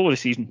 It's goal of the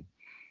season.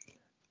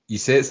 You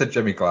say it's a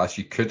Jimmy Glass.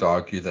 You could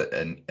argue that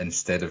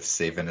instead of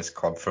saving his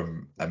club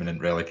from imminent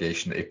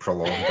relegation, he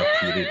prolonged a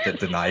period that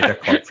denied a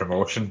club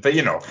promotion. But,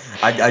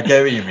 I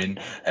get what you mean.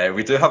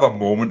 We do have a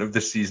moment of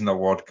the season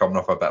award coming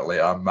up a bit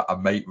later. I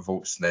might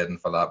vote Sneddon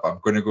for that, but I'm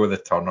going to go with the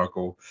Turner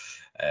goal.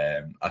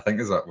 I think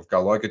we've got a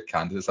lot of good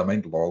candidates. I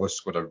mind Lawless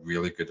scored a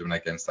really good one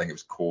against, I think it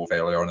was Cove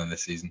earlier on in the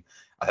season.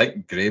 I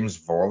think Graham's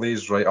volley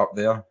is right up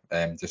there,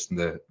 just in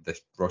the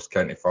Ross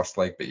County first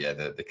leg. But yeah,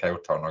 the Kyle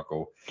Turner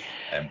goal,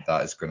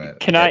 that is going to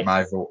get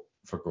my vote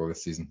for goal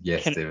this season.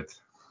 Yes, David.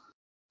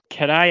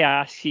 Can I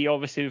ask you,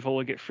 obviously we've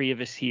only got 3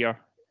 of us here,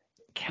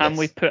 can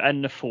we put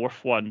in the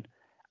 4th one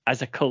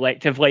as a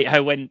collective, like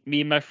how when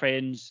me and my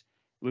friends,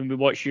 when we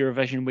watch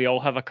Eurovision, we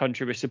all have a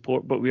country we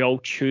support, but we all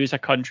choose a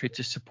country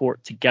to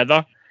support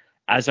together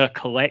as a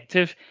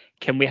collective?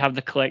 Can we have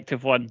the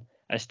collective one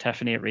as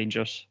Tiffoney at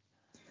Rangers?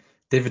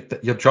 David,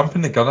 you're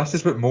jumping the gun. This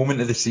is what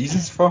moment of the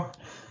season's for.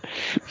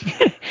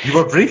 You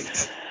were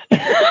briefed.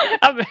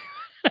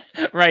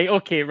 Right,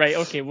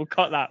 okay. We'll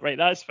cut that. Right,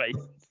 that's fine.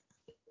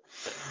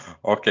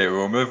 Okay,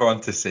 we'll move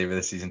on to save of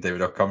the season.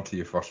 David, I'll come to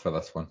you first for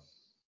this one.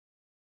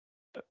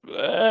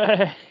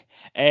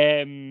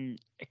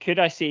 Could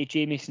I say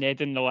Jamie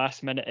Sneddon the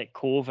last minute at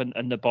Cove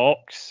in the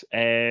box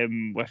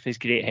with his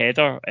great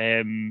header?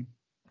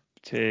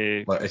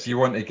 If you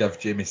want to give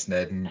Jamie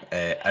Sneddon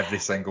every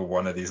single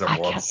one of these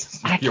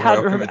awards, you're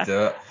welcome to do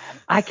it.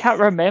 I can't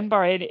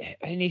remember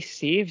any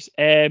saves.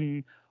 But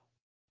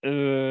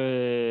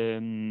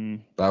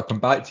I'll come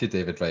back to you,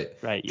 David.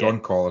 Right.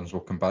 John Collins,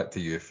 we'll come back to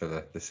you for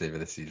the save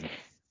of the season.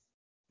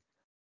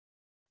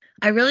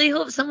 I really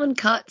hope someone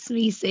cuts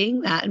me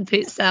saying that and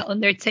puts that on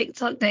their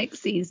TikTok next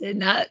season.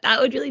 That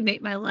would really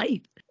make my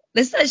life.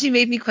 This actually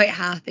made me quite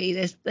happy,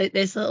 this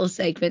little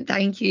segment.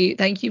 Thank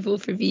you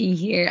both for being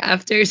here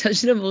after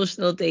such an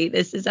emotional day.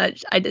 This is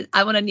actually,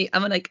 I'm on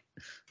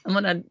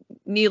a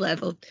new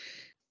level.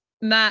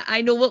 Matt,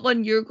 I know what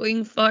one you're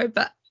going for,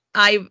 but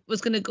I was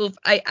going to go,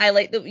 I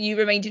like that you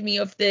reminded me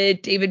of the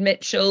David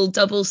Mitchell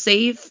double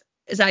save.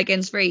 Is that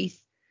against Reiss?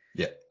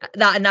 Yeah.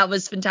 That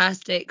was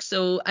fantastic.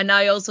 So, and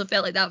I also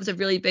felt like that was a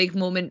really big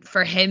moment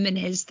for him in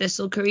his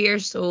Thistle career.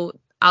 So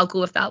I'll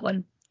go with that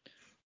one.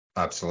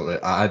 Absolutely.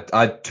 I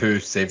had 2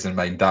 saves in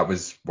mind. That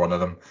was one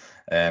of them.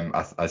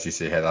 As you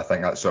say, Heather, I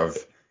think that sort of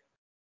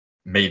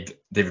made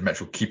David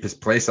Mitchell keep his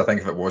place. I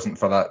think if it wasn't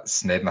for that,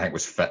 Sneddon, I think,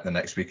 was fit the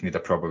next week and he'd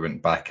have probably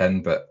went back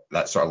in, but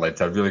that sort of led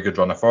to a really good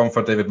run of form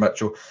for David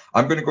Mitchell.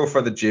 I'm going to go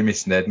for the Jamie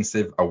Sneddon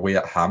save away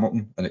at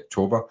Hamilton in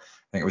October.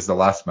 I think it was the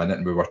last minute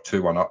and we were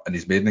 2-1 up, and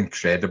he's made an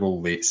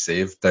incredible late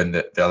save down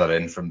the other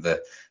end from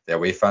the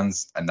away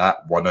fans, and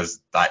that won us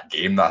that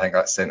game. I think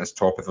that sent us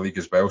top of the league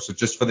as well. So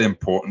just for the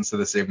importance of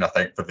the save, and I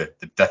think for the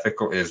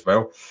difficulty as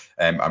well,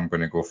 I'm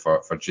going to go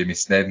for Jamie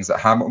Sneddon's at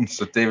Hamilton.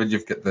 So David,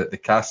 you've got the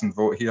cast and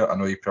vote here. I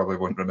know you probably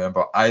won't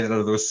remember either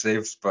of those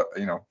saves, but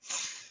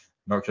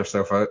knock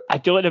yourself out. I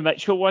do like the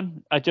Mitchell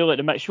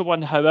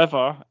one.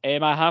 However,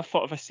 I have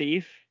thought of a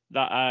save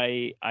that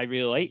I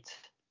really liked.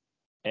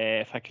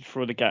 if I could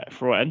throw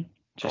it in,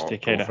 just to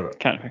go kind for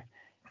of it.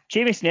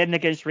 Jamie Snedden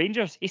against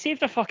Rangers. He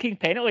saved a fucking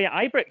penalty at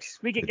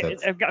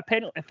Ibrox. I've got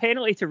a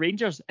penalty to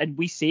Rangers, and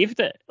we saved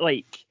it.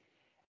 Like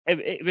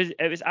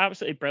it was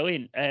absolutely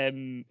brilliant.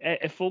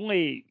 If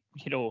only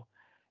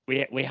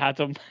we had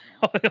him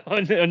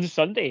on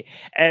Sunday.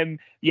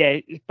 Yeah,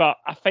 but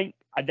I think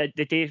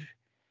the day.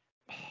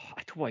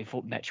 I don't want to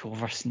vote Mitchell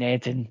over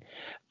Snedden,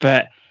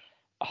 but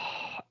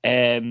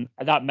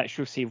that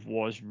Mitchell save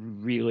was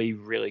really,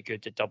 really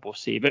good. The double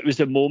save. It was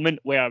a moment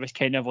where I was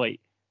kind of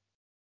like,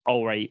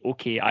 all right,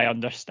 okay, I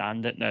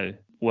understand it now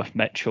with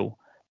Mitchell.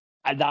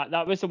 And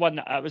that was the one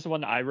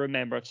that I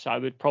remembered, so I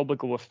would probably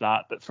go with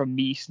that. But for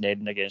me,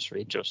 Snedden against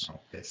Rangers.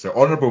 Okay, so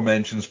honourable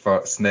mentions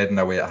for Snedden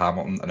away at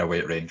Hamilton and away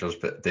at Rangers,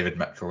 but David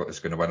Mitchell is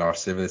going to win our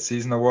Save of the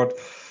Season award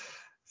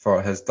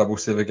for his double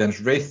save against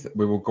Wraith.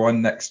 We will go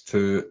on next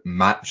to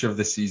Match of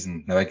the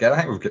Season. Now again, I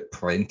think we've got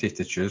plenty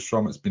to choose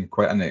from. It's been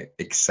quite an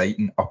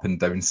exciting up and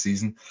down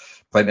season.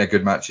 Plenty of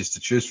good matches to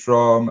choose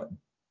from.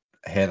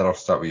 Heather, I'll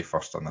start with you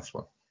first on this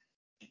one.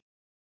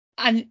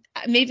 And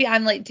maybe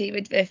I'm like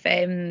David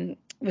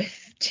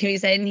with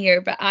Jamie's in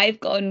here, but I've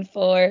gone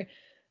for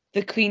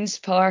the Queen's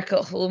Park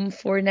at home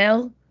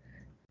 4-0.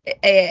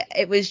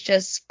 It was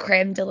just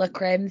creme de la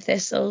creme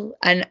Thistle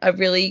and a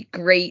really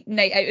great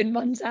night out in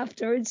Muns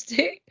afterwards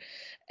too.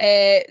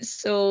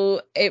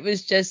 So it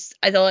was just,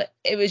 I thought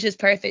it was just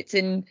perfect,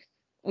 and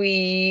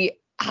we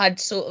had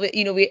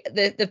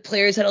the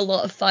players had a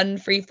lot of fun,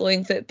 free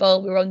flowing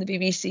football. We were on the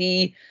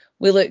BBC.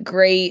 We looked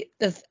great.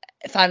 The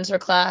fans were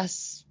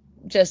class.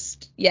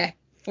 Just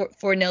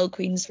 4-0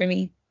 Queens for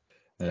me.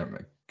 Yeah,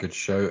 good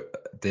shout,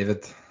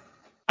 David.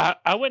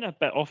 I went a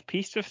bit off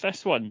piste with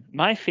this one.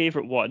 My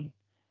favourite one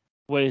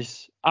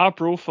was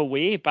Arbroath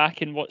away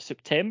back in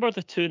September,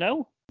 the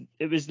 2-0.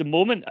 It was the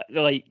moment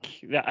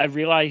that I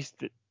realised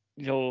that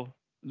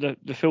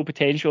the full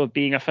potential of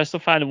being a Thistle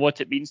fan and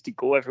what it means to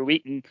go every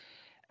week. And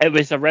it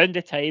was around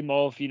the time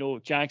of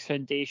Jags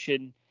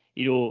Foundation.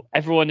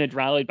 Everyone had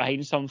rallied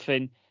behind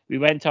something. We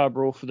went to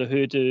Arbroath for the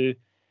hoodoo,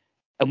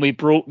 and we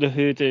broke the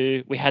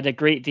hoodoo. We had a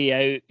great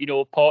day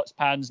out. Pots,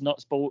 pans,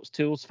 nuts, bolts,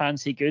 tools,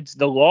 fancy goods,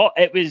 the lot.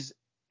 It was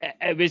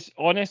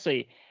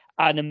honestly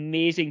an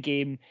amazing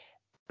game.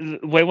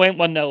 We went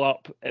 1-0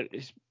 up. It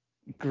was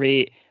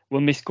great.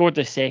 When we scored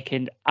the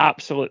second,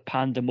 absolute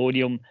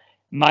pandemonium.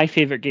 My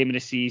favourite game of the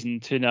season,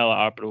 2-0 at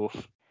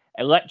Arbroath.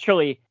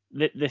 Literally,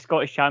 the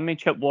Scottish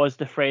Championship was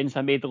the friends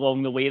I made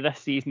along the way this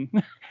season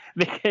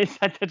because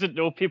I didn't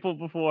know people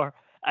before.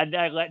 And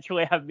I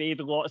literally have made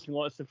lots and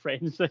lots of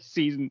friends this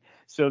season.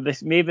 So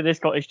maybe the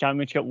Scottish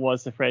Championship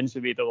was the friends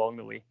we made along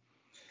the way.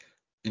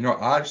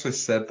 I actually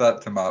said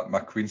that to my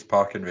Queen's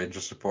Park and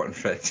Rangers supporting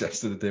friends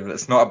yesterday, David.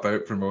 It's not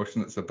about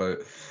promotion. It's about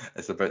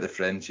the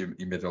friends you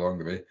made along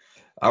the way.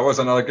 That was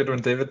another good one,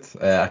 David.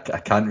 I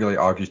can't really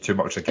argue too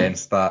much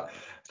against that.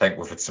 I think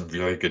we've had some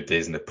really good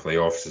days in the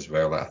playoffs as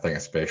well. I think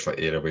especially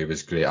Airway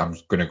was great. I'm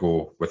going to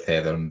go with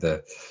Heather and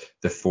the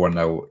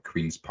 4-0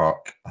 Queen's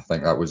Park. I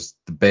think that was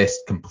the best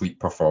complete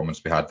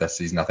performance we had this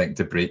season. I think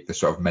to break the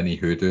sort of mini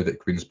hoodoo that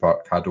Queen's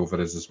Park had over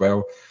us as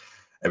well.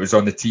 It was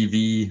on the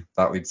TV.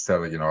 That leads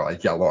to, I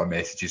get a lot of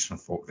messages from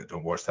folk that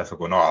don't watch Thistle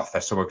going, oh,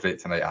 Thistle were great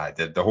tonight. I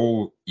did. The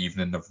whole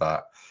evening of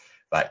that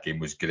game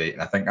was great.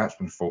 And I think that's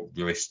when folk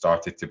really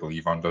started to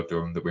believe under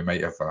Doom that we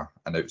might have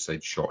an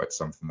outside shot at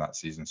something that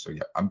season. So,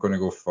 yeah, I'm going to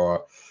go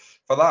for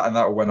that, and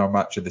that will win our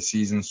match of the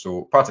season.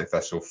 So, Partick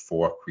Thistle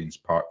 4, Queen's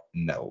Park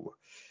 0.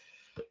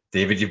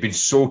 David, you've been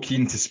so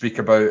keen to speak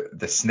about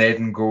the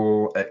Snedden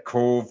goal at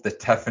Cove, the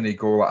Tiffoney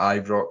goal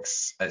at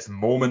Ibrox. It's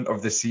moment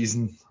of the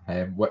season.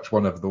 Which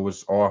one of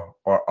those or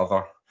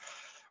other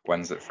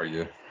wins it for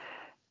you?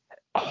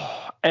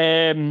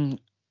 I'm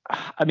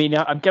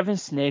giving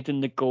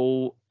Snedden the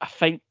goal. I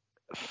think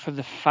for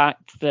the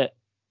fact that,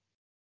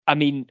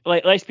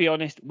 let's be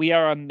honest, we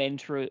are a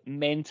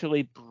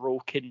mentally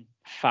broken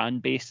fan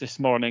base this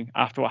morning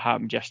after what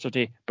happened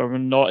yesterday, but we're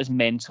not as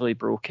mentally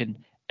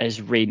broken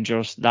as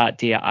Rangers that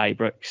day at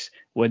Ibrox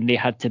when they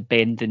had to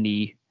bend the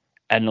knee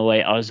and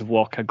let us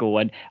walk a goal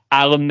in.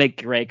 Alan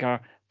McGregor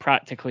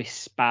practically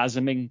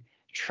spasming,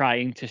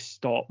 trying to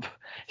stop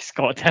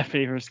Scott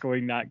Tiffoney from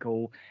scoring that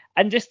goal.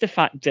 And just the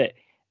fact that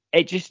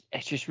it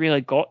just really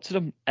got to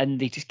them, and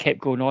they just kept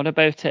going on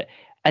about it.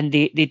 And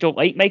they don't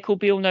like Michael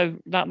Beale now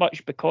that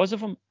much because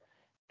of him.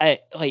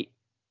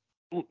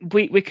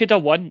 We could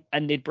have won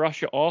and they'd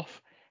brush it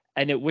off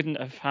and it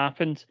wouldn't have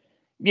happened.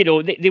 They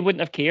wouldn't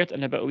have cared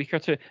in about a week or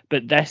two.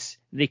 But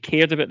they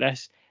cared about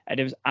this, and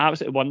it was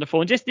absolutely wonderful.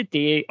 And just the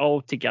day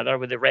all together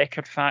with the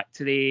record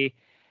factory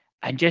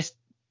and just,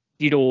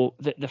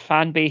 the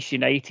fan base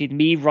united,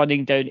 me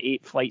running down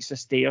 8 flights of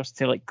stairs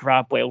to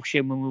grab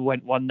Welsham when we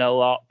went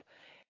 1-0 up.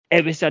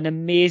 It was an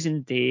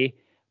amazing day.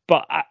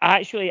 But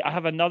I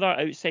have another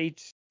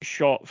outside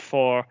shot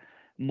for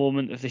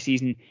moment of the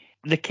season.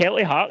 The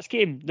Kelty Hearts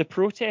game, the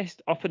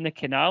protest up in the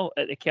canal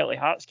at the Kelty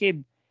Hearts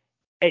game,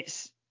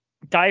 it's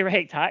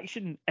direct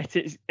action at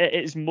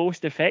its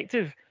most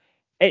effective.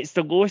 It's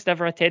the lowest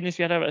ever attendance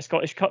we had at a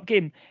Scottish Cup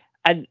game.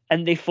 and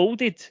they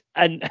folded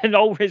and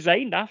all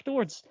resigned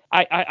afterwards.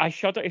 I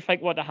shudder to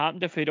think what had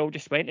happened if we'd all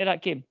just went to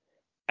that game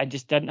and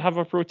just didn't have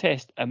a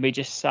protest and we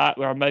just sat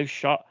with our mouths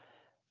shut,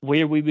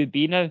 where we would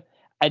be now.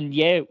 And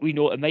yeah, we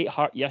know it might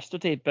hurt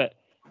yesterday, but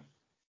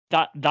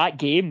that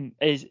game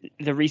is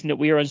the reason that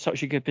we are in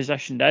such a good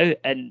position now,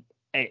 and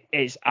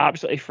it's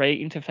absolutely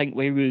frightening to think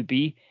where we would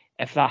be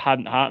if that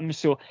hadn't happened.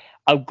 So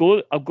I'll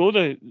go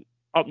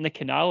up in the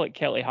canal at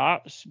Kelly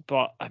Hearts,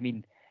 but I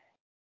mean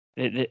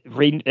the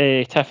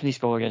Tiffoney's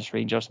goal against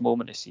Rangers,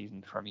 moment of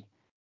season for me.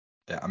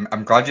 Yeah,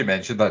 I'm glad you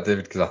mentioned that,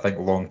 David, because I think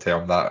long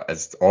term that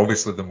is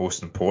obviously the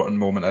most important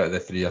moment out of the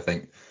three. I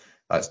think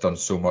that's done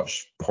so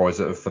much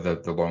positive for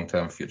the long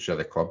term future of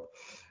the club.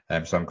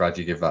 So I'm glad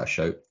you gave that a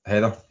shout.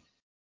 Heather?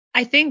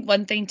 I think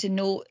one thing to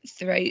note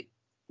throughout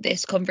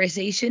this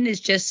conversation is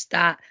just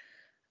that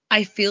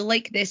I feel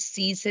like this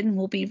season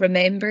will be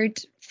remembered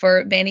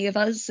for many of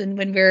us, and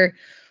when we're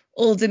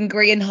old and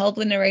grey and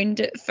hobbling around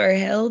it for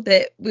hell,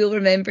 that we'll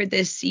remember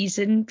this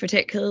season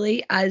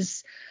particularly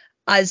as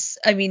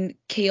I mean,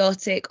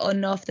 chaotic on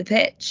and off the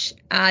pitch,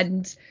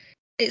 and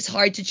it's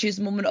hard to choose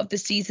a moment of the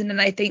season.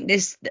 And I think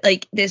this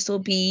will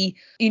be,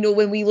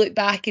 when we look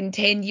back in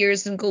 10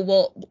 years and go,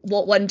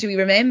 what one do we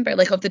remember,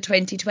 like, of the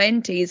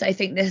 2020s? I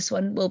think this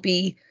one will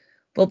be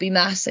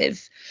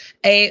massive.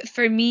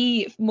 For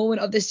me,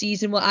 moment of the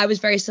season, well, I was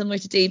very similar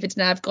to David,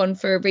 and I've gone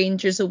for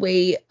Rangers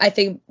away. I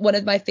think one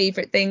of my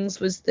favourite things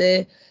was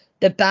the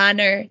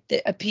banner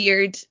that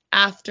appeared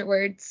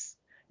afterwards.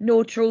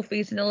 No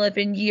trophies in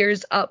 11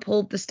 years,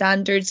 uphold the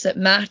standards that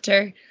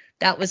matter.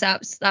 That was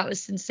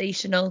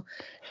sensational.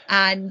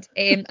 And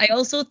I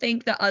also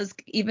think that us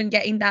even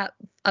getting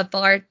a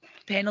VAR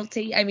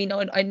penalty, I mean,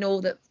 I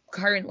know that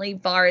currently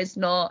VAR is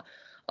not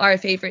our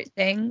favourite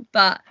thing,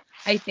 but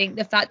I think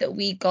the fact that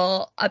we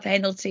got a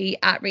penalty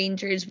at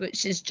Rangers,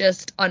 which is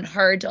just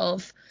unheard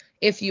of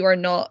if you are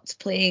not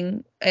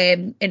playing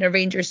in a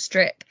Rangers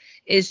strip,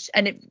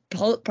 and it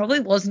probably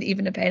wasn't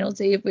even a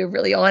penalty if we're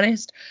really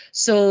honest.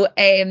 So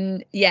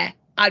yeah,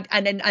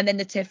 and then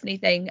the Tiffoney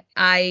thing,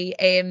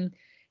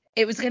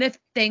 it was kind of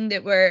thing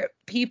that where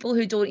people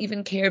who don't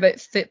even care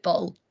about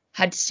football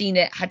had seen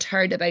it, had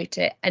heard about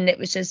it, and it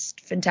was just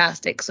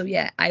fantastic. So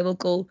yeah, I will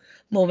go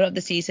moment of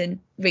the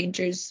season,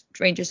 Rangers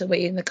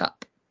away in the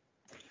cup.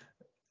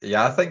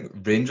 Yeah, I think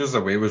Rangers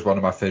away was one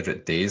of my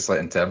favourite days. Like,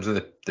 in terms of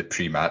the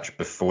pre-match,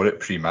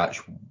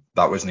 pre-match,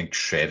 that was an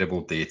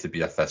incredible day to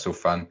be a Thistle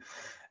fan.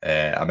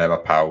 I met my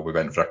pal, we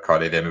went for a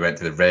curry, then we went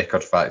to the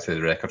Record Factory.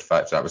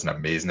 That was an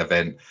amazing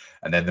event.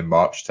 And then the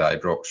march to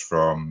Ibrox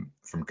from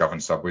Govan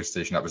Subway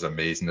Station, that was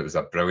amazing. It was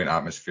a brilliant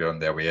atmosphere on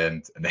the away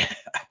end, and then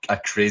a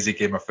crazy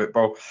game of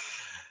football.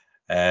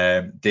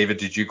 David,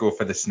 did you go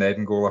for the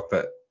Snedden goal up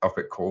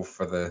at Cove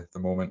for the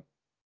moment?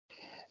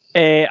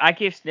 I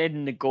gave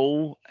Snedden the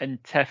goal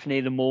and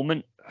Tiffoney the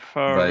moment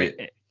for.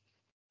 Right.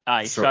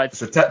 Aye, so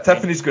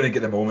Tiffoney's going to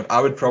get the moment.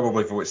 I would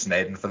probably vote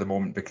Snedden for the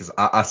moment, because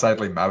I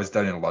sadly, I was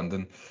down in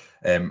London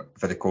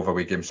for the Cove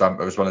away game, so it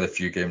was one of the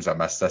few games I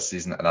missed this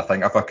season, and I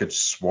think if I could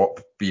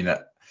swap seeing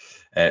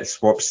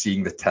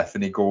the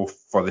Tiffoney goal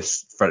for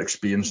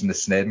experiencing the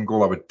Snedden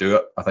goal, I would do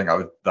it. I think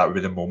that would be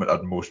the moment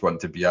I'd most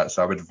want to be at,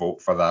 so I would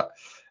vote for that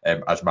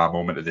as my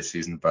moment of the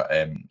season. But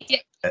if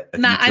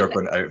Matt, you two are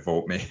going to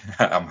outvote me,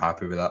 I'm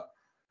happy with that.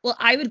 Well,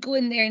 I would go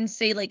in there and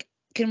say, like,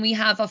 can we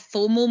have a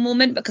FOMO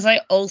moment, because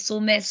I also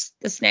missed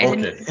the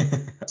Snedden. Okay.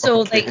 So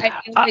okay. like,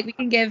 I feel like we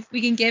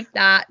can give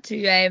that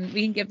to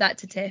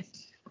Tiff.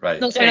 Right.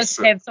 No, sorry, not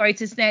to Tiff. Sorry,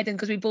 to Snedden,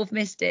 because we both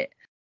missed it.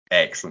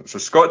 Excellent. So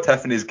Scott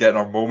Tiffoney's getting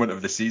our moment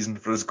of the season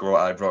for his goal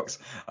at Ibrox,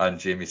 and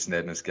Jamie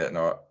Snedden is getting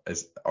our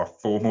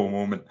FOMO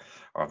moment.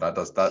 Oh,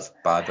 that's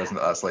bad, isn't it?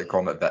 That's like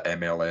calling it the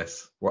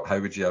MLS. How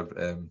would you have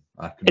the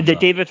that?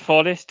 David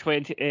Forrest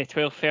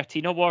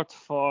 12-13 award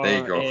for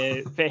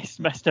best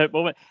missed out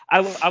moment.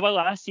 I will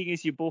ask, seeing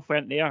as you both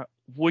weren't there,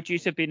 would you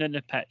have been on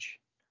the pitch?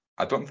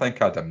 I don't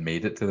think I'd have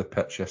made it to the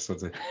pitch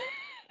yesterday.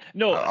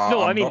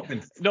 I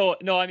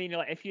mean,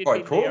 like, if you'd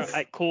been Cove? there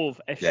at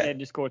Cove, if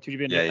Snedden scored, would you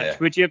been on the pitch? Yeah.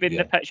 Would you have been in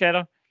the pitch,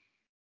 Heather?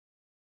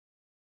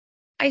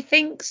 I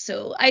think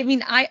so. I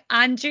mean,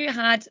 Andrew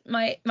had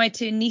my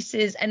two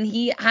nieces, and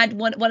he had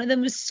one of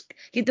them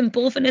he had them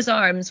both in his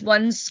arms,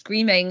 one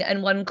screaming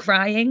and one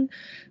crying,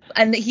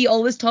 and he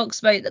always talks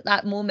about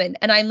that moment.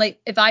 And I'm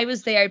like, if I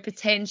was there,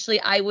 potentially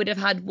I would have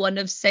had one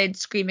of said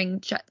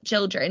screaming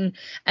children,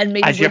 and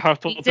maybe as you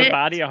hurtled the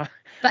barrier.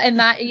 But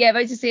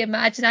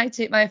imagine I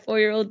took my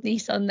 4-year-old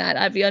niece on that.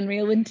 I'd be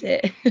unreal, wouldn't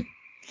it?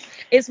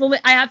 It's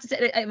moment. I have to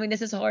say, I mean,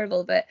 this is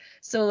horrible, but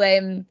so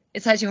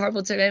it's actually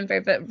horrible to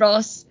remember. But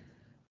Ross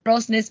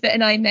Nisbet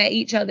and I met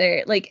each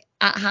other like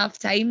at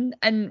halftime,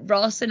 and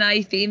Ross and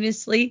I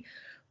famously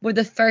were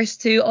the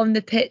first two on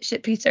the pitch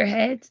at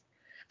Peterhead,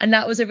 and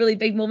that was a really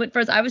big moment for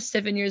us. I was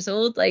 7 years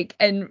old, like,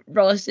 and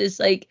Ross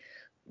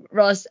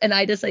and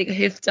I just like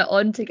hoofed it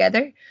on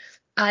together,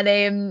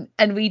 and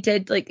we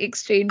did like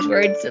exchange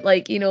words at,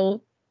 like,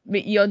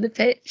 meet you on the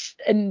pitch,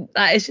 and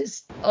that is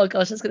just, oh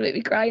gosh, that's gonna make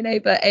me cry now.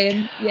 But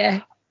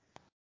yeah.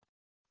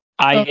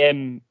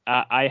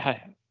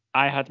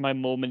 I had my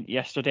moment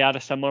yesterday. I had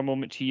a similar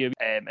moment to you.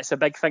 It's a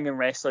big thing in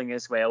wrestling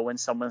as well. When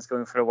someone's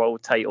going for a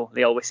world title,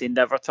 they always say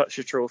never touch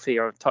the trophy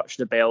or touch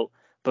the belt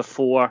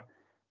before,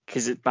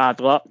 because it's bad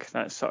luck.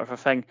 That's sort of a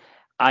thing.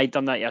 I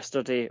done that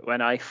yesterday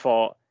when I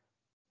thought,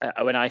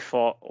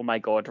 oh my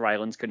God,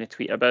 Ryland's going to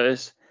tweet about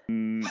us.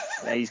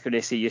 He's going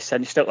to say you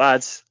cinched it,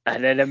 lads.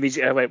 And then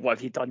immediately I went, what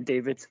have you done,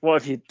 David? What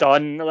have you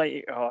done?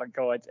 Like, oh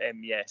God.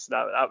 Yes,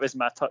 that was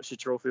my touch the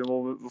trophy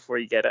moment before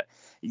you get it.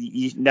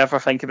 You never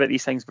think about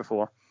these things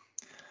before.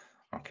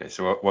 Okay,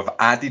 so we've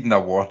added an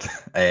award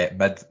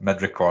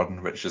mid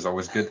recording, which is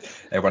always good.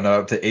 We're now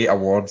up to 8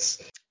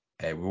 awards.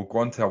 We'll go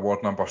on to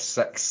award number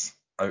 6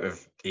 out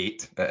of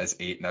 8. It is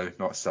 8 now,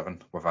 not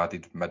 7. We've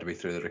added midway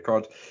through the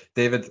record.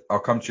 David, I'll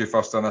come to you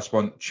first on this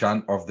one.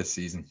 Chant of the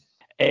season.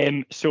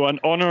 So an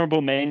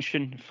honourable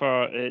mention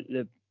for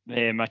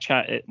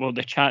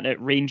the chant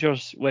at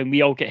Rangers when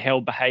we all get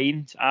held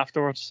behind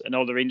afterwards and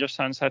all the Rangers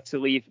fans had to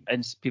leave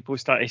and people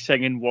started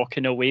singing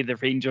 "Walking Away the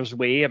Rangers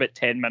Way" about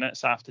 10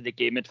 minutes after the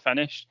game had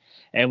finished,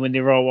 and when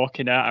they were all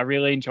walking out, I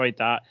really enjoyed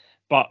that.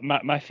 But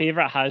my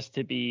favourite has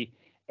to be,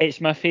 it's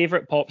my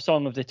favourite pop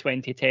song of the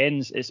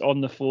 2010s. It's "On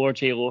the Floor,"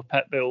 J-Lo,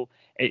 Pitbull.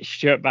 It's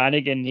Stuart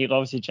Bannigan. He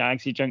loves the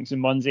Jags, he drinks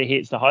and Muns, he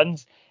hates the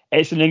Huns.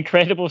 It's an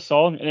incredible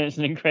song and it's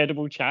an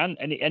incredible chant,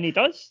 and he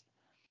does.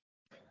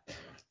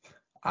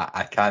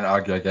 I can't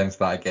argue against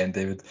that again,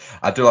 David.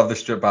 I do love the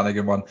Stuart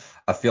Bannigan one.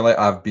 I feel like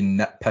I've been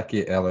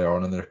nitpicky earlier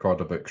on in the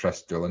record about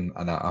Chris Doolan,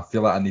 and I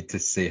feel like I need to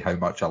say how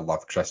much I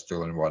love Chris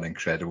Doolan. What an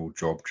incredible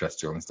job Chris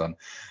Doolan's done.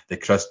 The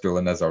Chris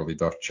Doolan as our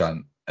leader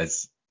chant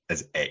is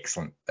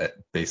excellent.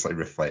 It basically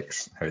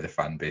reflects how the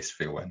fan base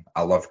feel, and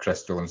I love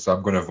Chris Doolan, so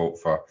I'm going to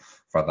vote for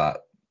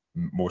that.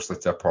 Mostly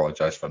to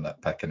apologise for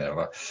nitpicking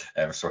earlier.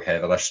 So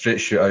Heather, a straight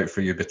shootout for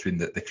you between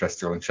the Chris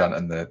Doolan chant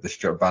and the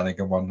Stuart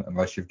Bannigan one,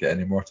 unless you've got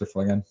any more to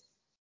fling in.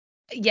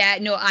 Yeah,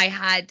 no,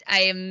 I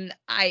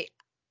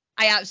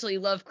absolutely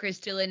love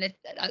Chris Doolan.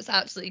 That's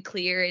absolutely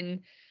clear.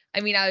 And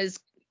I mean, I was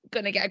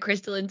gonna get a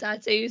Chris Doolan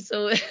tattoo,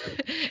 so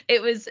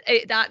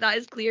that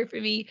is clear for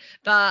me.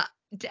 But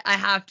I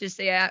have to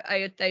say,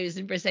 I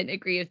 1,000%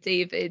 agree with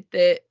David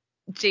that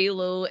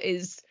J-Lo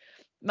is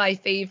my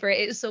favourite.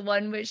 It's the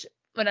one which,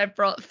 when I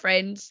brought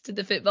friends to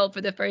the football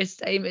for the first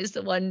time, it's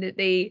the one that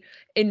they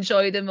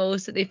enjoy the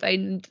most, that they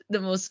find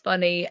the most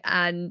funny.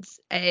 And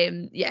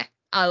yeah,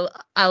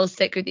 I'll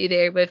stick with you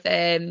there with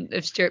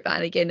Stuart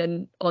Bannigan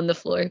and On the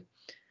Floor.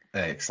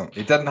 Excellent.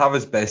 He didn't have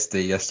his best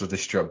day yesterday,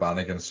 Stuart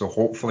Bannigan, so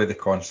hopefully the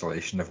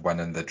consolation of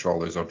winning the Draw,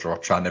 Lose or Draw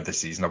Chant of the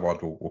Season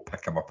award will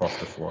pick him up off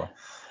the floor.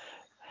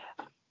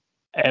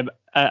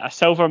 A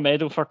silver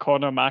medal for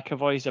Conor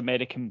McAvoy's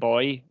American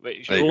Boy,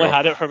 which only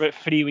had it for about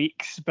 3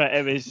 weeks, but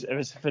it was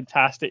a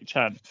fantastic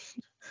chant.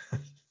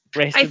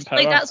 Rest I in feel power.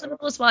 like that's one of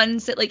those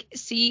ones that, like,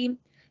 see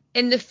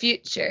in the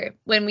future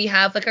when we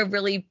have like a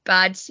really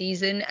bad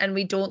season and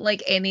we don't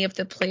like any of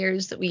the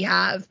players that we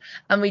have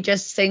and we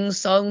just sing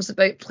songs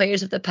about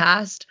players of the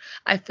past,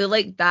 I feel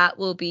like that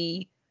will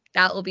be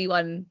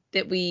one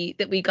that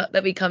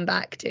we come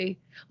back to.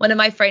 One of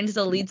my friends is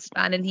a Leeds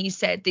fan, and he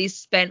said they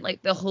spent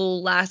like the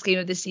whole last game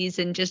of the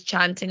season just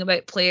chanting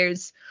about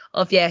players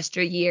of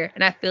yesteryear,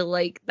 and I feel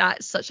like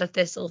that's such a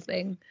Thistle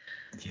thing.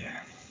 Yeah.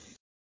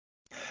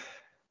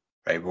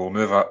 Right, we'll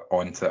move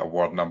on to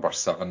award number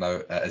 7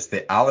 now. It is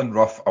the Alan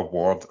Ruff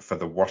Award for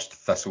the worst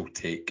Thistle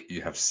take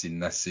you have seen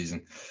this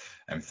season.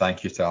 And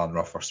thank you to Alan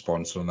Ruff for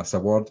sponsoring this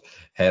award.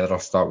 Heather, I'll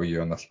start with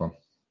you on this one.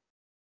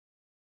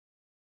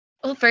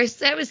 Well,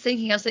 first I was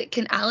like,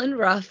 can Alan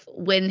Ruff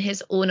win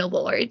his own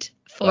award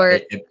for?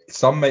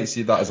 Some might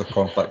see that as a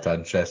conflict of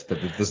interest, but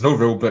there's no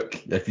rule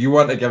book. If you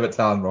want to give it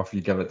to Alan Ruff,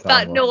 you give it to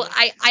Alan Ruff. No,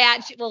 I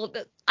actually, well,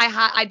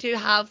 I do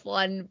have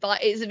one, but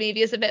it's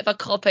a bit of a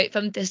cop out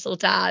from Thistle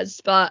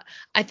Taz. But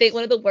I think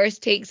one of the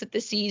worst takes of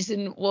the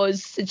season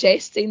was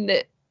suggesting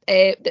that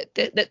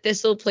that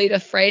Thistle played a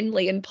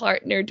friendly and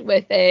partnered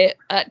with a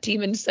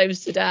team in South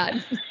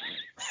Sudan.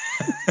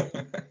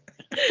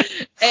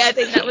 I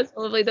think that was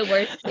probably the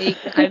worst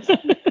take that I've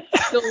seen.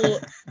 So,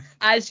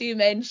 as you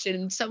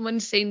mentioned,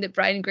 someone's saying that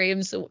Brian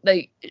Graham's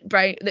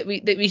that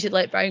we should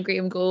let Brian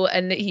Graham go,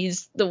 and that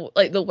he's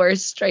the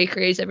worst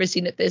striker he's ever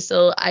seen at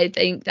Thistle. I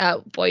think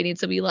that boy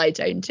needs to be lied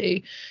down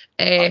to.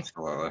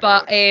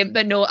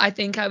 But no, I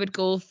think I would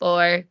go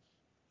for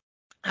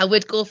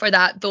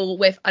that, though,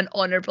 with an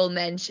honourable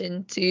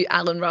mention to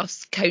Alan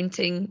Ruff's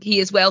counting. He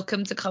is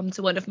welcome to come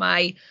to one of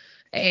my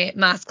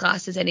maths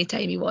classes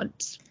anytime he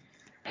wants.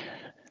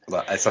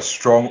 It's a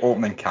strong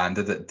opening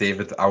candidate,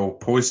 David. I will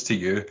pose to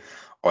you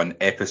on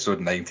episode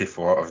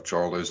 94 of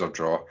Draw, Lose or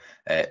Draw.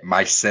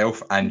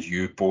 Myself and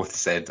you both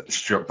said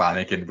Stuart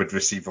Bannigan would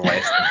receive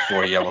less than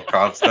 4 yellow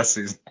cards this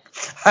season.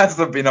 Has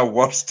there been a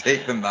worse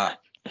take than that?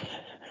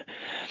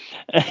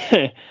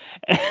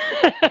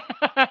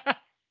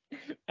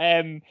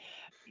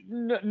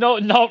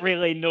 Not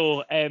really.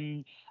 No.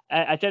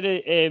 I did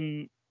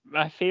it.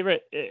 My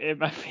favorite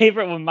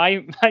one.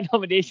 My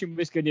nomination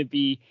was going to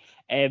be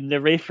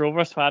the Raith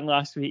Rovers fan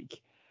last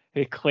week,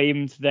 who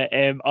claimed that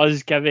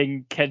us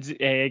giving kids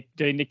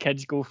doing the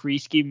Kids Go Free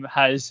scheme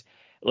has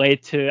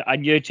led to a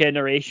new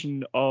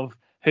generation of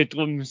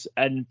hoodlums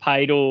and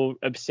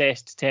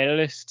pyro-obsessed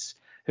terrorists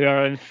who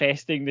are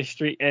infesting the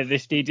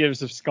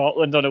stadiums of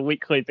Scotland on a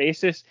weekly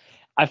basis.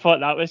 I thought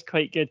that was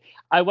quite good.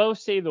 I will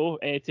say, though,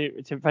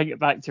 to bring it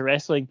back to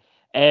wrestling,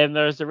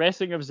 there's the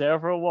Wrestling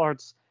Observer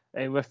Awards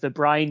with the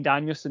Bryan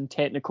Danielson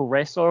Technical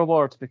Wrestler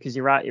Award, because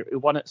he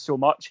won it so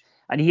much,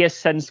 and he has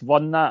since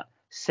won that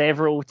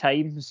several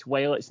times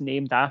while it's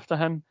named after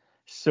him.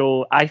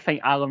 So I think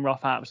Alan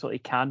Ruff absolutely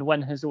can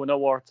win his own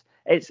award.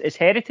 It's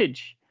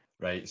heritage.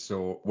 Right,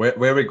 so where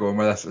are we going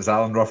with this? Is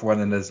Alan Ruff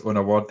winning his own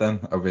award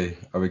then? Are we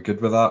good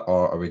with that,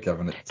 or are we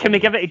giving it to... Can we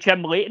give it to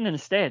Jim Leighton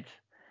instead?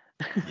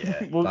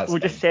 Yeah, we'll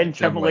just send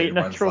Jim Leighton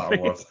a trophy.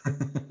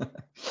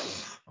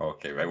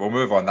 Okay, right, we'll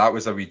move on. That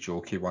was a wee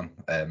jokey one,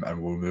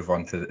 and we'll move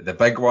on to the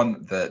big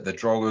one, the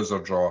draw, lose or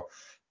draw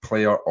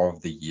player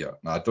of the year.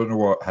 Now, I don't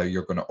know how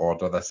you're going to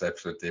order this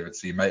episode, David,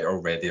 so you might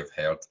already have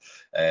heard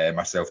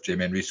myself,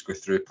 Jamie and Reiss go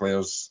through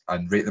players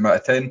and rate them out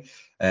of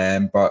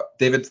 10. But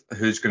David,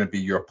 who's going to be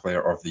your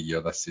player of the year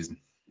this season?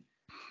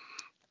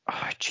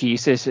 Oh,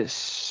 Jesus, it's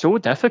so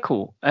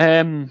difficult.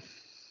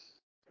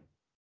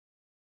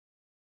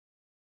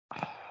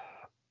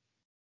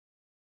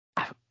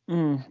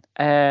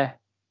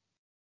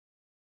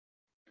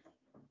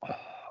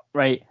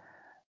 Right,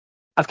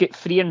 I've got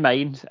three in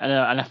mind, and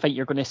I think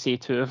you're going to say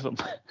two of them.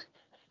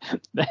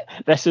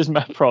 This is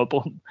my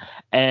problem.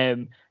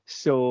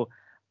 So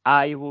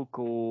I will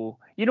go.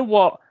 You know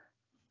what?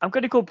 I'm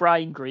going to go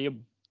Brian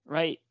Graham,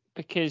 right?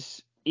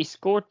 Because he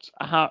scored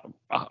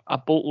a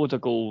boatload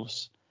of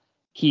goals.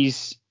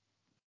 He's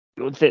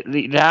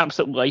the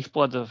absolute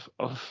lifeblood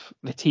of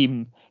the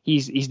team.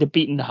 He's the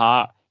beating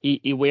heart.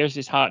 He wears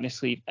his heart on his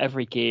sleeve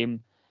every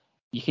game.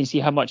 You can see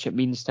how much it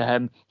means to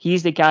him.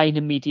 He's the guy in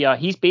the media.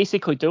 He's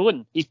basically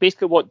Doolan. He's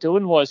basically what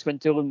Doolan was when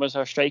Doolan was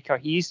our striker.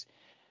 He's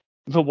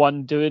the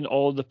one doing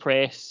all the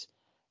press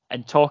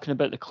and talking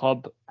about the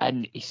club,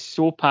 and he's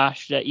so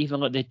passionate. Even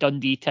like the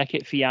Dundee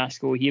ticket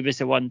fiasco, he was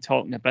the one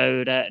talking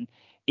about it, and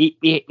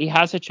he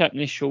has a chip on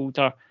his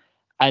shoulder,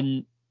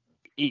 and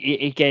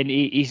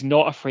he's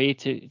not afraid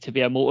to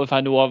be emotive. I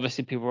know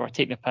obviously people were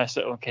taking a piss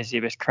at him because he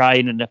was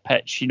crying on the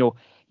pitch,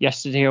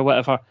 yesterday or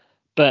whatever,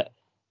 but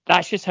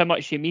that's just how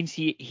much he means.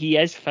 He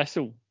is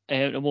Thistle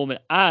at the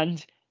moment, and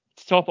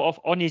to top it off,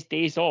 on his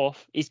days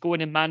off, he's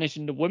going and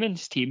managing the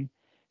women's team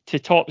to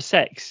top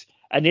six,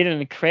 and they're an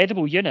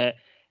incredible unit.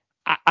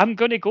 I'm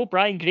going to go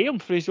Brian Graham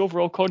for his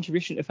overall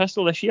contribution to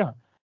Thistle this year.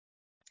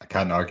 I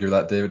can't argue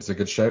that, David. It's a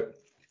good shout.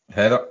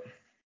 Heather?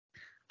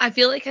 I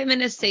feel like I'm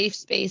in a safe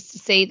space to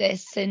say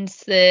this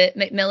since the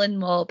McMillan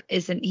mob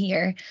isn't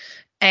here.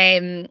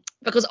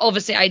 Because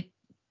obviously I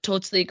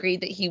totally agree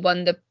that he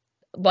won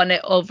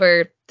it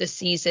over the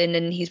season,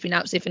 and he's been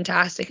absolutely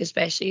fantastic,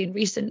 especially in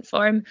recent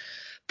form.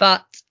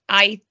 But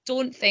I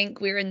don't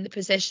think we're in the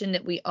position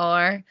that we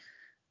are.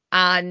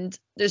 And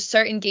there's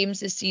certain games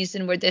this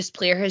season where this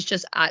player has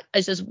just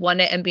won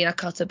it and been a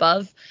cut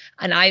above.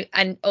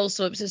 And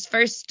also it was his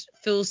first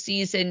full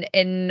season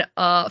in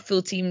a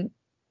full-time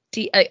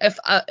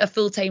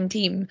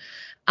team,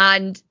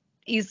 and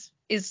he's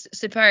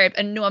superb.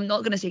 And no, I'm not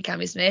going to say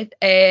Cammy Smith.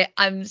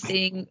 I'm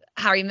saying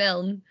Harry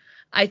Milne.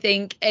 I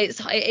think it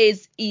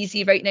is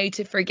easy right now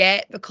to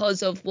forget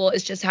because of what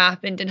has just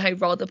happened and how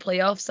raw the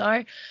playoffs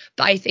are.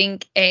 But I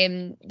think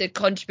the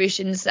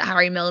contributions that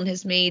Harry Milne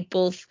has made,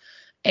 both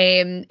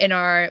in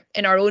our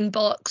own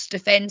box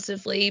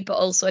defensively, but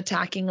also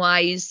attacking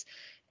wise,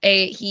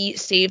 he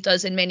saved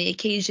us in many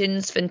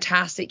occasions.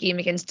 Fantastic game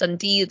against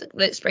Dundee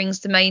that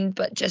springs to mind,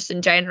 but just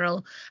in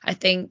general, I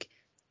think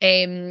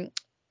if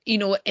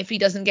he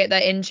doesn't get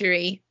that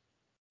injury,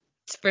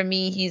 for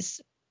me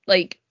he's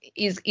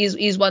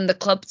won the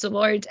club's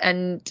award,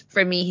 and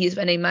for me he's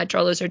winning my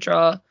draw, lose or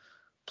draw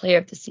player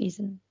of the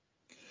season.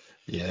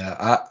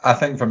 Yeah, I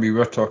think for me, we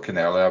were talking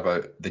earlier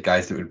about the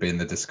guys that would be in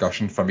the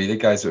discussion. For me, the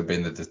guys that would be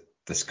in the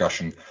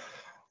discussion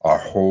are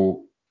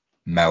Holt,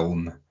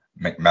 Milne,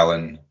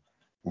 McMillan,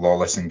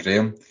 Lawless and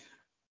Graham.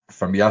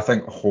 For me, I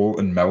think Holt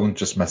and Milne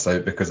just miss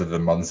out because of the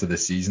months of the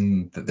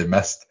season that they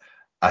missed.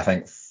 I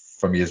think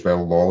for me as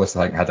well, Lawless,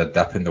 I think, had a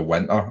dip in the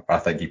winter. I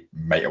think he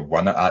might have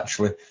won it,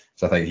 actually.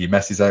 So I think he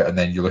misses out. And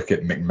then you look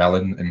at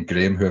McMillan and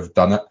Graham, who have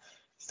done it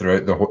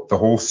throughout the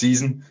whole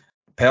season.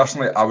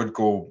 Personally, I would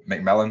go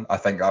McMillan. I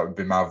think that would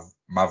be my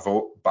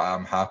vote, but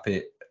I'm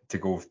happy to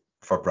go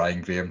for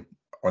Brian Graham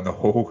on the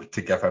whole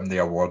to give him the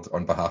award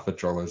on behalf of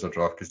Draw, Lose or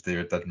Draw, because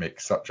David did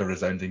make such a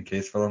resounding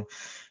case for him.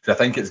 So I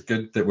think it's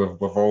good that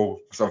we've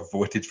all sort of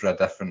voted for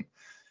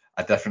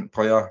a different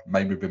player.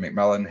 Mine would be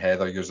McMillan.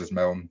 Heather, yours is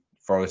Milne.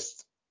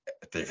 Forrest,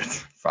 David.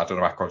 I don't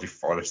know why I called you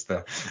Forrest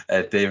there.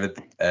 David,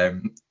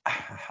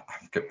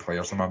 I've got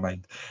players in my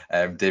mind.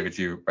 David,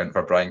 you went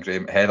for Brian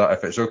Graham. Heather,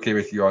 if it's okay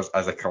with you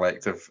as a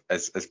collective,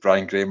 is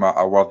Brian Graham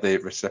a worthy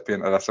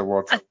recipient of this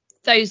award?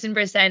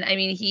 1,000%. I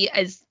mean, he,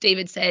 as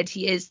David said,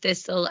 he is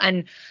Thistle,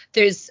 and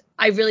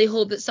I really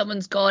hope that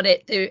someone's got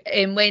it.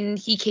 When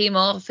he came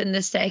off in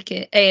the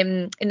second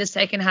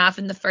half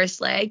in the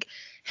first leg,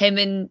 him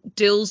and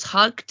Dools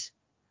hugged.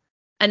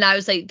 And I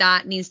was like,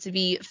 that needs to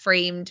be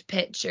framed,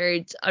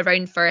 pictured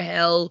around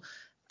Firhill.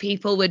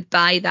 People would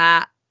buy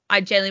that.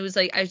 I generally was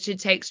like, I should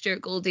text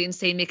Stuart Goldie and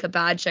say, make a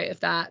badge out of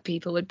that.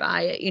 People would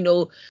buy it. You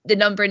know, the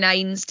number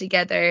 9s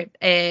together,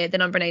 the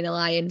number 9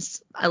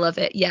 alliance. I love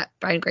it. Yeah,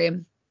 Brian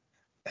Graham.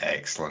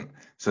 Excellent.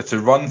 So to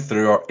run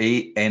through our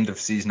 8 end of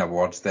season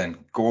awards then,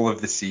 goal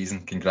of the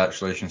season,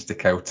 congratulations to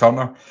Kyle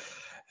Turner.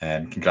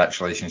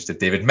 Congratulations to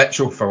David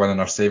Mitchell for winning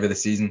our save of the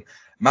season.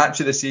 Match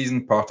of the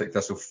season, Partick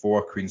Thistle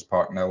 4, Queen's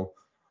Park 0.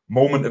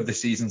 Moment of the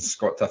season,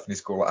 Scott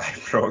Tiffoney's goal at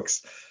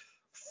Ibrox.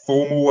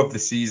 FOMO of the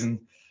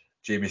season,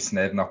 Jamie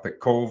Snedden up at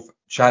Cove.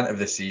 Chant of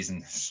the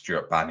season,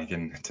 Stuart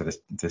Bannigan to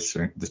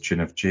the tune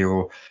of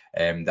J-Lo.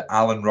 The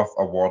Alan Ruff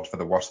Award for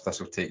the worst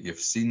Thistle take you've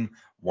seen,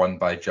 won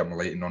by Jim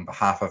Layton on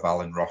behalf of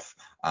Alan Ruff,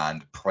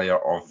 and Player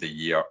of the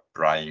Year,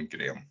 Brian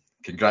Graham.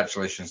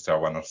 Congratulations to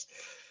our winners.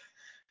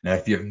 Now,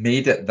 if you've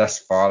made it this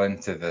far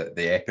into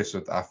the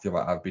episode, I feel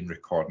like I've been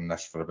recording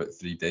this for about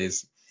 3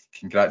 days.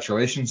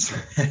 Congratulations.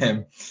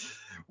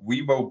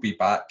 We will be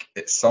back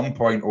at some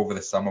point over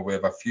the summer. We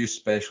have a few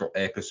special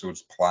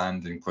episodes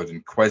planned,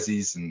 including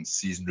quizzes and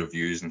season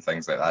reviews and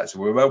things like that. So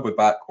we will be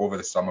back over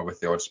the summer with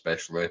the odd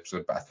special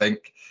episode. But I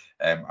think,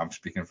 I'm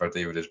speaking for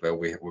David as well,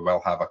 we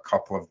will have a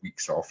couple of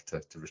weeks off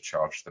to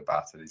recharge the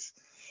batteries.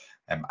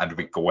 And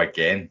we go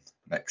again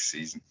next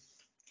season.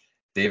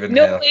 David,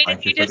 No, Heather,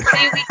 thank you for just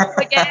say we go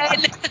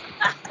again.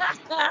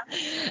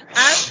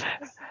 I'm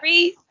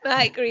grief,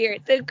 Matt Greer.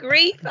 The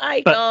grief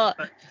I got.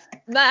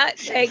 Matt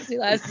texted me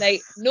last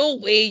night. No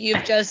way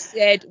you've just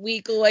said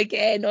we go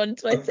again on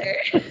Twitter.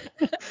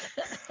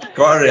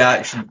 Got a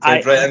reaction.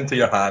 Tied right into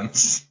your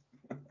hands.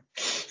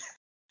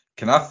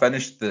 Can I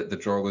finish the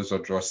draw, lose or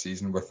draw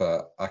season with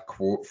a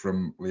quote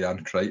from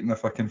Leanne Crichton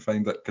if I can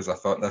find it? Because I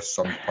thought this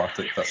summed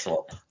Partick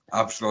Thistle up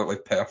absolutely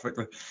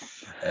perfectly.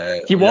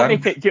 Do you want me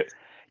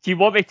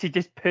to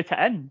just put it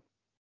in?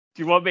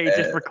 Do you want me to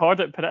just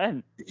record it and put it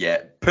in?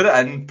 Yeah, put it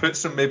in. Put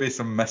some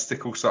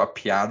mystical sort of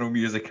piano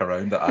music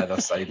around at either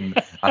side, and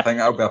I think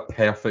that'll be a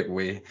perfect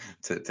way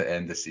to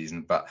end the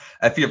season. But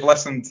if you've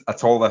listened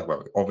at all,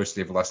 well,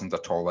 obviously you've listened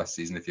at all this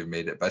season if you've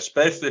made it, but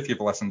especially if you've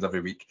listened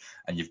every week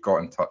and you've got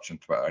in touch on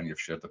Twitter and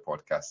you've shared the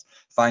podcast,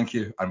 thank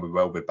you, and we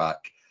will be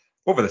back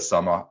over the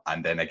summer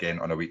and then again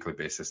on a weekly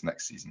basis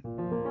next season.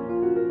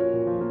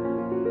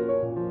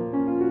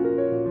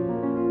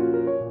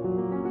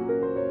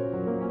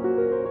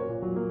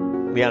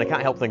 Leanne, I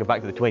can't help thinking back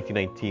to the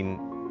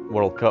 2019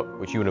 World Cup,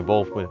 which you were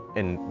involved with,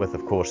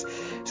 of course.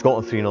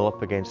 Scotland 3-0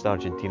 up against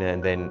Argentina,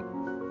 and then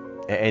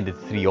it ended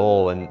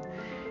 3-3, and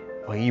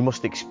well, you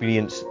must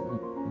experience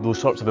those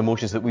sorts of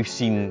emotions that we've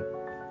seen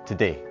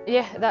today.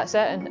 Yeah, that's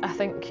it, and I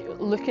think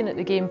looking at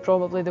the game,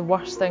 probably the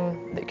worst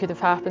thing that could have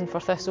happened for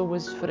Thistle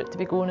was for it to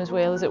be going as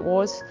well as it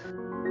was.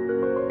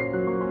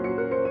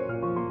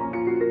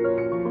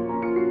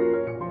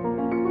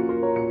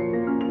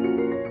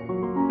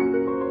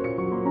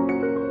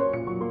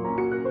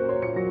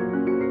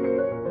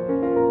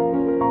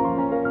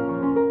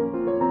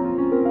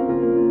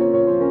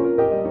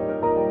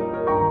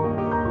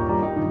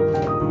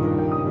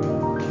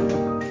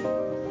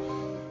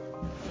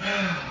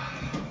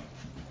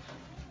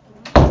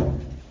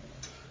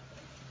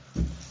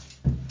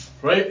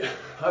 Right,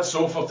 that's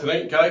all for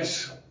tonight,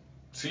 guys.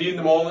 See you in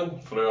the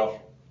morning for our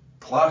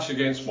clash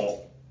against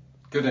Malt.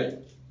 Good night.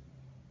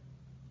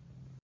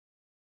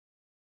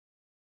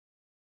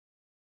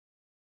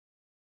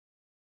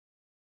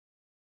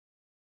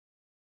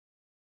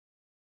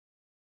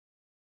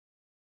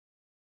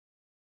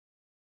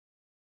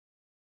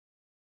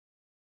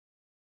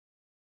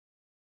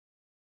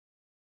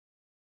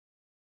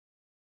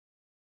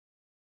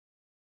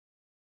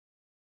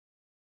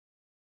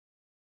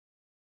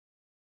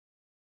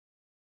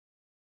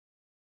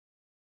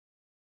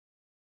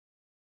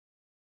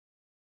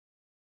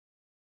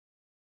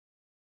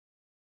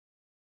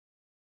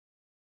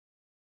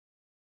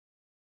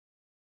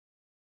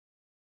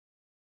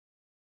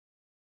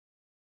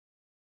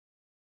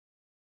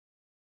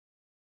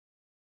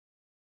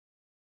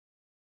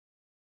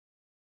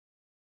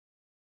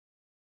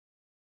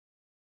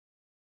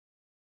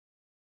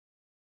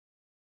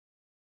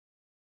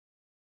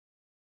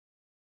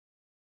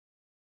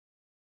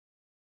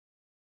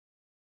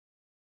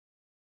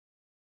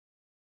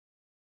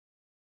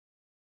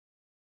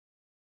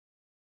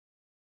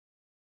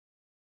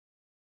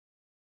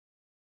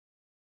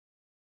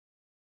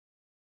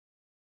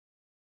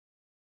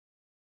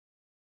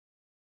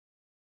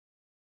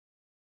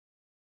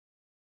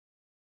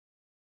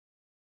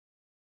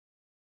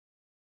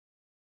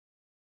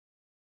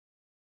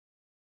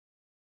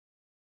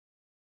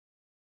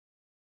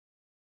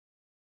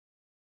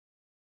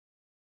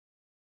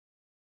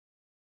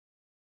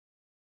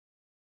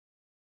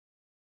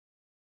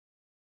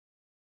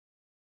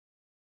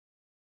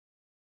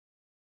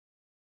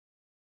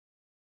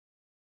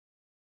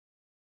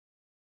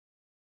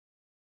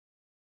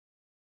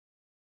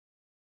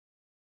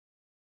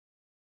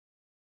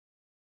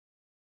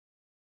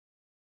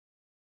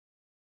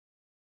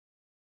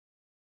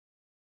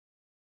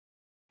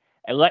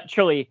 It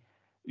literally,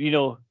 you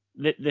know,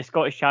 the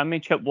Scottish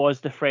Championship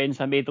was the friends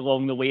I made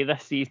along the way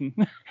this season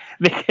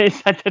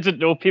because I didn't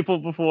know people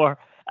before,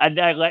 and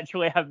I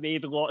literally have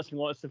made lots and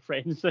lots of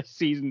friends this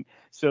season.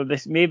 So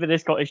maybe the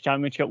Scottish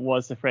Championship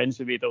was the friends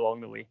we made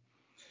along the way.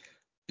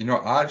 You know,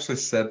 I actually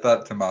said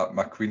that to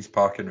my Queen's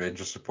Park and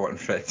Rangers supporting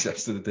friends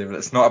yesterday, but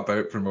it's not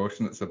about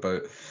promotion. It's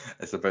about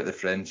the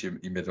friends you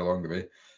made along the way.